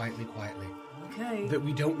 Quietly, quietly, quietly. Okay. That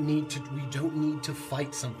we don't need to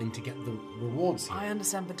fight something to get the rewards here. I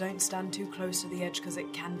understand, but don't stand too close to the edge because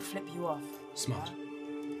it can flip you off. Smart.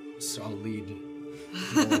 So I'll lead you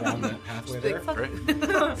along that pathway there. Great.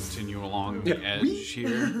 Continue along the edge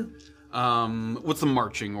here. What's the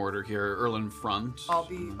marching order here? Erlen front. I'll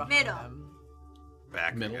be behind Middle. them.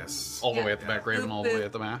 Back, Middle. yes. All the way at the back, Raven, all the way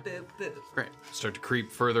at the back. Great. Start to creep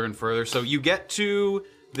further and further. So you get to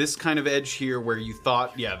this kind of edge here where you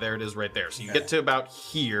thought, yeah, there it is right there. So you get to about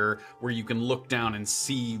here where you can look down and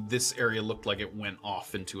see this area looked like it went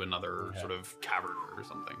off into another sort of cavern or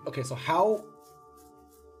something. Okay, so how...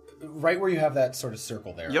 Right where you have that sort of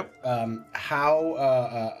circle there. Yep.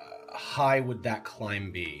 How high would that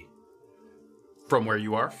climb be? From where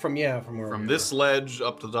you are? From where From we this were. ledge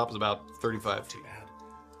up to the top is about 35 feet.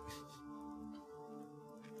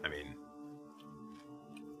 I mean,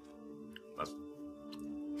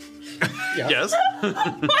 Yes?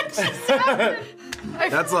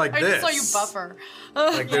 that's like I this. just saw you buffer.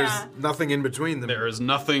 Like there's nothing in between them. There is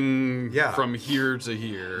nothing Yeah. from here to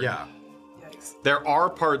here. Yeah. Yikes. There are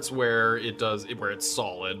parts where where it's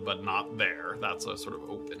solid, but not there. That's a sort of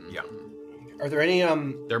open. Yeah. Are there any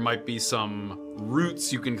There might be some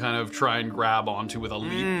roots you can kind of try and grab onto with a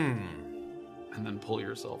leap, and then pull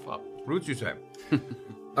yourself up. Roots, you say?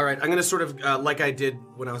 All right, I'm gonna sort of like I did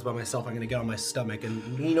when I was by myself. I'm gonna get on my stomach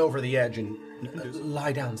and lean over the edge and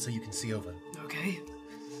lie down so you can see over. Okay.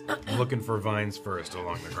 I'm looking for vines first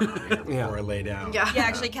along the ground here before I lay down. Yeah. Yeah,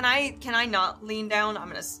 actually, can I not lean down? I'm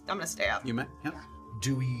gonna stay up. You may. Yeah.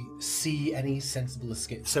 Do we see any sensible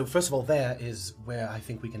escape? So first of all, there is where I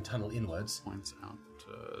think we can tunnel inwards. Points out.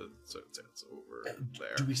 So it's over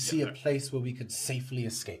there. Do we see Yeah, a place where we could safely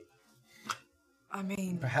escape? I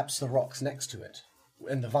mean, Perhaps the rocks next to it,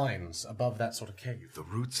 and the vines above that sort of cave. The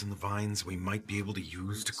roots and the vines we might be able to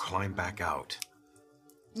use to climb back out.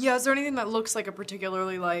 yeah, is there anything that looks like a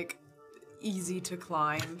particularly, like, easy to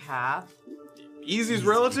climb path? easy's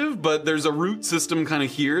relative, but there's a root system kind of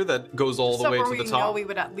here that goes all the way Somewhere to we the know top. we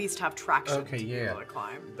would at least have traction Okay, to be yeah. able to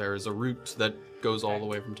climb. There's a root that goes all the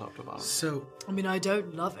way from top to bottom. So, I mean, I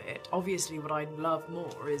don't love it. Obviously, what I love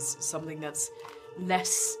more is something that's less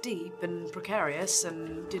steep and precarious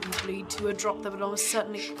and didn't lead to a drop that would almost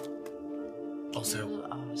certainly also,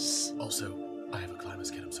 kill us. I have a climber's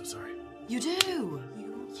kit. I'm so sorry. You do!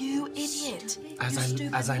 You idiot!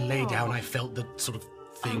 As I lay down, I felt the sort of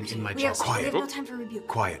thing in my We have, chest. we have no time for rebuke.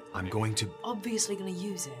 Quiet. I'm going to. Obviously gonna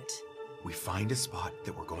use it. We find a spot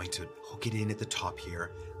that we're going to hook it in at the top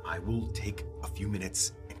here. I will take a few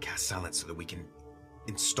minutes and cast silence so that we can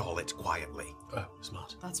install it quietly. Oh,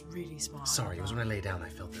 smart. That's really smart. Sorry, it was when I lay down I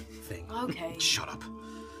felt the thing. Okay. Shut up.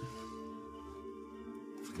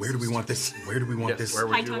 Where do we want this? Where do we want this? Where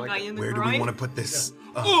would you like it? Where do we want to put this?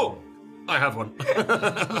 Oh, I have one.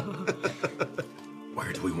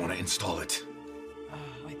 Where do we want to install it?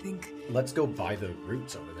 I think Let's go by the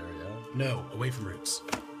roots over there, yeah? No, away from roots.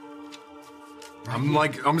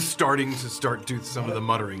 I'm starting to do some of the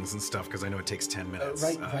mutterings and stuff because I know it takes 10 minutes.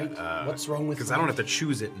 Right. What's wrong with Because I don't have to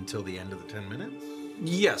choose it until the end of the 10 minutes.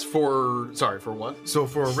 Yes, for what? So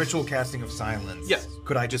for a ritual casting of silence, Yes.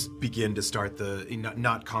 could I just begin to start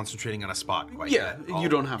not concentrating on a spot quite Yeah, yet? you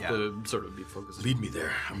don't have Yeah. to sort of be focused. Lead me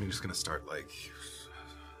there. I'm just gonna start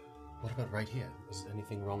What about right here? Is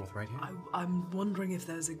anything wrong with right here? I'm wondering if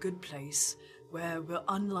there's a good place where we're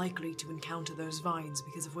unlikely to encounter those vines,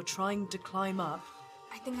 because if we're trying to climb up,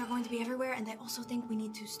 I think they're going to be everywhere, and I also think we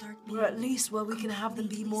need to start being or at least where we can have them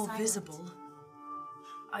be completely more silent. visible.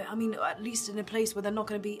 I mean, at least in a place where they're not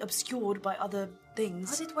going to be obscured by other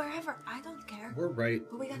things. Put it wherever. I don't care. We're right.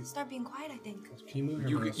 But we gotta start being quiet, I think. Can you move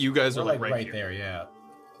your mouse? You guys are We're like right here. there, yeah.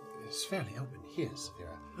 It's fairly open here,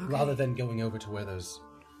 Saphira. Rather than going over to where those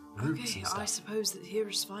roots Okay, and stuff. I suppose that here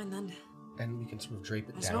is fine then. And we can sort of drape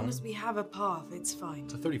it As down. long as we have a path, it's fine.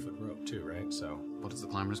 It's a 30-foot rope too, right? So What does the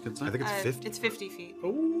climber's kit say? I think it's 50. It's 50 feet.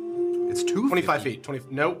 It's 250. 25 feet. 20.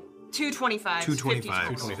 Nope. 225. 225.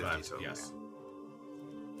 225. So, Yes.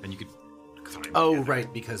 And you could. Oh,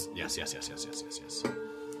 right. Because yes.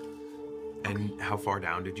 And how far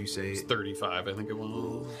down did you say? 35, I think it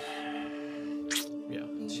was. Yeah,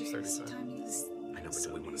 it's Jeez, 35. I know, but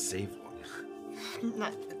do we want to save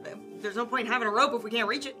one? There's no point in having a rope if we can't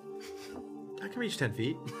reach it. I can reach 10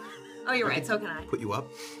 feet. Oh, you're right. So can I. Put you up.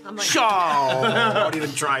 I'm like, Don't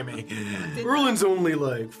even try me. Erlin's only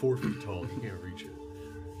like 4 feet tall. He can't reach it.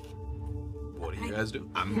 What do you guys do?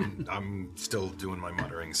 I'm still doing my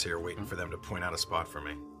mutterings here, waiting for them to point out a spot for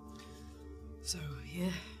me. So, yeah,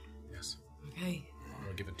 Yes. okay.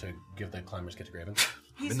 I'll give the climber's kit to Graven.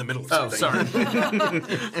 I'm in the middle of Oh, something.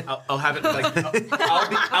 sorry. I'll have it like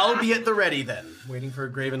I'll be at the ready then, waiting for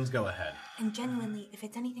Graven's go ahead. and genuinely, if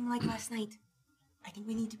it's anything like last night, I think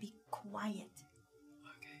we need to be quiet.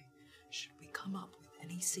 Okay. Should we come up with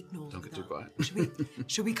any signals? Don't get too with quiet.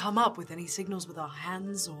 Should we come up with any signals with our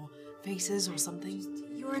hands or faces or something?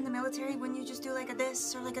 You were in the military, wouldn't you just do like a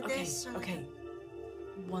this or like a Okay, this? Or like okay.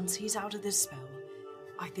 Once he's out of this spell,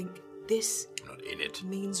 I think this I'm not in it.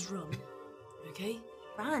 means run. Okay?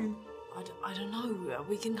 Run. I don't know.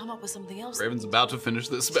 We can come up with something else. Raven's about to finish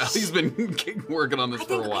this spell. He's been working on this I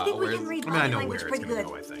for a while. think we Whereas- can read I mean, I body know language where it's pretty gonna good.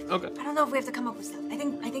 go, I think. Okay. I don't know if we have to come up with stuff. I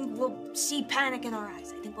think we'll see panic in our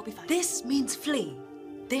eyes. I think we'll be fine. This means flee.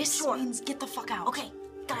 This Sure. means get the fuck out. Okay,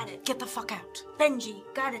 got it. Get the fuck out. Benji,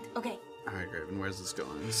 got it. Okay. All right, Graven, where's this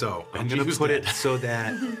going? So I'm Benji, gonna who's put dead? it so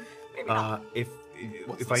that if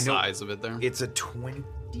What's if the I know size of it there? it's a 20.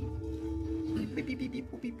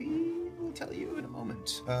 I'll tell you in a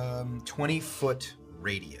moment. 20-foot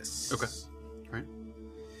radius. Okay. Right.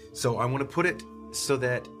 So I want to put it so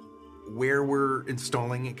that where we're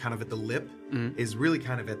installing it, kind of at the lip, is really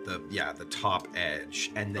kind of at the top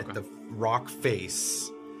edge, and that the rock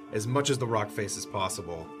face, as much as the rock face as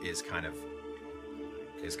possible, is kind of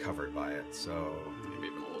covered by it. So Maybe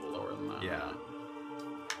even a little lower than that. yeah,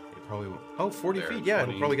 it probably will. Oh, 40 There, feet. Yeah, it'll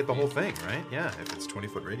 20 probably get the whole thing, right? Yeah, if it's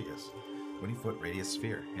 20-foot radius, 20-foot radius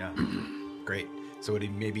sphere. Yeah, great. So it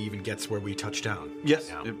maybe even gets where we touch down. Yes.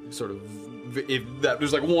 Yeah. It sort of. If that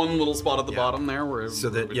there's like one little spot at the bottom there where. So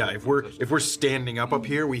that if we're standing up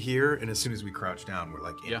here, we hear, and as soon as we crouch down, we're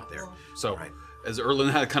like in Yeah. there. So Right. as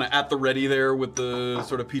Erlen had kind of at the ready there with the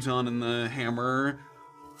sort of piton and the hammer,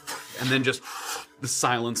 and then just the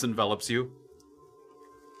silence envelops you.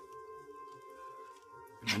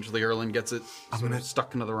 Eventually, Erlen gets it sort of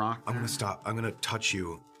stuck into the rock. I'm gonna stop. I'm gonna touch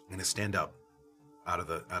you. I'm gonna stand up out of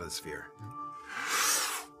the sphere.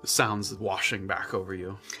 The sounds washing back over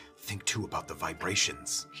you. Think too about the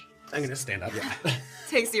vibrations. I'm gonna stand up.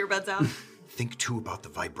 Takes the earbuds out. Think too about the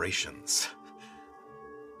vibrations.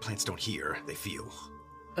 plants don't hear, they feel.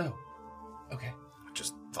 Oh, okay. I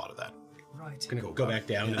just thought of that. Right. Gonna go back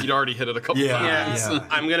down. You'd already hit it a couple times. Yeah.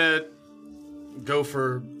 I'm gonna go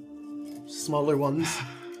for smaller ones.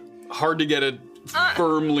 Hard to get it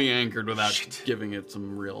firmly anchored without giving it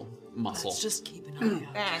some real muscle. Let's just keep an eye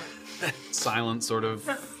out. Bang. Silent sort of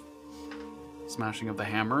smashing of the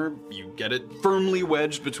hammer. You get it firmly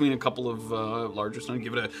wedged between a couple of larger stones.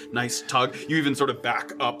 Give it a nice tug. You even sort of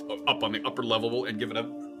back up on the upper level and give it a...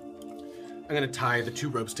 I'm gonna tie the 2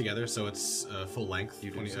 ropes together so it's full length,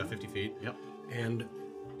 50 feet. Yep. And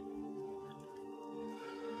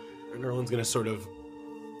Erlen's gonna sort of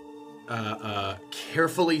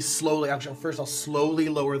carefully, slowly. Actually, first I'll slowly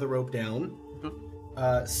lower the rope down.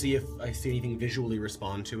 See if I see anything visually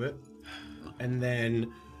respond to it, and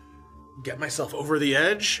then get myself over the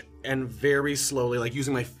edge and very slowly, like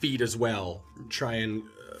using my feet as well, try and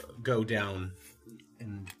go down.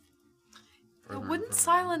 And But wouldn't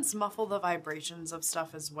silence muffle the vibrations of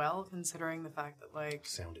stuff as well, considering the fact that, like...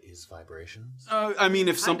 sound is vibrations. I mean,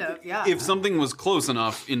 if yeah. if something was close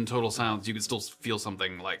enough in total silence, you could still feel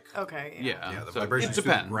something like... Okay, Yeah, Yeah, the so vibrations it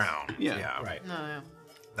through the depends. ground. Yeah. Right. No, yeah.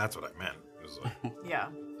 That's what I meant. It was like, Yeah.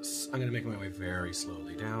 I'm gonna make my way very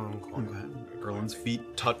slowly down. Erlen's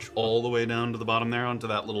feet touch all the way down to the bottom there, onto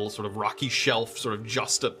that little sort of rocky shelf, sort of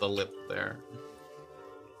just at the lip there.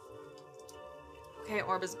 Okay,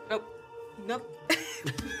 Orb is... Nope. Nope.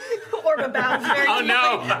 Orb bounds very Oh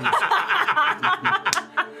no!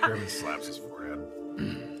 Graven slaps his forehead.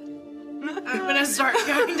 I'm gonna start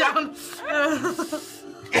going down.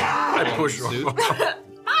 I push Suit. him.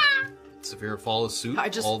 Severe fall of suit, I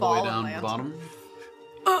just all the way fall down and to the land. bottom.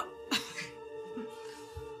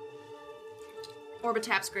 Orba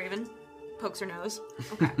taps Graven, pokes her nose.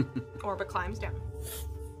 Okay. Orba climbs down.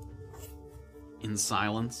 In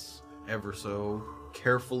silence, ever so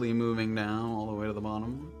carefully moving down all the way to the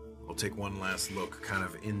bottom. We'll take one last look kind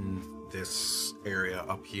of in this area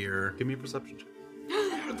up here. Give me a perception check.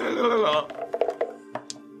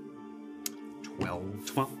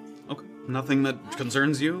 12. Okay. Nothing that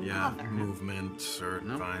concerns you? Yeah, movement or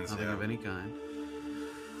No, vines. nothing Yeah. of any kind.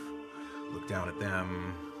 Look down at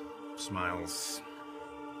them, smiles.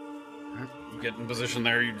 You get in position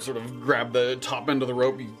there, you sort of grab the top end of the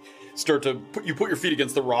rope, you start to put your feet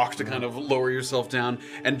against the rock to kind of lower yourself down,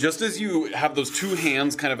 and just as you have those 2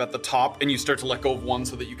 hands kind of at the top and you start to let go of one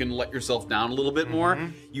so that you can let yourself down a little bit more,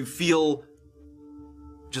 you feel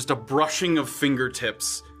just a brushing of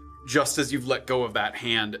fingertips just as you've let go of that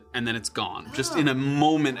hand, and then it's gone. Just in a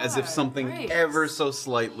moment, as if something Great. ever so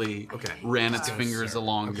slightly ran its So fingers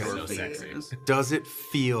along your so sexy. fingers. Does it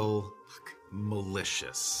feel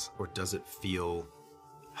malicious, or does it feel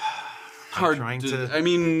Hard trying to, to- I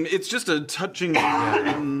mean, it's just a touching.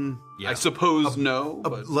 I suppose no,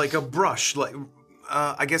 but like a brush, like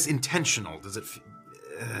I guess intentional? Does it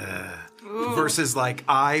versus like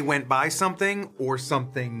I went by something or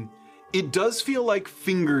something? it does feel like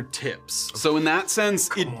fingertips. So in that sense,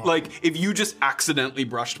 if you just accidentally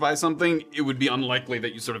brushed by something, it would be unlikely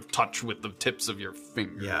that you sort of touch with the tips of your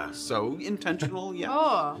fingers. Yeah. So intentional, yeah.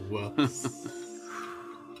 Oh.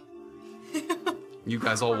 You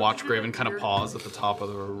guys all watch Graven kind of pause at the top of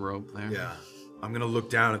the rope there. Yeah. I'm gonna look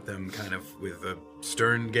down at them kind of with a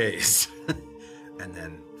stern gaze and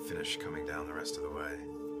then finish coming down the rest of the way.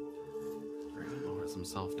 Graven lowers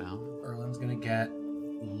himself down. Erlen's gonna get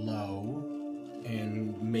low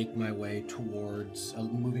and make my way towards,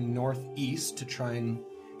 moving northeast to try and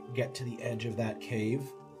get to the edge of that cave.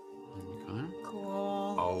 Okay.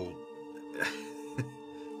 Cool. Oh,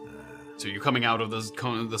 So you're coming out of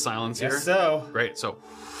the silence here? so. Great. So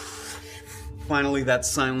finally that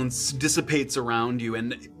silence dissipates around you,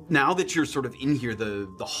 and now that you're sort of in here, the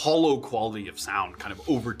hollow quality of sound kind of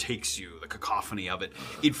overtakes you, the cacophony of it.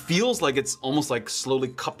 It feels like it's almost like slowly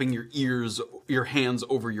cupping your hands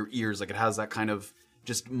over your ears, like it has that kind of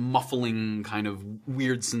just muffling kind of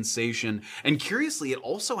weird sensation. And curiously, it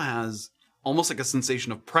also has almost like a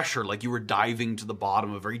sensation of pressure, like you were diving to the bottom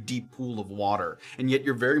of a very deep pool of water, and yet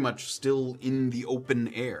you're very much still in the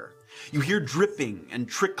open air. You hear dripping and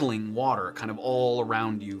trickling water kind of all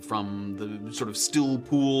around you from the sort of still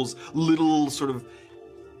pools, little sort of,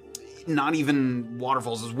 not even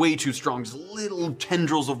waterfalls, is way too strong, just little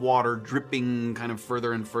tendrils of water dripping kind of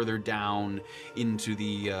further and further down into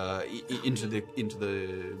the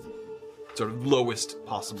sort of lowest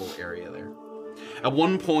possible area there. At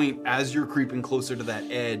one point, as you're creeping closer to that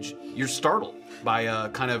edge, you're startled by a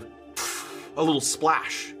little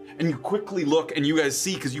splash. And you quickly look, and you guys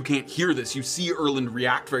see, because you can't hear this, you see Erland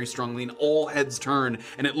react very strongly, and all heads turn,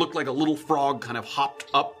 and it looked like a little frog kind of hopped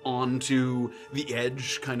up onto the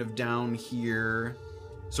edge, kind of down here.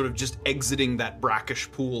 sort of just exiting that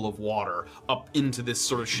brackish pool of water up into this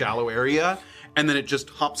sort of shallow area, and then it just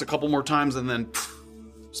hops a couple more times and then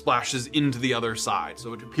splashes into the other side.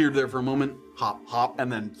 So it appeared there for a moment, hop, hop, and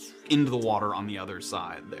then into the water on the other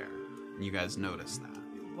side there. And you guys noticed that.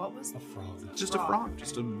 What was A frog. Just a frog,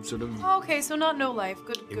 just a sort of... Oh, okay, so not no life.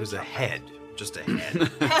 Good. It was a head. Just a head.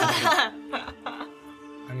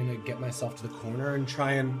 I'm gonna get myself to the corner and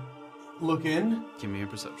try and look in. Give me a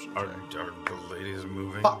perception Are check. the ladies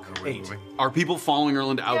moving? Fuck, Are we 8. moving? Are people following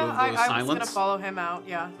Erland out Yeah, of the I was silence? gonna follow him out.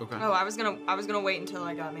 Yeah. Okay. Oh, I was gonna wait until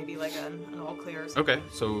I got maybe like an all clear or something. Okay,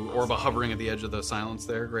 so Orba hovering at the edge of the silence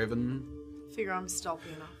there, Graven. Figure I'm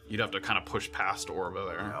stealthy enough. You'd have to kind of push past Orba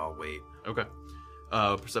there. I'll wait. Okay.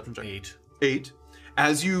 Perception check. 8. 8.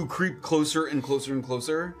 As you creep closer and closer and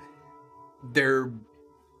closer, there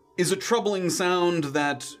is a troubling sound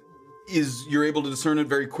that you're able to discern it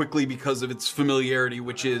very quickly because of its familiarity,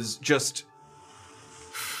 which is just...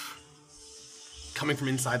 Coming from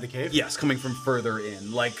inside the cave? Yes, coming from further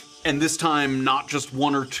in. And this time, not just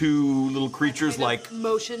one or two little creatures,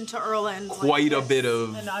 Motion to Erland. quite a bit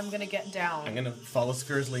of... And I'm gonna get down. I'm gonna follow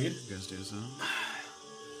Saphira's lead. You guys do so.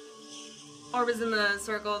 Orba's in the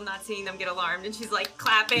circle, not seeing them get alarmed, and she's like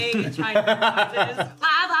clapping and trying to this.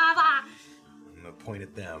 Blah, blah, blah. I'm gonna point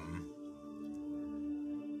at them.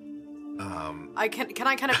 Can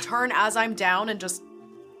I kind of turn as I'm down and just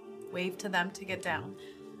wave to them to get down?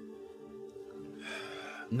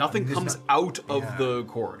 Nothing comes out of the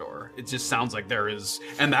corridor. It just sounds like there is...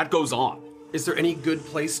 And that goes on. Is there any good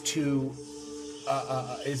place to...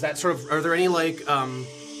 is that sort of... Are there any,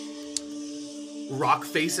 rock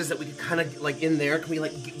faces that we could kind of, in there? Can we,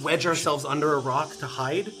 wedge ourselves under a rock to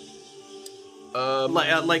hide? Is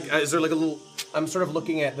there, a little... I'm sort of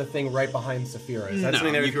looking at the thing right behind Saphira. Is that No,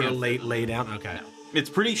 something that you we could can't. lay down? Okay. It's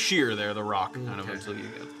pretty sheer there, the rock, kind of, until you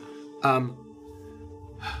get...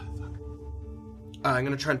 I'm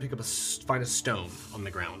gonna try and pick up find a stone on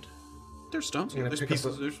the ground. There's stones. gonna There's pick up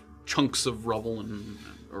pieces. There's chunks of rubble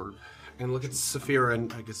or... And look at Saphira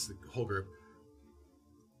and, I guess, the whole group.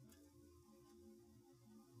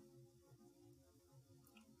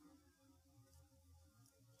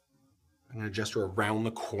 I'm gonna gesture around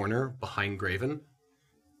the corner behind Graven.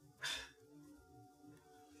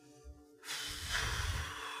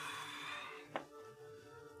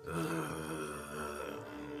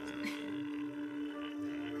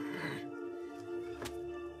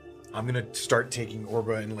 I'm gonna start taking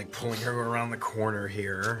Orba and pulling her around the corner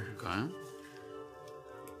here. Okay.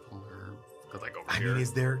 Pull her... Over I here.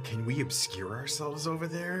 mean, can we obscure ourselves over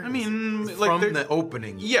there? I mean, from the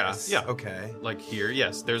opening. Yeah, yes. yeah. Okay. Here,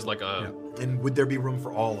 yes. There's a... Yeah. And would there be room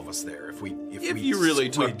for all of us there if we you really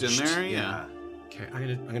tucked in squidged? there, yeah. Okay,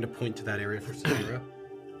 I'm gonna point to that area for Saphira.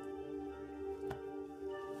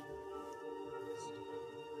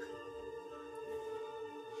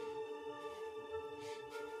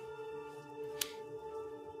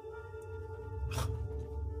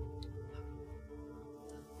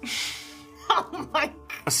 Oh my god.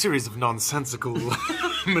 A series of nonsensical.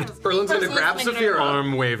 Erland's gonna grab Saphira,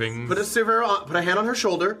 Arm waving. put a hand on her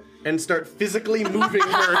shoulder, and start physically moving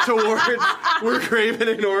her towards where Graven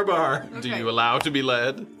and Orba are. Do you allow to be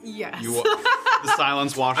led? Yes. The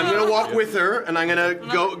silence washes. I'm gonna walk with her, and I'm gonna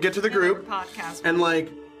go get to the group, Podcast. and Well,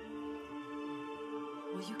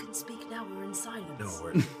 you can speak now. We're in silence.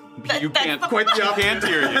 No, You can't. quite the opposite. Can't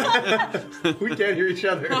hear you. We can't hear each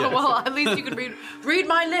other. Oh, well, at least you can read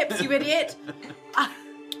my lips, you idiot. I'm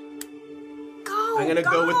gonna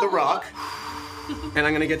go with the rock, and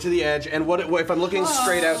I'm gonna get to the edge. And what if I'm looking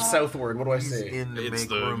straight out southward? What do I see? in to It's make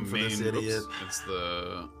the room for main. this idiot. It's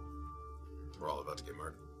the. We're all about to get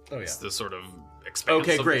murdered. Oh yeah. It's the sort of expanse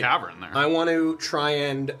Okay, of great. the cavern there. I want to try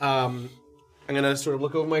and I'm gonna sort of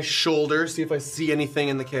look over my shoulder, see if I see anything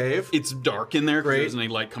in the cave. It's dark in there because Great. there isn't any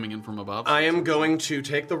light coming in from above. I am going to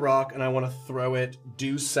take the rock and I want to throw it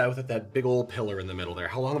due south at that big old pillar in the middle there.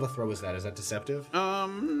 How long of a throw is that? Is that deceptive? I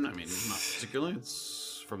mean, not particularly.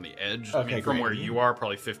 It's from the edge. I Okay, mean, from great. where you are,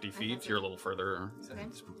 probably 50 feet. You're a little further.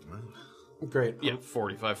 Great. Yeah,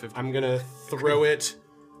 45, 50. I'm gonna throw it.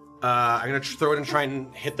 I'm gonna throw it and try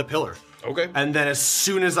and hit the pillar. Okay. And then as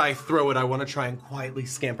soon as I throw it, I want to try and quietly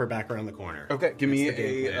scamper back around the corner. Okay, give me That's the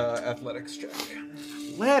game a plan. athletics check.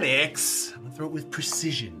 Athletics. I'm gonna throw it with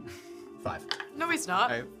precision. 5. No, he's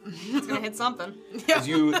not. It's gonna hit something. As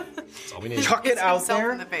you That's all we need. chuck it out Himself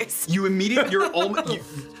there, in the face. you immediately,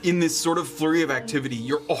 in this sort of flurry of activity,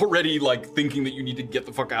 you're already thinking that you need to get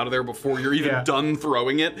the fuck out of there before you're even done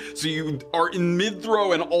throwing it. So you are in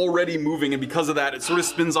mid-throw and already moving, and because of that, it sort of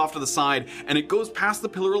spins off to the side, and it goes past the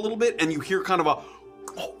pillar a little bit, and you hear kind of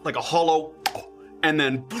a hollow, and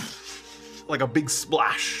then like a big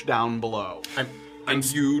splash down below. And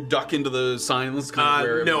you duck into the silence?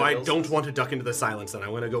 No, I don't want to duck into the silence then. I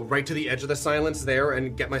want to go right to the edge of the silence there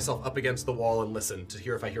and get myself up against the wall and listen to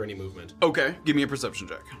hear if I hear any movement. Okay, give me a perception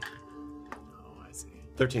check. Oh, I see.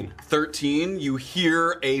 13. 13, you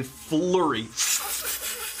hear a flurry.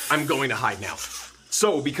 I'm going to hide now.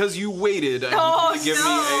 So, because you waited, I need you to give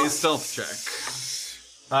me a stealth check.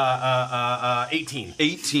 18.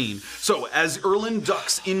 18. So, as Erlin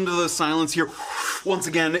ducks into the silence here, once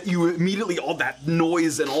again, you immediately, all that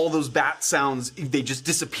noise and all those bat sounds, they just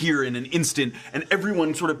disappear in an instant, and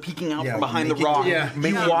everyone sort of peeking out from behind the rock.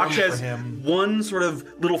 You watch as one sort of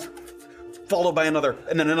little followed by another,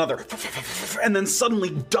 and then another, and then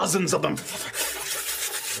suddenly dozens of them.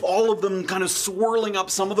 All of them kind of swirling up.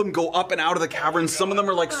 Some of them go up and out of the cavern. Some of them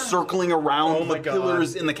are like circling around the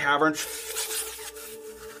pillars in the cavern.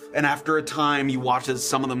 And after a time, you watch as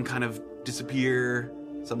some of them kind of disappear.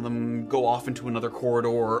 Some of them go off into another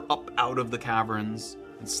corridor, up out of the caverns.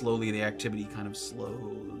 And slowly the activity kind of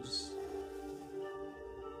slows.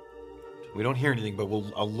 We don't hear anything, but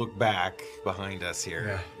I'll look back behind us here.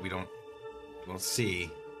 Yeah. We don't see.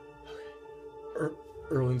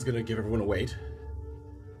 Erlin's gonna give everyone a wait.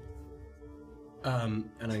 And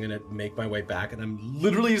I'm gonna make my way back, and I'm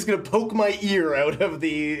literally just gonna poke my ear out of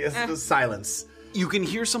the silence. You can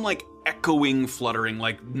hear some like echoing fluttering,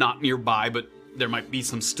 like not nearby, but there might be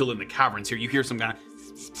some still in the caverns here. You hear some kind of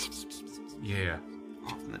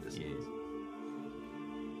off in the distance.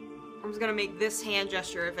 I'm just gonna make this hand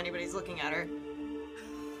gesture if anybody's looking at her.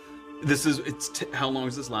 How long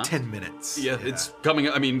does this last? 10 minutes. Yeah, it's coming.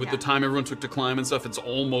 I mean, with the time everyone took to climb and stuff, it's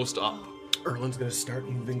almost up. Erlin's gonna start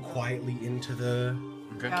moving quietly into the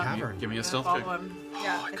cavern. Give me a stealth check.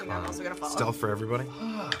 Yeah, I think I'm also gonna follow. Stealth for everybody?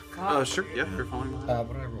 Sure. Yeah, you're following. What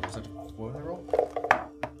did I roll? What did I roll?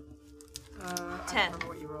 10.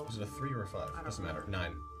 What you rolled? Was it a 3 or a 5? Doesn't matter.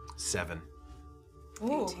 9. 7.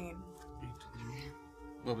 Ooh. 18.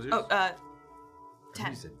 What was yours?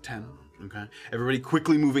 10. 10. Okay. Everybody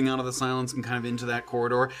quickly moving out of the silence and kind of into that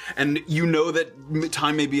corridor. And you know that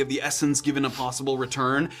time may be of the essence given a possible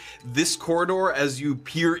return. This corridor, as you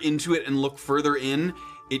peer into it and look further in,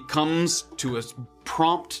 it comes to a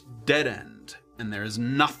prompt dead end. And there is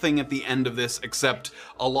nothing at the end of this except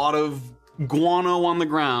a lot of guano on the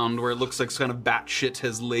ground where it looks like kind of bat shit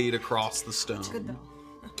has laid across the stone. Good though.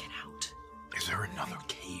 Get out. Is there another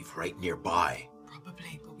cave right nearby?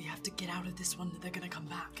 Probably, but we have to get out of this one. They're gonna come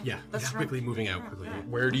back. Yeah, quickly moving out. Quickly.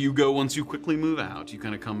 Where do you go once you quickly move out? You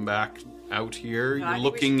kind of come back out here. You're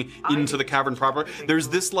looking into the cavern proper. There's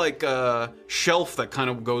this like shelf that kind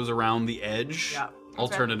of goes around the edge. Yeah.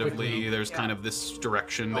 Alternatively, there's kind of this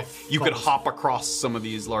direction that you could hop across some of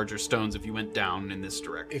these larger stones if you went down in this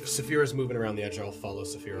direction. If Saphira's moving around the edge, I'll follow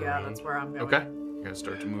Saphira around. Yeah, that's where I'm going. Okay. You guys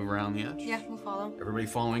start to move around the edge. Yeah, we'll follow. Everybody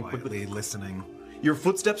following quickly. Quietly listening. Your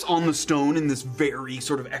footsteps on the stone in this very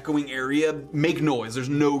sort of echoing area make noise. There's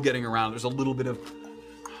no getting around. There's a little bit of...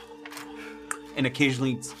 And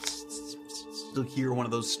occasionally you'll hear one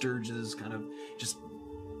of those sturges kind of just...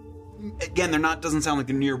 Again, doesn't sound like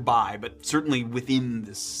they're nearby, but certainly within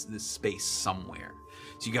this space somewhere.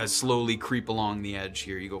 So you guys slowly creep along the edge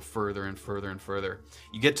here. You go further and further and further.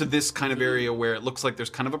 You get to this kind of area where it looks like there's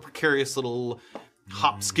kind of a precarious little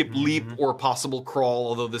hop, skip, leap, or possible crawl,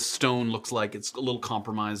 although this stone looks like it's a little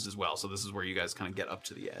compromised as well. So this is where you guys kind of get up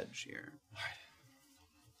to the edge here.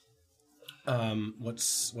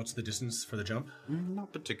 What's the distance for the jump?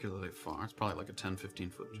 Not particularly far. It's probably like a 10,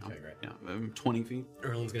 15-foot jump. Okay, great. Yeah, 20 feet.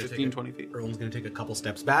 Erlin's gonna 15, 20 feet. Erlin's gonna take a couple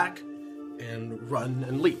steps back and run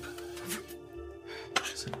and leap.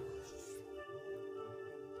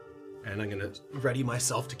 And I'm gonna ready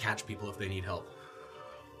myself to catch people if they need help.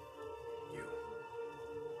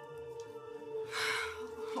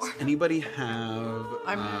 Does anybody have...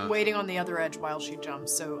 I'm waiting on the other edge while she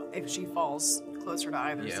jumps, so if she falls closer to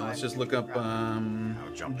either side. Yeah, let's just look up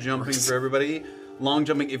jumping for everybody. Long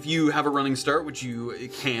jumping, if you have a running start, which you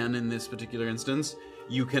can in this particular instance,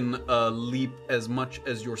 you can leap as much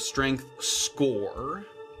as your strength score.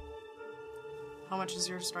 How much is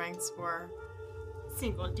your strength score?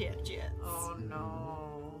 Single digits. Oh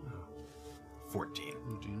no. 14.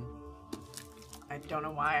 I don't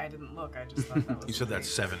know why I didn't look. I just thought that was. You said that's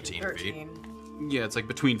 17 feet. 13. Yeah, it's like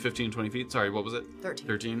between 15 and 20 feet. Sorry, what was it? 13.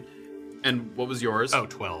 13. And what was yours? Oh,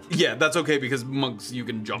 12. Yeah, that's okay because monks, you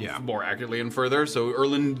can jump more accurately and further. So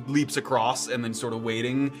Erlin leaps across and then sort of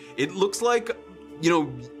waiting. It looks like,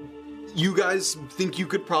 you guys think you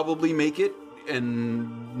could probably make it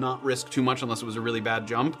and not risk too much unless it was a really bad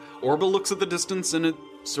jump. Orba looks at the distance and it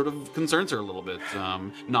sort of concerns her a little bit.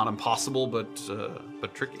 Not impossible,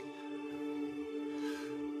 but tricky.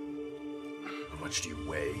 much do you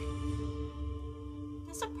weigh?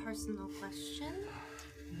 That's a personal question.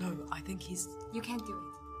 No, I think he's... You can't do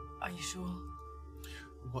it. Are you sure?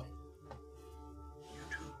 What? You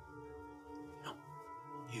two. No.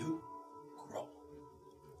 You crawl.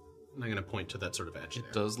 And I'm going to point to that sort of edge It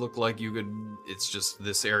there. does look like you could... It's just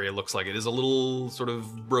this area looks like it is a little sort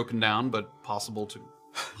of broken down, but possible to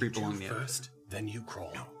creep along the edge. First, then you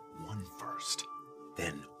crawl. No, one first,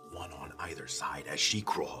 then one on either side as she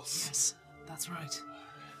crawls. Yes, that's right.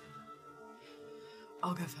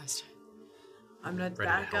 I'll go first. I'm gonna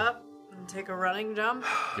back up and take a running jump.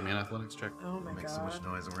 Give me an athletics check. Oh my Make god. so much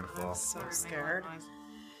noise and we're gonna fall. I'm so scared.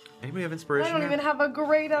 Anybody have I inspiration? don't even have a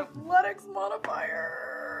great athletics modifier.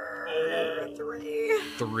 3.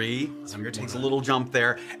 3. Samira takes a little jump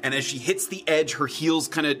there, and as she hits the edge, her heels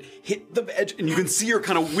kind of hit the edge, and you can see her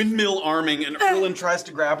kind of windmill arming, and Erlen tries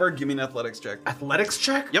to grab her. Give me an athletics check. Athletics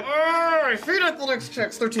check? Yep. I hate athletics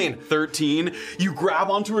checks. 13. 13. You grab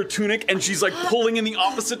onto her tunic, and she's like pulling in the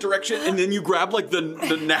opposite direction, and then you grab like the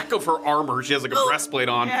neck of her armor. She has like a breastplate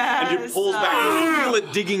on, and she pulls back. You feel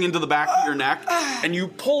it digging into the back of your neck, and you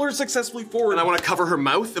pull her successfully forward. And I want to cover her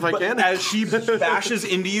mouth if I can. As she bashes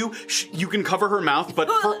into you, you can cover her mouth, but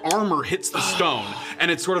her armor hits the stone,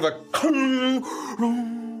 and it's sort of a...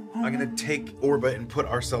 I'm gonna take Orba and put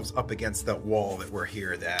ourselves up against that wall that we're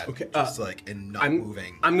here at. Okay, Just and not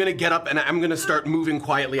moving. I'm going to get up and I'm going to start moving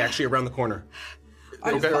quietly actually around the corner.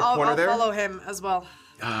 I'll follow him as well.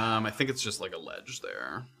 I think it's just like a ledge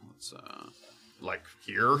there. It's like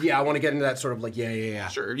here. Yeah, I want to get into that sort of like, yeah.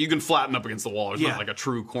 Sure, you can flatten up against the wall. It's Yeah. not like a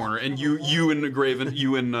true corner. And you and Graven,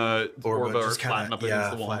 you and Orba are just kinda- flatten up yeah,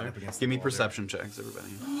 against the wall. flatten there. up against Give the me wall there. perception checks, everybody.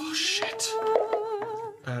 Oh, shit.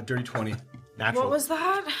 Dirty 20. Natural. What was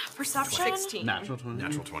that? Perception? 16. Natural 20.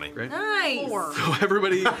 Natural 20. Great. Nice. 4. So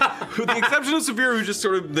everybody, with the exception of Saphira, who just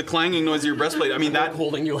sort of the clanging noise of your breastplate, I mean, that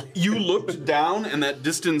holding you. You looked down, and that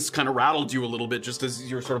distance kind of rattled you a little bit, just as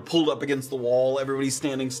you're sort of pulled up against the wall. Everybody's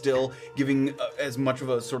standing still, giving as much of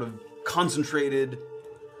a sort of concentrated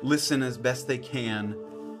listen as best they can.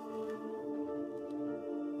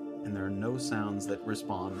 And there are no sounds that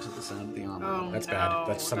respond to the sound of the armor. Oh, That's no. bad.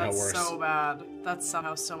 That's somehow worse. so bad. That's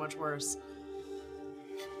somehow so much worse.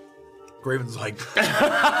 Graven's like,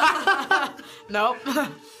 Nope.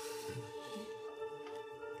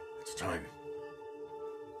 it's time.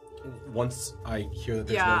 Once I hear that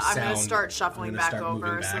there's Yeah, no sound, I'm gonna start shuffling I'm back gonna start over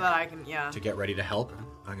moving so back that I can, to get ready to help.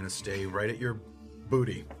 I'm gonna stay right at your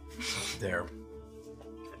booty. There.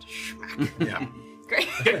 Yeah. Great.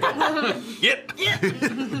 Yep.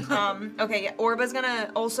 Okay, yeah, Orba's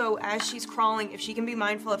gonna also, as she's crawling, if she can be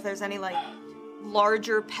mindful if there's any like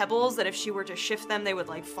larger pebbles that if she were to shift them, they would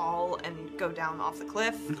like fall and go down off the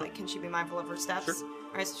cliff. Like, can she be mindful of her steps? Sure.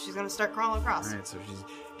 All right, so she's gonna start crawling across. All right, so she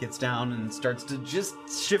gets down and starts to just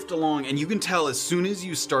shift along, and you can tell as soon as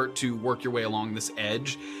you start to work your way along this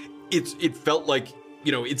edge, it felt like,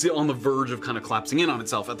 you know, it's on the verge of kind of collapsing in on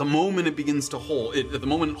itself. At the moment it begins to hold, at the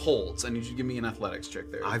moment it holds, and you should give me an athletics check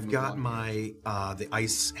there. I've got my the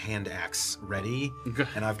ice hand axe ready,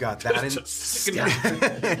 and I've got that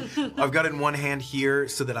in. I've got it in one hand here,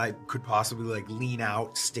 so that I could possibly like lean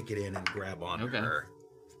out, stick it in, and grab on her.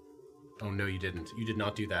 Oh no, you didn't. You did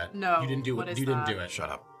not do that. No, you didn't do what it. is You didn't that? do it. Shut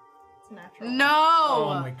up. It's natural. No!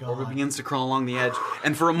 Oh my god. Orba begins to crawl along the edge,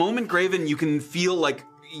 and for a moment, Graven, you can feel like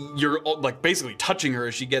you're like basically touching her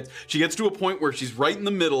as she gets to a point where she's right in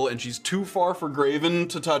the middle, and she's too far for Graven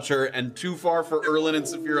to touch her, and too far for Erlen and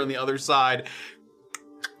Saphira on the other side.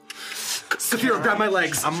 Saphira, grab my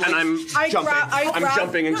legs, and I'm jumping. I'm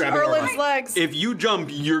jumping and grabbing Erlen's Orba. legs. If you jump,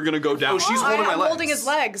 you're gonna go down. Oh, she's holding my I'm legs. holding his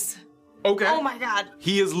legs. Okay. Oh my god.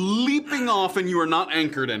 He is leaping off, and you are not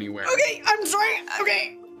anchored anywhere. Okay, I'm trying.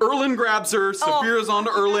 Okay. Erlen grabs her, Saphira's onto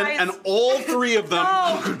Erlen, guys. and all three of them.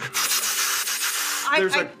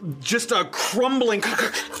 There's I just a crumbling,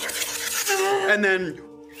 and then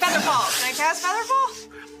Featherfall. Can I cast Featherfall?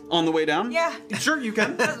 on the way down. Yeah. Sure, you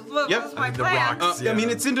can. Well, Yep. that's my The plan. rocks. I mean,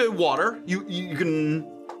 it's into water. You can.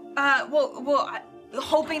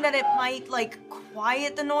 Hoping that it might like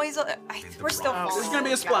quiet the noise. We're still falling. There's gonna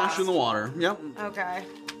be a splash in the water. Yep. Okay.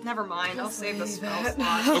 Never mind. I'll save the spell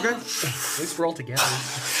slot. Okay. At least we're all together.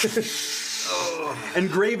 And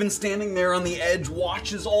Graven, standing there on the edge,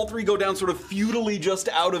 watches all three go down, sort of futilely just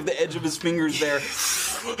out of the edge of his fingers there.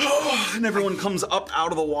 And everyone comes up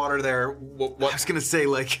out of the water there. I was gonna say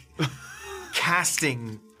like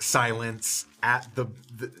casting silence at the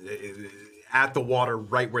water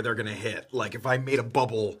right where they're gonna hit. Like if I made a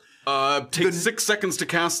bubble. Takes 6 seconds to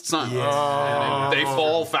cast silence. And they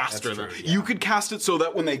fall faster. That's true, You could cast it so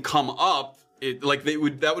that when they come up,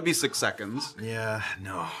 that would be 6 seconds. Yeah,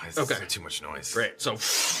 no, it's Okay. too much noise. Great. So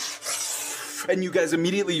and you guys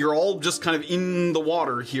immediately, you're all just kind of in the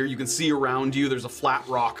water here. You can see around you, there's a flat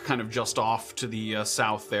rock kind of just off to the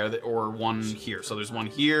south there, or one here. So there's one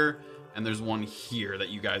here, and there's one here that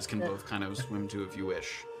you guys can both kind of swim to if you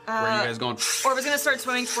wish. Where are you guys going? Or was gonna start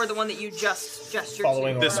swimming toward the one that you just gestured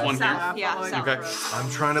Following to. This one here? South. Yeah, south. Okay. I'm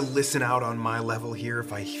trying to listen out on my level here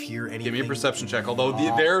if I hear anything. Give me a perception check, although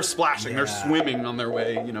they're splashing, they're swimming on their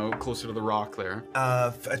way, closer to the rock there.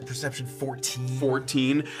 Perception 14.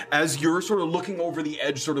 14. As you're sort of looking over the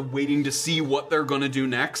edge, sort of waiting to see what they're gonna do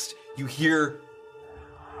next, you hear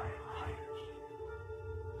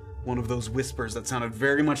one of those whispers that sounded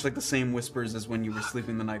very much like the same whispers as when you were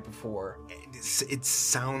sleeping the night before. It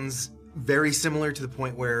sounds very similar to the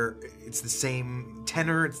point where it's the same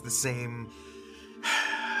tenor, it's the same...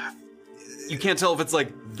 You can't tell if it's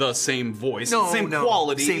like the same voice, No, same no,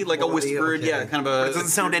 quality, same like quality, a whispered, okay. kind of But a... it doesn't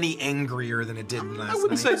sound any angrier than it did last night. I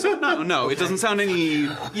wouldn't say so. No, Okay. It doesn't sound any...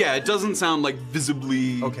 Yeah, it doesn't sound like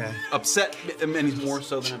visibly Okay. upset any more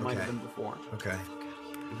so than it might have been before. Okay.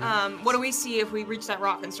 What do we see if we reach that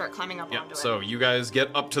rock and start climbing up Yeah, onto so it? you guys get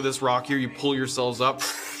up to this rock here, you pull yourselves up.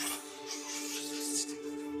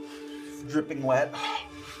 Dripping wet.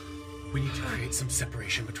 We need to create some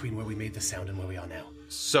separation between where we made the sound and where we are now.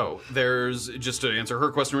 So there's, just to answer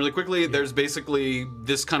her question really quickly, there's basically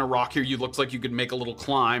this kind of rock here. You looks like you could make a little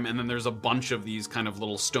climb, and then there's a bunch of these kind of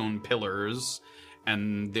little stone pillars.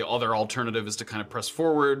 And the other alternative is to kind of press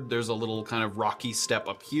forward. There's a little kind of rocky step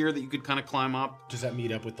up here that you could kind of climb up. Does that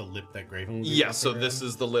meet up with the lip that Graven will be Yeah, so walking this around?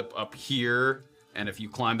 is the lip up here. And if you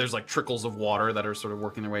climb, there's like trickles of water that are sort of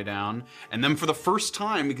working their way down. And then for the first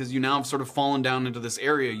time, because you now have sort of fallen down into this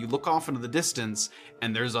area, you look off into the distance,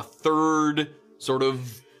 and there's a third sort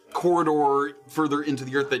of corridor further into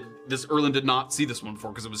the earth that this Erlen did not see this one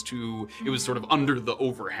before because it was sort of under the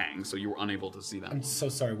overhang, so you were unable to see that. I'm so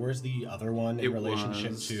sorry. Where's the other one in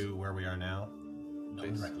relationship was- to where we are now?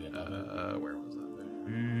 Not directly above it. Where was that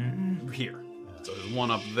there? Here. So there's one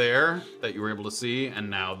up there that you were able to see, and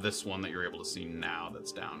now this one that you're able to see now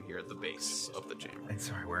that's down here at the base of the chamber. I'm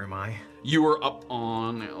sorry, where am I? You were up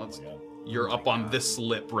on, you're up on this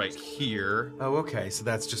lip right here. Oh, okay, so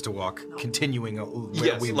that's just a walk continuing where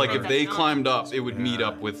Yes, we like were. if they climbed up, it would meet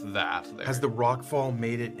up with that there. Has the rockfall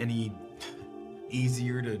made it any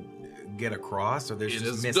easier to get across, or there's It just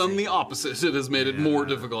has missing? done the opposite. It has made it more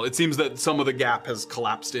difficult. It seems that some of the gap has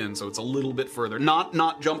collapsed in, so it's a little bit further. Not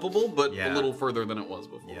jumpable, but a little further than it was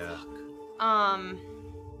before. Yeah.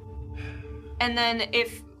 And then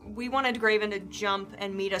if we wanted Graven to jump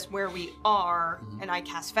and meet us where we are, and I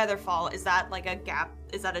cast Featherfall, is that like a gap?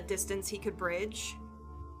 Is that a distance he could bridge?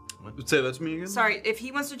 Say that to me again? Sorry, if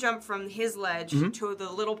he wants to jump from his ledge to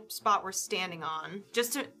the little spot we're standing on,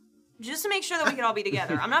 just to make sure that we could all be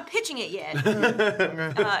together. I'm not pitching it yet.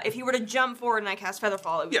 If he were to jump forward and I cast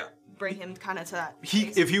Featherfall, it would bring him kind of to that.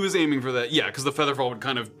 If he was aiming for that, because the Featherfall would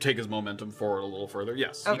kind of take his momentum forward a little further.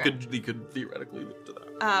 Yes, Okay. he could theoretically move to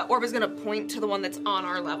that. Orb is gonna point to the one that's on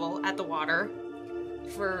our level at the water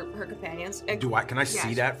for her companions. Can I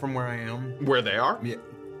see that from where I am? Where they are? Yeah.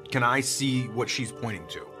 Can I see what she's pointing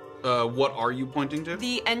to? What are you pointing to?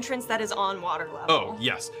 The entrance that is on water level. Oh,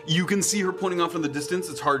 yes. You can see her pointing off in the distance.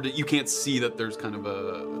 It's hard to, you can't see that there's kind of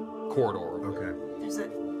a corridor. Okay. There's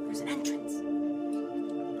an entrance.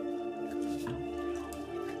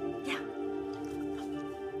 Yeah.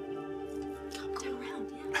 Down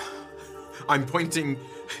around, yeah. I'm pointing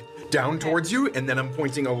down towards you, and then I'm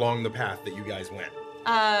pointing along the path that you guys went.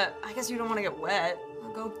 I guess you don't want to get wet.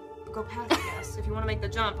 Go past, I guess. If you want to make the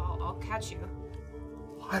jump, I'll catch you.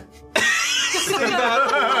 What?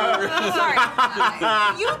 Sorry.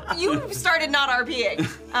 You started not RPing.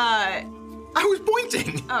 I was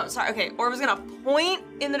pointing. Oh, sorry. Okay, Orb was gonna point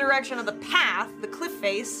in the direction of the path, the cliff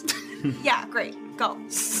face. Yeah, great. Go.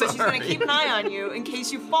 But she's gonna keep an eye on you in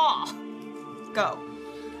case you fall. Go.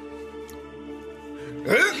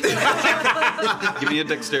 Give me a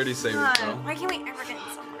dexterity saving throw. Why can't we ever get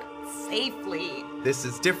somewhere safely? This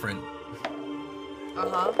is different.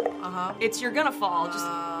 It's you're gonna fall. Just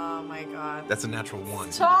Oh my god. That's a natural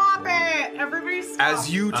 1. Stop it! Everybody stop. As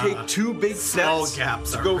you take 2 big small steps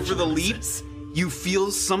gaps to are go what for the you leap, resist. you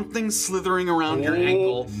feel something slithering around your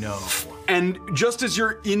ankle. No. And just as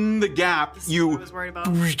you're in the gap, you was worried about.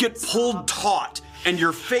 get pulled taut, and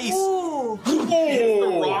your face hits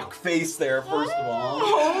the rock face there, first of all.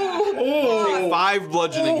 Take 5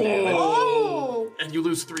 bludgeoning damage. And you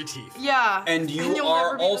lose 3 teeth. Yeah. And you you'll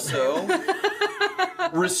are never be- also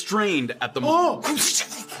restrained at the moment.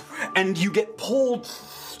 And you get pulled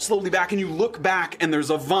slowly back, and you look back, and there's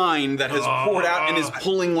a vine that has poured out and is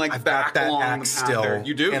pulling like I've back got that along axe the path still. there.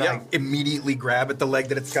 You do? And Yeah. I immediately grab at the leg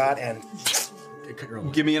that it's got and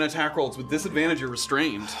Give me an attack roll. It's with disadvantage. You're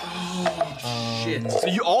restrained. Shit.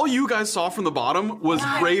 So all you guys saw from the bottom was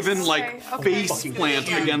Graven face plant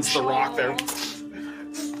against the rock there.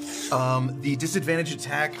 The disadvantage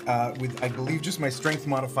attack with I believe just my strength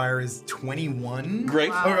modifier is 21. Great.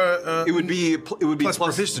 Wow. It would be plus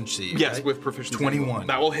proficiency. Yes, right? with proficiency. 21.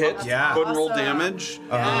 That will hit. Yeah. Go ahead and roll damage.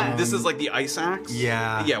 This is like the ice axe.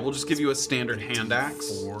 Yeah. Yeah, we'll just give you a standard hand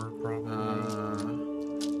axe. 4 probably.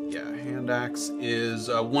 Yeah, hand axe is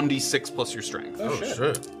 1d6 plus your strength. Oh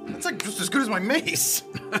shit. That's like just as good as my mace.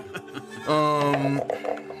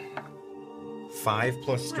 5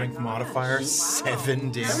 plus strength modifier,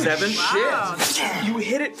 7 damage. 7 shit. You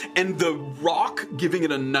hit it, and the rock giving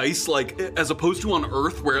it a nice, like, as opposed to on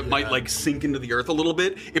Earth where it might like sink into the earth a little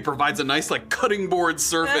bit, it provides a nice like cutting board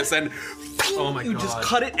surface, and you just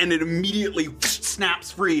cut it, and it immediately snaps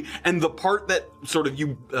free, and the part that sort of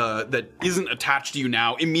that isn't attached to you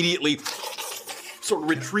now immediately sort of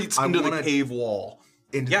retreats into the cave wall.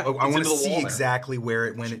 I want to see exactly where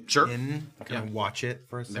it went in. Can I watch it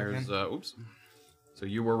for a second? There's oops. So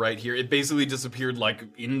you were right here. It basically disappeared like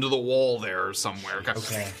into the wall there somewhere.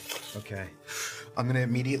 Okay. I'm gonna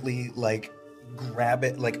immediately like grab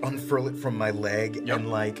it, like unfurl it from my leg, and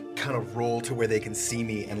like kind of roll to where they can see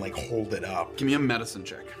me and like hold it up. Give me a medicine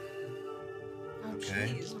check.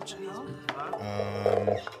 Okay.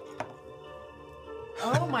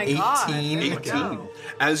 Oh my 18. god. 18.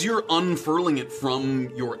 As you're unfurling it from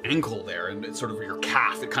your ankle there, and it's sort of your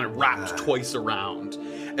calf, it kind of wraps twice around.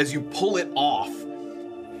 As you pull it off,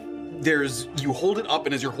 you hold it up,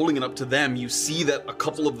 and as you're holding it up to them, you see that a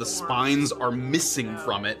couple of the spines are missing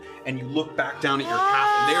from it, and you look back down at your calf,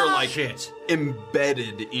 and they're like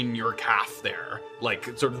embedded in your calf there, like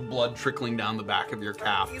sort of blood trickling down the back of your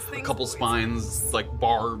calf. A couple spines like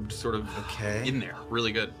barbed, sort of in there.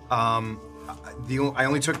 Really good. I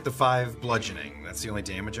only took the 5 bludgeoning. That's the only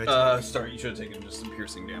damage I took. Sorry, you should have taken just some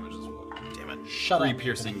piercing damage as well. Damn it. 3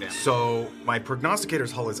 piercing damage. So my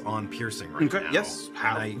prognosticator's hull is on piercing right now. Yes.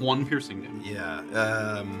 Have 1 piercing damage. Yeah.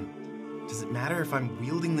 Does it matter if I'm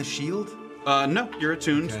wielding the shield? No, you're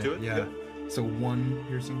attuned to it. Yeah. So 1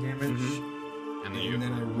 piercing damage. And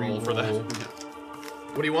then I roll for that.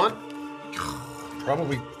 What do you want?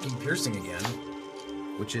 Probably piercing again,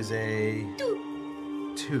 which is a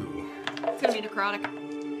 2. It's gonna be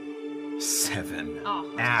necrotic. 7.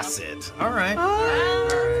 Oh, acid. All right.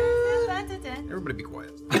 Everybody be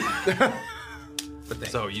quiet.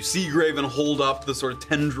 So you see Graven hold up the sort of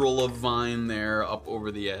tendril of vine there up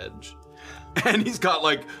over the edge. And he's got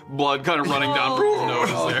like blood kind of running down from his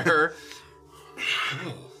nose there.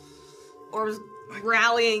 Or was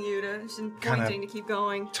rallying you to just pointing Kinda to keep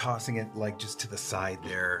going. Tossing it like just to the side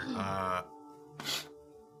there.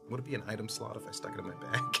 Would it be an item slot if I stuck it in my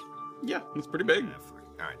bag? Yeah, it's pretty big.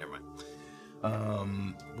 All right, never mind.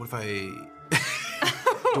 What if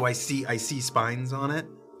I see spines on it?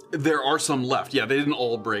 There are some left. Yeah, they didn't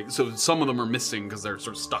all break. So some of them are missing because they're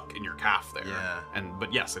sort of stuck in your calf there. Yeah.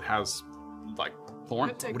 But yes, it has like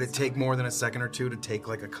thorn. Would it take more than a second or two to take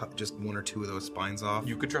like just 1 or 2 of those spines off?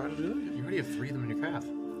 You could try to do that. You already have 3 of them in your calf.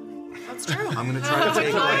 That's true. I'm gonna try to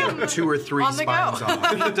take like 2 or 3 On the spines go. off.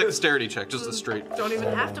 Give me a dexterity check, just a straight. Don't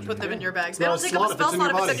even have to put them in your bags. They No, don't take up a spell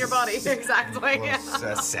slot if it's in your body. Exactly.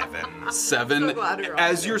 Plus, 7. 7. So glad you're on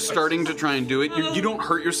As it. you're starting to try and do it, you don't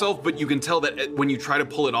hurt yourself, but you can tell that when you try to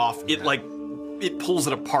pull it off, it pulls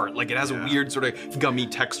it apart. Like it has a weird sort of gummy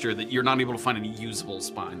texture that you're not able to find any usable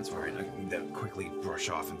spines for. All right, I can then quickly brush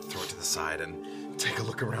off and throw it to the side and take a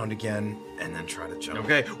look around again, and then try to jump.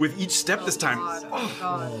 Okay, with each step this time,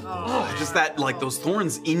 just that like those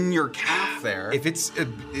thorns in your calf there. If it's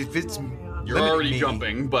You're already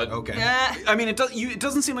jumping, but okay. I mean, it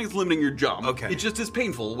doesn't seem like it's limiting your jump. Okay. It just is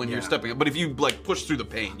painful when you're stepping up. But if you like push through the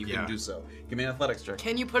pain, you can do so. Give me an athletics check.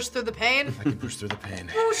 Can you push through the pain? I can push through the pain.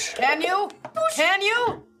 Can you? Can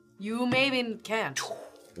you? You maybe can.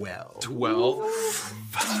 12.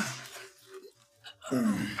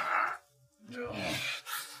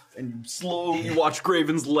 And you slowly watch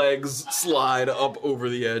Graven's legs slide up over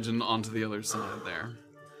the edge and onto the other side there.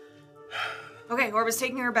 Okay, Orba's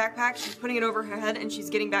taking her backpack, she's putting it over her head, and she's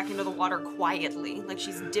getting back into the water quietly. Like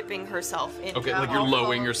she's dipping herself in. Okay, like you're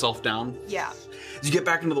lowering yourself down? Yeah. As you get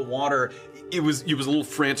back into the water, it was a little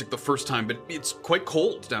frantic the first time, but it's quite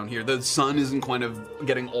cold down here. The sun isn't kind of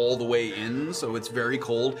getting all the way in, so it's very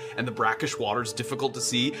cold, and the brackish water is difficult to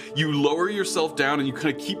see. You lower yourself down, and you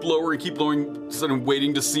kind of keep lowering, sort of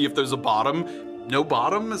waiting to see if there's a bottom. no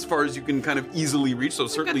bottom as far as you can kind of easily reach, so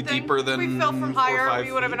certainly deeper than we fell from 4 or higher, 5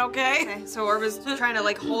 we would have been okay. Okay, so Orba's trying to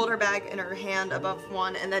like hold her bag in her hand above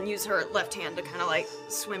one and then use her left hand to kind of like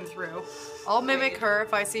swim through. I'll mimic her.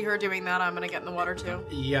 If I see her doing that, I'm gonna get in the water too.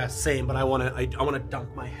 Yeah, same, but I wanna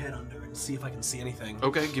dunk my head under and see if I can see anything.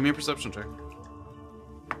 Okay, give me a perception check.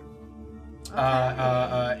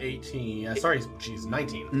 18. Sorry, geez,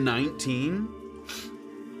 19. 19.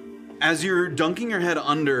 As you're dunking your head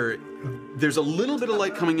under, there's a little bit of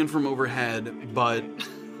light coming in from overhead, but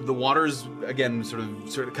the water's, again, sort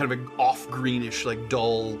of kind of an off greenish, like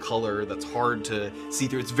dull color that's hard to see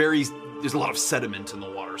through. There's a lot of sediment in the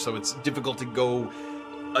water, so it's difficult to go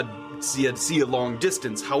see a long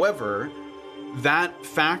distance. However, that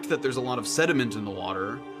fact that there's a lot of sediment in the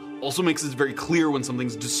water also makes it very clear when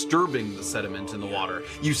something's disturbing the sediment in the water.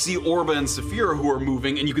 You see Orba and Saphira who are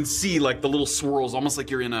moving, and you can see like the little swirls, almost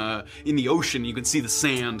like you're in the ocean. You can see the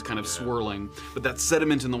sand kind of swirling, but that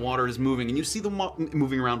sediment in the water is moving, and you see them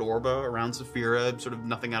moving around Orba, around Saphira, sort of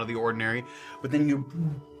nothing out of the ordinary. But then you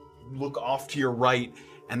look off to your right,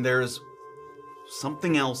 and there's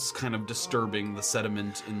something else kind of disturbing the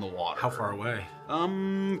sediment in the water. How far away?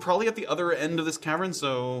 Probably at the other end of this cavern,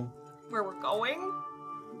 so Where we're going?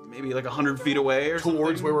 maybe like 100 feet away or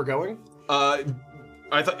Towards something. where we're going?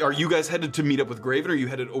 I thought, are you guys headed to meet up with Graven, or are you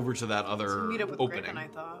headed over to that other Meet up with opening? Graven, I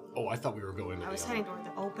thought. Oh, I thought we were going to I was the heading toward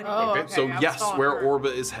the opening. Oh, Okay, okay, so I was yes, following where her.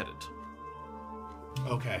 Orba is headed.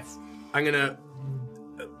 Okay. I'm gonna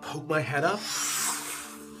poke my head up.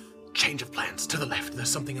 Change of plans. To the left. There's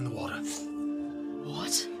something in the water.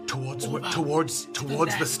 What? Towards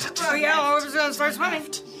the steps. Oh yeah, I was gonna start swimming.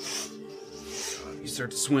 You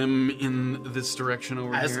start to swim in this direction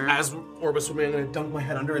over here. As Orba's swimming, I'm gonna dunk my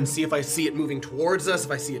head under and see if I see it moving towards us,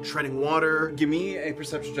 if I see it treading water. Give me a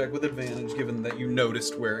perception check with advantage, given that you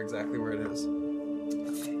noticed exactly where it is.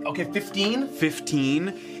 Okay, 15.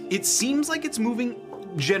 15. It seems like it's moving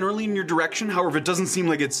generally in your direction. However, it doesn't seem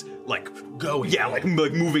like it's like Going. Yeah, like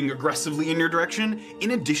moving aggressively in your direction.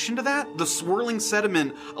 In addition to that, the swirling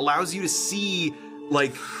sediment allows you to see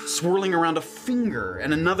like swirling around a finger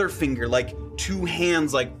and another finger, like two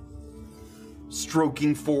hands like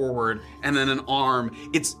stroking forward, and then an arm.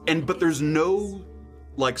 But there's no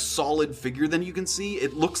like solid figure that you can see.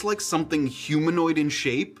 It looks like something humanoid in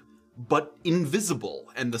shape, but invisible,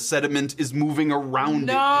 and the sediment is moving around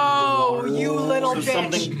it. No, you little So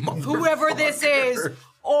bitch. Whoever this is.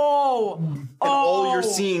 And all you're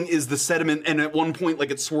seeing is the sediment, and at one point,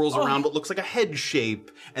 like, it swirls around what looks like a head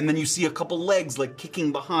shape, and then you see a couple legs, like,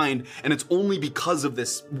 kicking behind, and it's only because of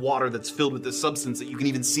this water that's filled with this substance that you can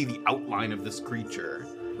even see the outline of this creature.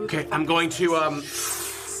 Okay, I'm going to,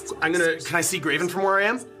 can I see Graven from where I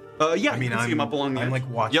am? Yeah, I mean, you can see him up along the edge. I'm like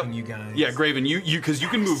watching you Yep. guys. Yeah, Graven, because you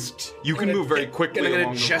can move. You can move very quickly. And I'm along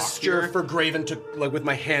gonna the rock gesture here. for Graven to, like, with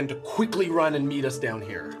my hand to quickly run and meet us down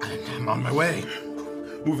here. I'm on my way.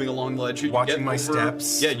 moving along the ledge. You Watching get my over-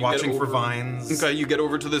 steps. Yeah, you watching get for over- vines. Okay, you get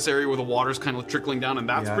over to this area where the water's kind of trickling down, and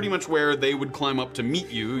that's Yeah. pretty much where they would climb up to meet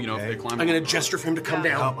you. You know, if Okay. they climb. I'm gonna up. gesture for him to come Oh,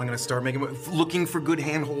 down. I'm gonna start looking for good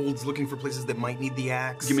handholds, looking for places that might need the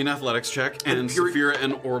axe. Give me an athletics check, and Puri- Saphira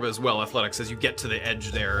and Orba as well. Athletics as you get to the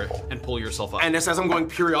edge there and pull yourself up. And as I'm going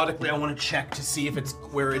periodically, I want to check to see if it's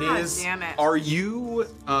where it God is. damn it. Are you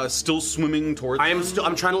still swimming towards? I am them? still.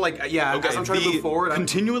 I'm trying to Okay, as I'm trying to move forward.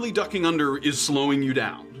 continually ducking under is slowing you down.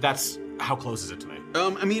 That's how close is it to me?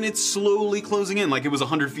 I mean, it's slowly closing in. Like it was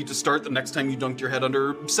 100 feet to start. The next time you dunked your head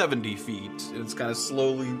under 70 feet. It's kind of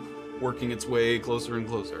slowly working its way closer and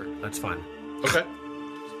closer. That's fine. Okay.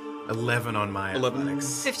 11 on my 11.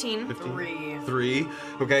 athletics. 15. 3.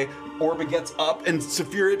 Okay. Orba gets up, and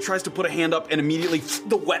Saphira tries to put a hand up, and immediately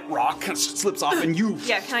the wet rock kind of slips off, and you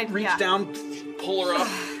Yeah, can I- reach yeah. down, pull her up,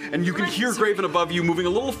 and you can hear Graven above you moving a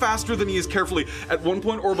little faster than he is carefully. At one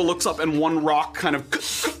point, Orba looks up, and one rock kind of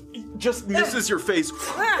just misses your face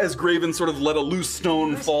as Graven sort of let a loose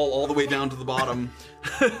stone fall all the way down to the bottom.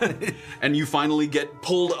 And you finally get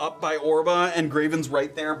pulled up by Orba, and Graven's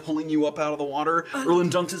right there pulling you up out of the water. Erlen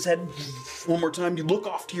dunks his head one more time. You look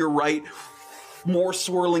off to your right, more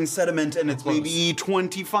swirling sediment, and it's maybe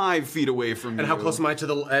 25 feet away from you. And how close am I to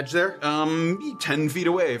the edge there? 10 feet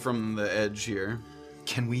away from the edge here.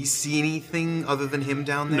 Can we see anything other than him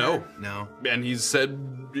down there? No. No. And he said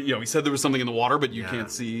there was something in the water, but you Yeah. can't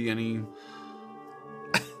see any.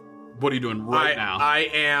 What are you doing right now?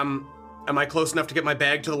 Am I close enough to get my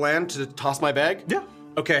bag to the land to toss my bag? Yeah.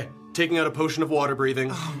 Okay. Taking out a potion of water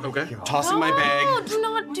breathing. Okay. Tossing my Oh, bag. do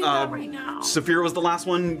not do do that right now. Saphira was the last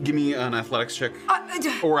one. Give me an athletics check.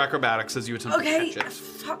 Or acrobatics as you attempt to catch it.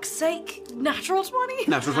 Fuck's sake. Natural 20?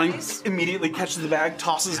 Natural 20. Nice. Immediately catches the bag,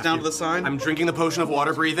 tosses down to the side. I'm drinking the potion of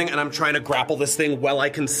water breathing, and I'm trying to grapple this thing while I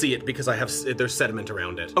can see it because there's sediment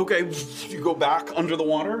around it. Okay, you go back under the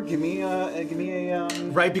water. Give me a.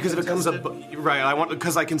 Right, because if it comes up, right,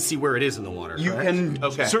 because I can see where it is in the water. You correct?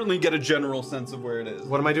 can certainly get a general sense of where it is.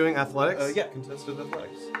 What am I doing? Athletics? Yeah, contested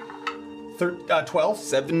athletics. 12?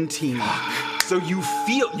 17. So you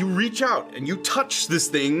reach out and you touch this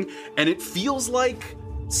thing, and it feels like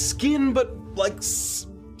skin, but like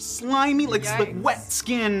slimy, like wet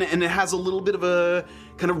skin, and it has a little bit of a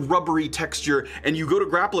kind of rubbery texture. And you go to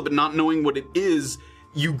grapple it, but not knowing what it is,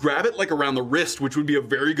 you grab it like around the wrist, which would be a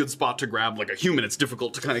very good spot to grab like a human. It's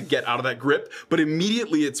difficult to kind of get out of that grip, but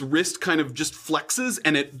immediately its wrist kind of just flexes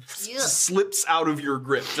and it slips out of your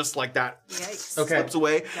grip just like that. Yikes. Okay. Slips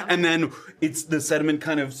away, and then the sediment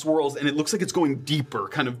kind of swirls, and it looks like it's going deeper,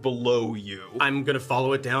 kind of below you. I'm gonna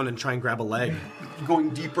follow it down and try and grab a leg. Going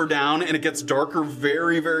deeper down, and it gets darker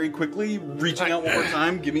very, very quickly. Reaching out one more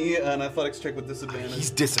time. Give me an athletics check with disadvantage. He's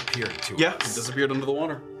disappeared too. He disappeared under the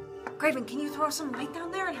water. Graven, can you throw some light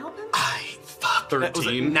down there and help him?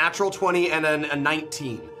 13. Natural 20 and then a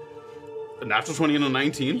 19. A natural 20 and a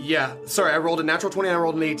 19? Yeah, sorry, I rolled a natural 20 and I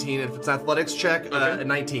rolled an 18. If it's athletics check, a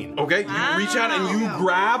 19. Okay, you reach out and you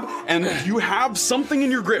grab, and you have something in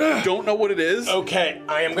your grip. You don't know what it is. Okay,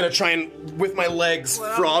 I am gonna try and, with my legs,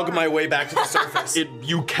 frog my way back to the surface.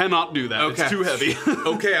 You cannot do that. Okay. It's too heavy.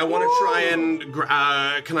 Okay, I want to try and,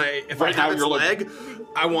 can I, if Right I have now its you're leg,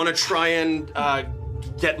 I want to try and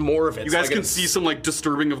get more of it. You guys can see some like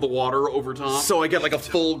disturbing of the water over top. So I get like a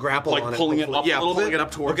full grapple like on pulling it. it up Yeah, a little pulling bit? it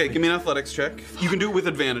up towards Okay, me. give me an athletics check. You can do it with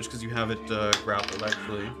advantage because you have it grappled,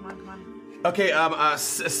 actually. Okay,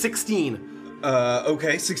 16.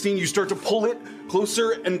 Okay, 16, you start to pull it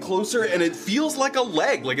closer and closer, and it feels like a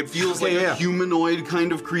leg. Like it feels like a humanoid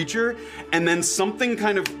kind of creature. And then something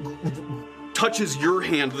kind of touches your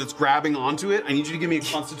hand that's grabbing onto it. I need you to give me a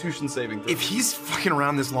Constitution saving throw. If he's fucking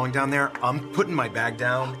around this long down there, I'm putting my bag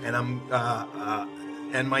down and I'm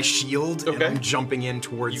and my shield, and I'm jumping in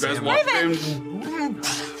towards you guys him. walk in.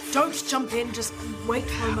 Don't jump in, just wait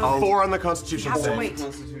for a moment. 4 on the Constitution You have to save. wait.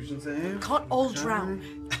 Constitution save. Can't all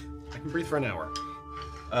drown. I can breathe for an hour.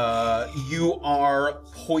 You are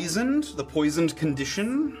poisoned, the poisoned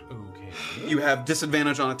condition. Okay. You have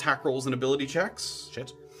disadvantage on attack rolls and ability checks.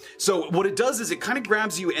 Shit. So what it does is it kind of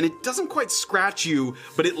grabs you, and it doesn't quite scratch you,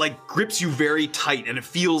 but it like grips you very tight, and it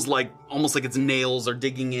feels like almost like its nails are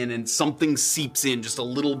digging in, and something seeps in just a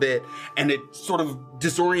little bit, and it sort of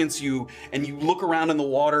disorients you, and you look around in the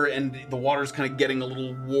water, and the water's kind of getting a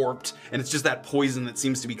little warped, and it's just that poison that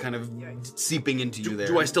seems to be kind of seeping into you there.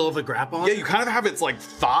 Do I still have the grab on? Yeah, you kind of have its like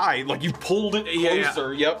thigh, like you pulled it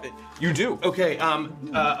closer. Yep, you do. Okay, And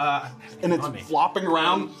it's flopping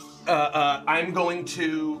around. I'm going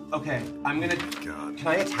to. Okay, I'm gonna. God. Can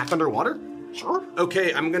I attack underwater? Sure.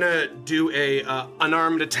 Okay, I'm gonna do a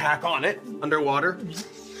unarmed attack on it underwater.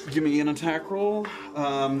 Give me an attack roll.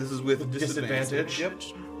 This is with disadvantage. Yep.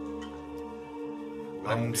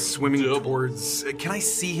 I'm swimming towards. Can I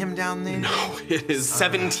see him down there? No, it is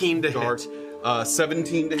 17 to hit.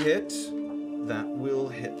 17 to hit. That will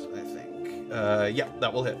hit, I think. Yeah,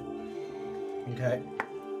 that will hit. Okay.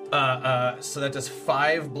 So that does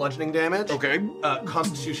 5 bludgeoning damage. Okay.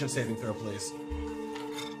 Constitution saving throw, please.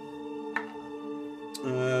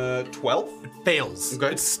 12? Fails.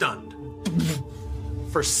 Okay. It's stunned.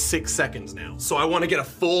 For 6 seconds now. So I want to get a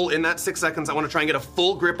full, in that 6 seconds, I want to try and get a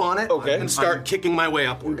full grip on it. Okay. And start kicking my way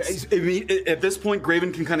upwards. At this point,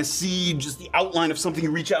 Graven can kind of see just the outline of something.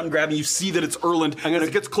 You reach out and grab, and you see that it's Erland. As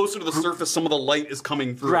it gets closer to the surface, some of the light is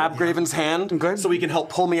coming through. Grab Graven's hand so he can help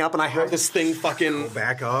pull me up, and I have this thing fucking...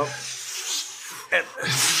 Back up.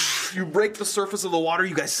 You break the surface of the water,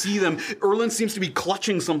 you guys see them. Erland seems to be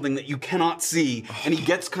clutching something that you cannot see, and he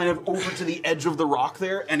gets kind of over to the edge of the rock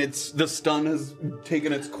there, and the stun has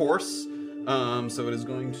taken its course. So it is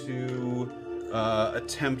going to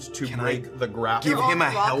attempt to break the grapple. Give him a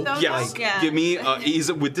help? Yes. Give me, he's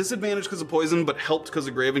with disadvantage because of poison, but helped because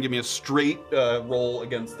of Graven. Give me a straight roll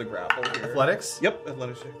against the grapple here. Athletics? Yep,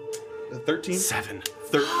 athletics. 13? 7.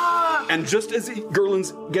 And just as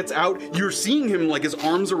Gerlins gets out, you're seeing him like his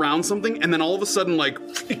arms around something, and then all of a sudden, like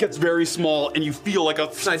it gets very small, and you feel like a.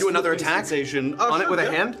 Can I do another attack sensation on it with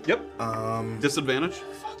a hand? Yep. Disadvantage.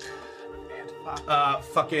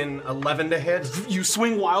 Fucking 11 to hit. You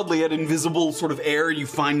swing wildly at invisible sort of air, and you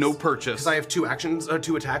find no purchase. Because I have 2 actions,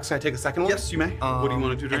 2 attacks. Can I take a second one? Yes, you may. What do you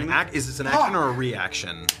want to do during that? Is this an action or a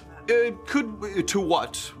reaction? Could to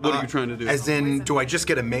what? What are you trying to do? As in, do I just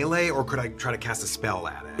get a melee, or could I try to cast a spell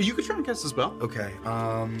at it? You could try and cast a spell. Okay.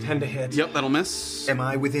 10 to hit. Yep, that'll miss. Am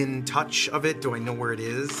I within touch of it? Do I know where it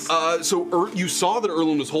is? So you saw that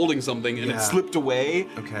Erlen was holding something and it slipped away.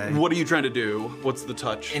 Okay. What are you trying to do? What's the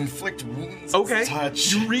touch? Inflict wounds. Okay.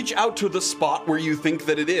 Touch. You reach out to the spot where you think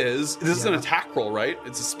that it is. This is an attack roll, right?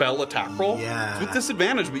 It's a spell attack roll. Yeah. It's with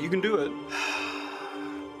disadvantage, but you can do it.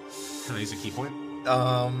 Can I use a key point?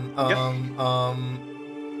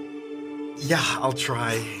 Yeah, I'll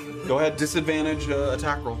try. Go ahead, disadvantage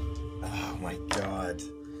attack roll. Oh my god.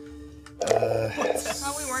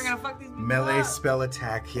 How we weren't gonna fuck these people Melee up. spell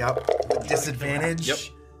attack, yep. Disadvantage. Yep.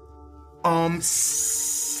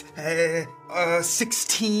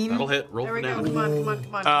 16. That'll hit. Roll There we go. damage.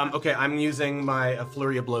 Come on. Okay, I'm using my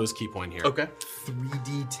Flurry of Blows key point here. Okay.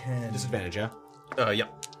 3d10. Disadvantage, yeah?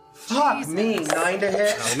 Yep. Fuck me, 9 to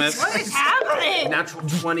hit. That'll miss. What is happening? Natural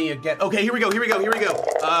 20 again. Okay, here we go. 23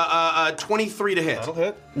 to hit. That'll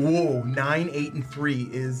hit. Whoa, 9, 8, and 3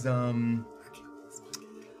 is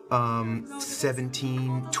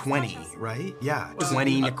 17, 20, right? Yeah,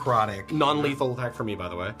 20 necrotic. Non-lethal attack for me, by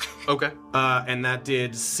the way. Okay. And that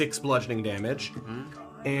did 6 bludgeoning damage.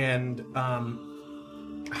 And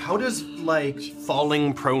how does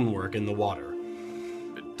falling prone work in the water?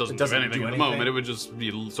 It doesn't, doesn't do anything do at the anything? moment. It would just be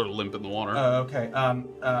sort of limp in the water. Okay.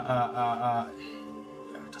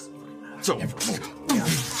 So,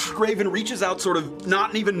 Graven reaches out, sort of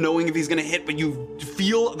not even knowing if he's going to hit, but you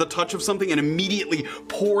feel the touch of something and immediately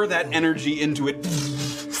pour that energy into it.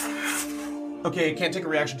 Okay, it can't take a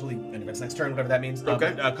reaction until the end of its next turn, whatever that means.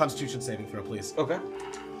 Okay. Constitution saving throw, please. Okay.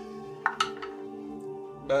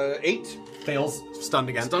 8. Fails, stunned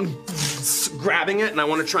again. Stunned. Grabbing it, and I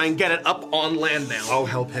want to try and get it up on land now. I'll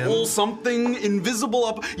help him. Pull something invisible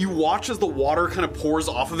up. You watch as the water kind of pours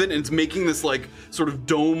off of it, and it's making this sort of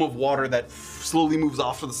dome of water that slowly moves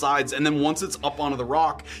off to the sides. And then once it's up onto the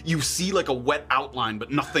rock, you see a wet outline, but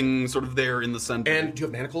nothing sort of there in the center. And do you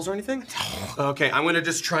have manacles or anything? Okay, I'm gonna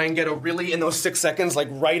just try and get in those 6 seconds,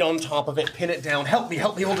 right on top of it, pin it down. Help me,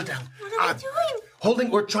 hold it down. What are we doing?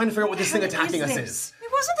 We're trying to figure out what this thing attacking us is.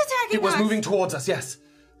 It wasn't attacking It was us. moving towards us, yes.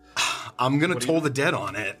 I'm gonna toll the dead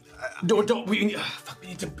on it. We need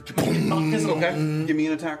to knock this, okay? Give me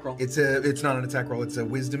an attack roll. It's not an attack roll, it's a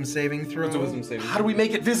wisdom saving throw. It's a wisdom saving. How do we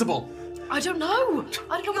make it visible? I don't know.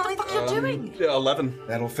 I don't know what the fuck you're doing. 11.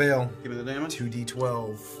 That'll fail. Give me the damage.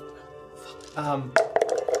 2d12.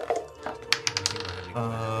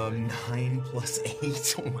 9 plus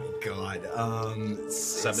 8. Oh my god.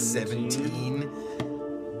 17.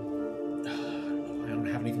 I don't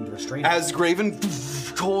have anything to restrain. As Graven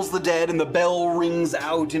tolls the dead and the bell rings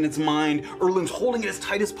out in its mind, Erlen's holding it as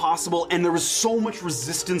tight as possible, and there was so much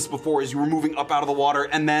resistance before as you were moving up out of the water,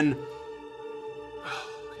 and then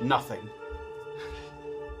nothing.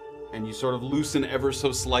 And you sort of loosen ever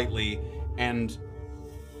so slightly, and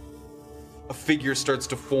a figure starts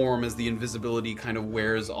to form as the invisibility kind of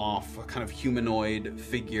wears off, a kind of humanoid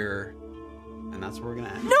figure. And that's where we're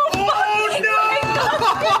gonna end. No! Oh,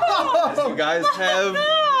 no! You guys have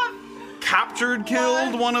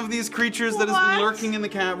killed one of these creatures that has been lurking in the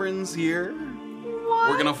caverns here.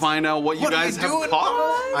 We're gonna find out what you guys have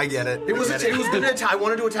caught. I get it. It was gonna attack. I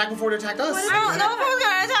wanted to attack before it attacked us. No, no one was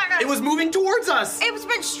gonna attack us. It was moving towards us. It's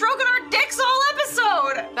been stroking our dicks all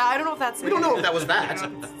episode. I don't know if that's. We don't know if that was that. It's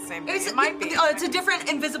the same thing. It's, It might be. It's a different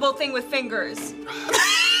invisible thing with fingers.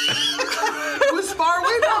 It was far away.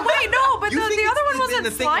 Wait, no, but You the think other one it's been wasn't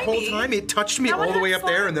the thing the slimy. whole time? It touched me That one all the way had up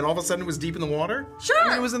there, slime. and then all of a sudden it was deep in the water? Sure. I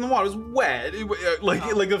mean, it was in the water. It was wet. Like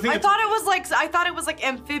the thing. I thought it was like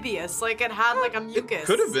amphibious, like it had like a mucus.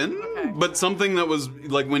 Could have been, Okay. but something that was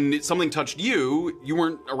like when something touched you, you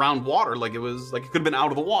weren't around water. Like it was like it could have been out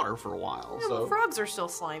of the water for a while. Yeah, So well, frogs are still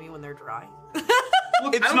slimy when they're dry.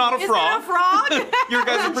 it's not a Is frog. it a frog? You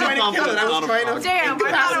guys are pretty confident it's not a frog. Damn,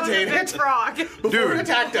 I thought it was a big Incapacitate it. frog. Before it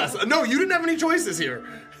attacked us. No, you didn't have any choices here.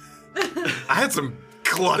 I had some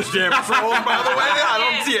clutch damage rolls, by the way. I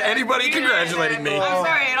don't see anybody congratulating me. I'm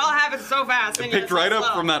sorry, it all happened so fast. and Picked you're so right up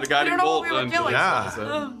slow. from that guiding We don't know bolt. what we were and- killing. Yeah.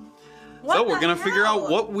 So What we're the gonna figure out hell?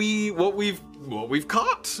 what we've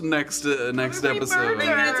caught next episode. Are you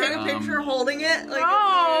gonna take a picture holding it? Like,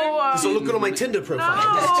 No. So look good on my Tinder profile.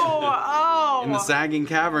 Oh. in the sagging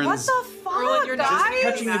caverns. What the fuck, Erlen, you're just guys?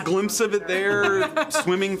 Catching a glimpse of it there,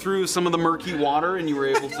 swimming through some of the murky water, and you were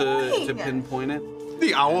able to pinpoint it.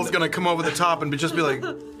 The owl's gonna come over the top and just be like,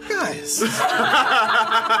 guys. What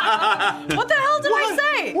the hell did I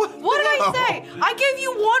say? What did I say? I gave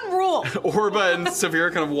you one rule. Orba and Severe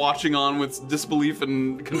kind of watching on with disbelief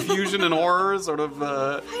and confusion and horror, sort of.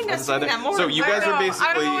 I know, decided. that more. So you guys are basically.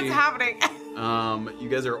 I don't know what's happening. You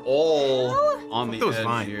guys are all on the those edge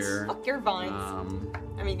vines. here. Fuck your vines.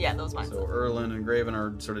 I mean, yeah, those vines. So Erlen and Graven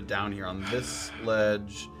are sort of down here on this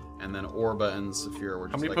ledge, and then Orba and Saphira were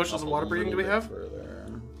just How many like potions of up water a breathing do we little have? bit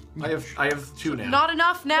further. I have 2 now. Not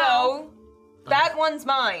enough now. No, that one's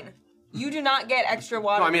mine. You do not get extra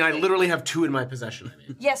water. No, I mean, I breathing. literally have 2 in my possession.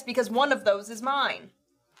 Yes, because one of those is mine.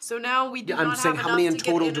 So now we do Yeah, I'm not saying have how many enough in to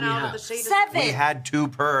get total in do and we out of have? the shade of- 7. We had 2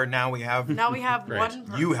 per, now we have... Now we have Right. one.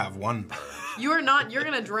 Per- You have 1 per. You are not. You're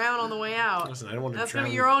gonna drown on the way out. Listen, I don't want to That's drown.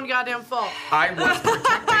 gonna be your own goddamn fault. I was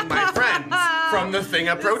protecting my friends from the thing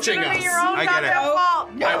approaching It's gonna us. be your own I get it. goddamn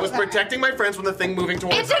fault. I was protecting my friends from the thing moving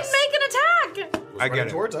towards It us. didn't make an attack. I get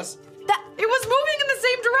it. Towards us. It was moving in the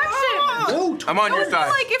same direction. I'm on your It's side.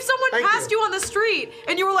 like if someone Thank passed you. you on the street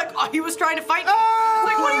and you were like, "Oh, he was trying to fight me." It's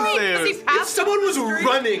like, what do you mean? Because he If passed someone you was on the street?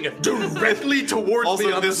 running directly towards Also,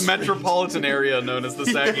 me on this the street. metropolitan area known as the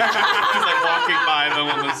Saggy, just like walking by them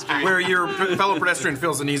on the street. Where your fellow pedestrian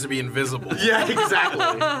feels the needs to be invisible. Yeah, exactly.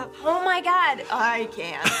 Oh my god, I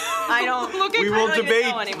can't. I don't. Look at We I will don't even know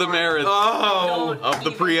debate the anymore. merits Oh. of the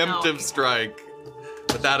even know. preemptive strike,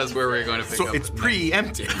 but that is where we're going to pick So up. it's next.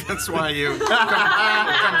 preemptive. That's why you it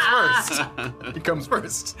comes first. It comes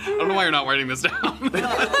first. I don't know why you're not writing this down.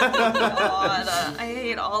 God, I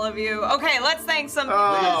hate all of you. Okay, let's thank some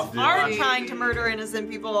people who are trying to murder innocent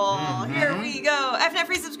people. Here we go. FNF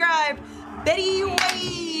resubscribe. Betty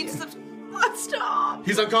Wade. Stop.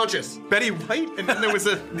 He's unconscious. Betty White, and then there was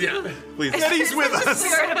a Please. Betty's with us.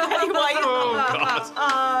 Spirit of Betty White.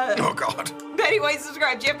 Oh God. Betty White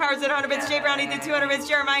subscribe. Jeff Powers at 100 bits. Jay Brownie did 200 bits.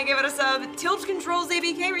 Jeremiah gave it a sub. Tilt Controls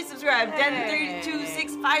ABK resubscribed.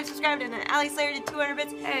 Den3265 subscribed. And then Ali Slayer did 200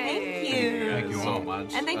 bits. Thank you. Thank you so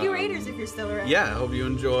much. And thank you, Raiders, if you're still around. Yeah, I hope you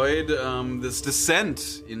enjoyed this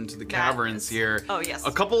descent into the caverns here. Oh, yes.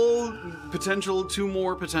 A couple potential, 2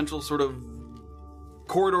 more potential sort of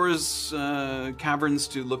corridors, caverns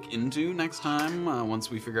to look into next time,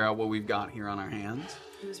 once we figure out what we've got here on our hands.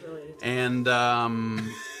 Who's related to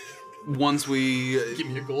And once we Give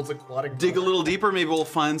me a gold's aquatic. dig a little deeper, maybe we'll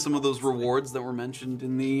find some of those rewards that were mentioned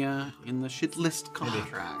in the shit list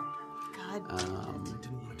contract. God. Didn't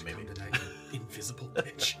want to come tonight. Invisible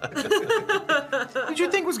bitch. What did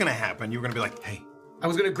you think was gonna happen? You were gonna be like, hey. I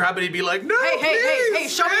was gonna grab it. He'd be like, no. Hey,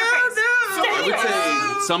 please, show me your face. I would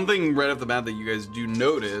say something right off the bat that you guys do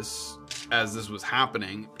notice as this was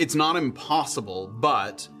happening. It's not impossible,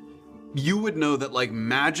 but you would know that like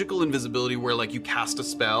magical invisibility, where like you cast a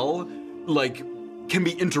spell, like can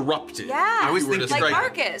be interrupted. Yeah, I was thinking like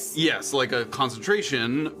Marcus. Yes, like a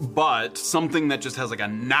concentration, but something that just has like a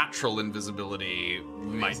natural invisibility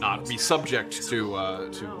might not be subject to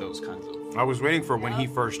those kinds of. I was waiting for when he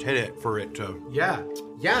first hit it for it to. Yeah.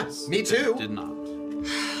 Yes. Me too. Did not.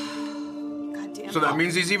 God damn. So that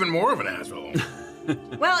means he's even more of an asshole.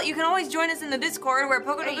 Well, you can always join us in the Discord, where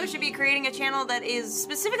Pocono should be creating a channel that is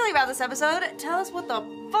specifically about this episode. Tell us what the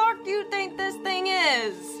fuck you think this thing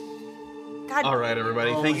is. God. All right,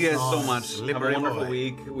 everybody. Thank you guys so much. Have a Slippery wonderful boy.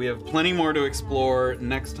 week. We have plenty more to explore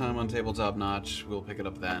next time on Tabletop Notch. We'll pick it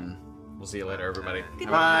up then. We'll see you later, everybody. Good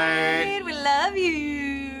night. We love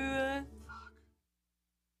you.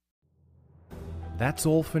 That's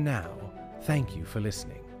all for now. Thank you for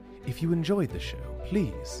listening. If you enjoyed the show,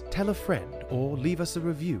 please tell a friend or leave us a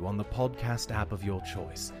review on the podcast app of your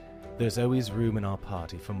choice. There's always room in our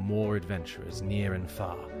party for more adventurers near and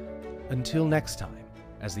far. Until next time,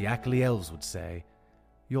 as the Ackley Elves would say,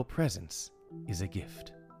 your presence is a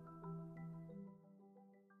gift.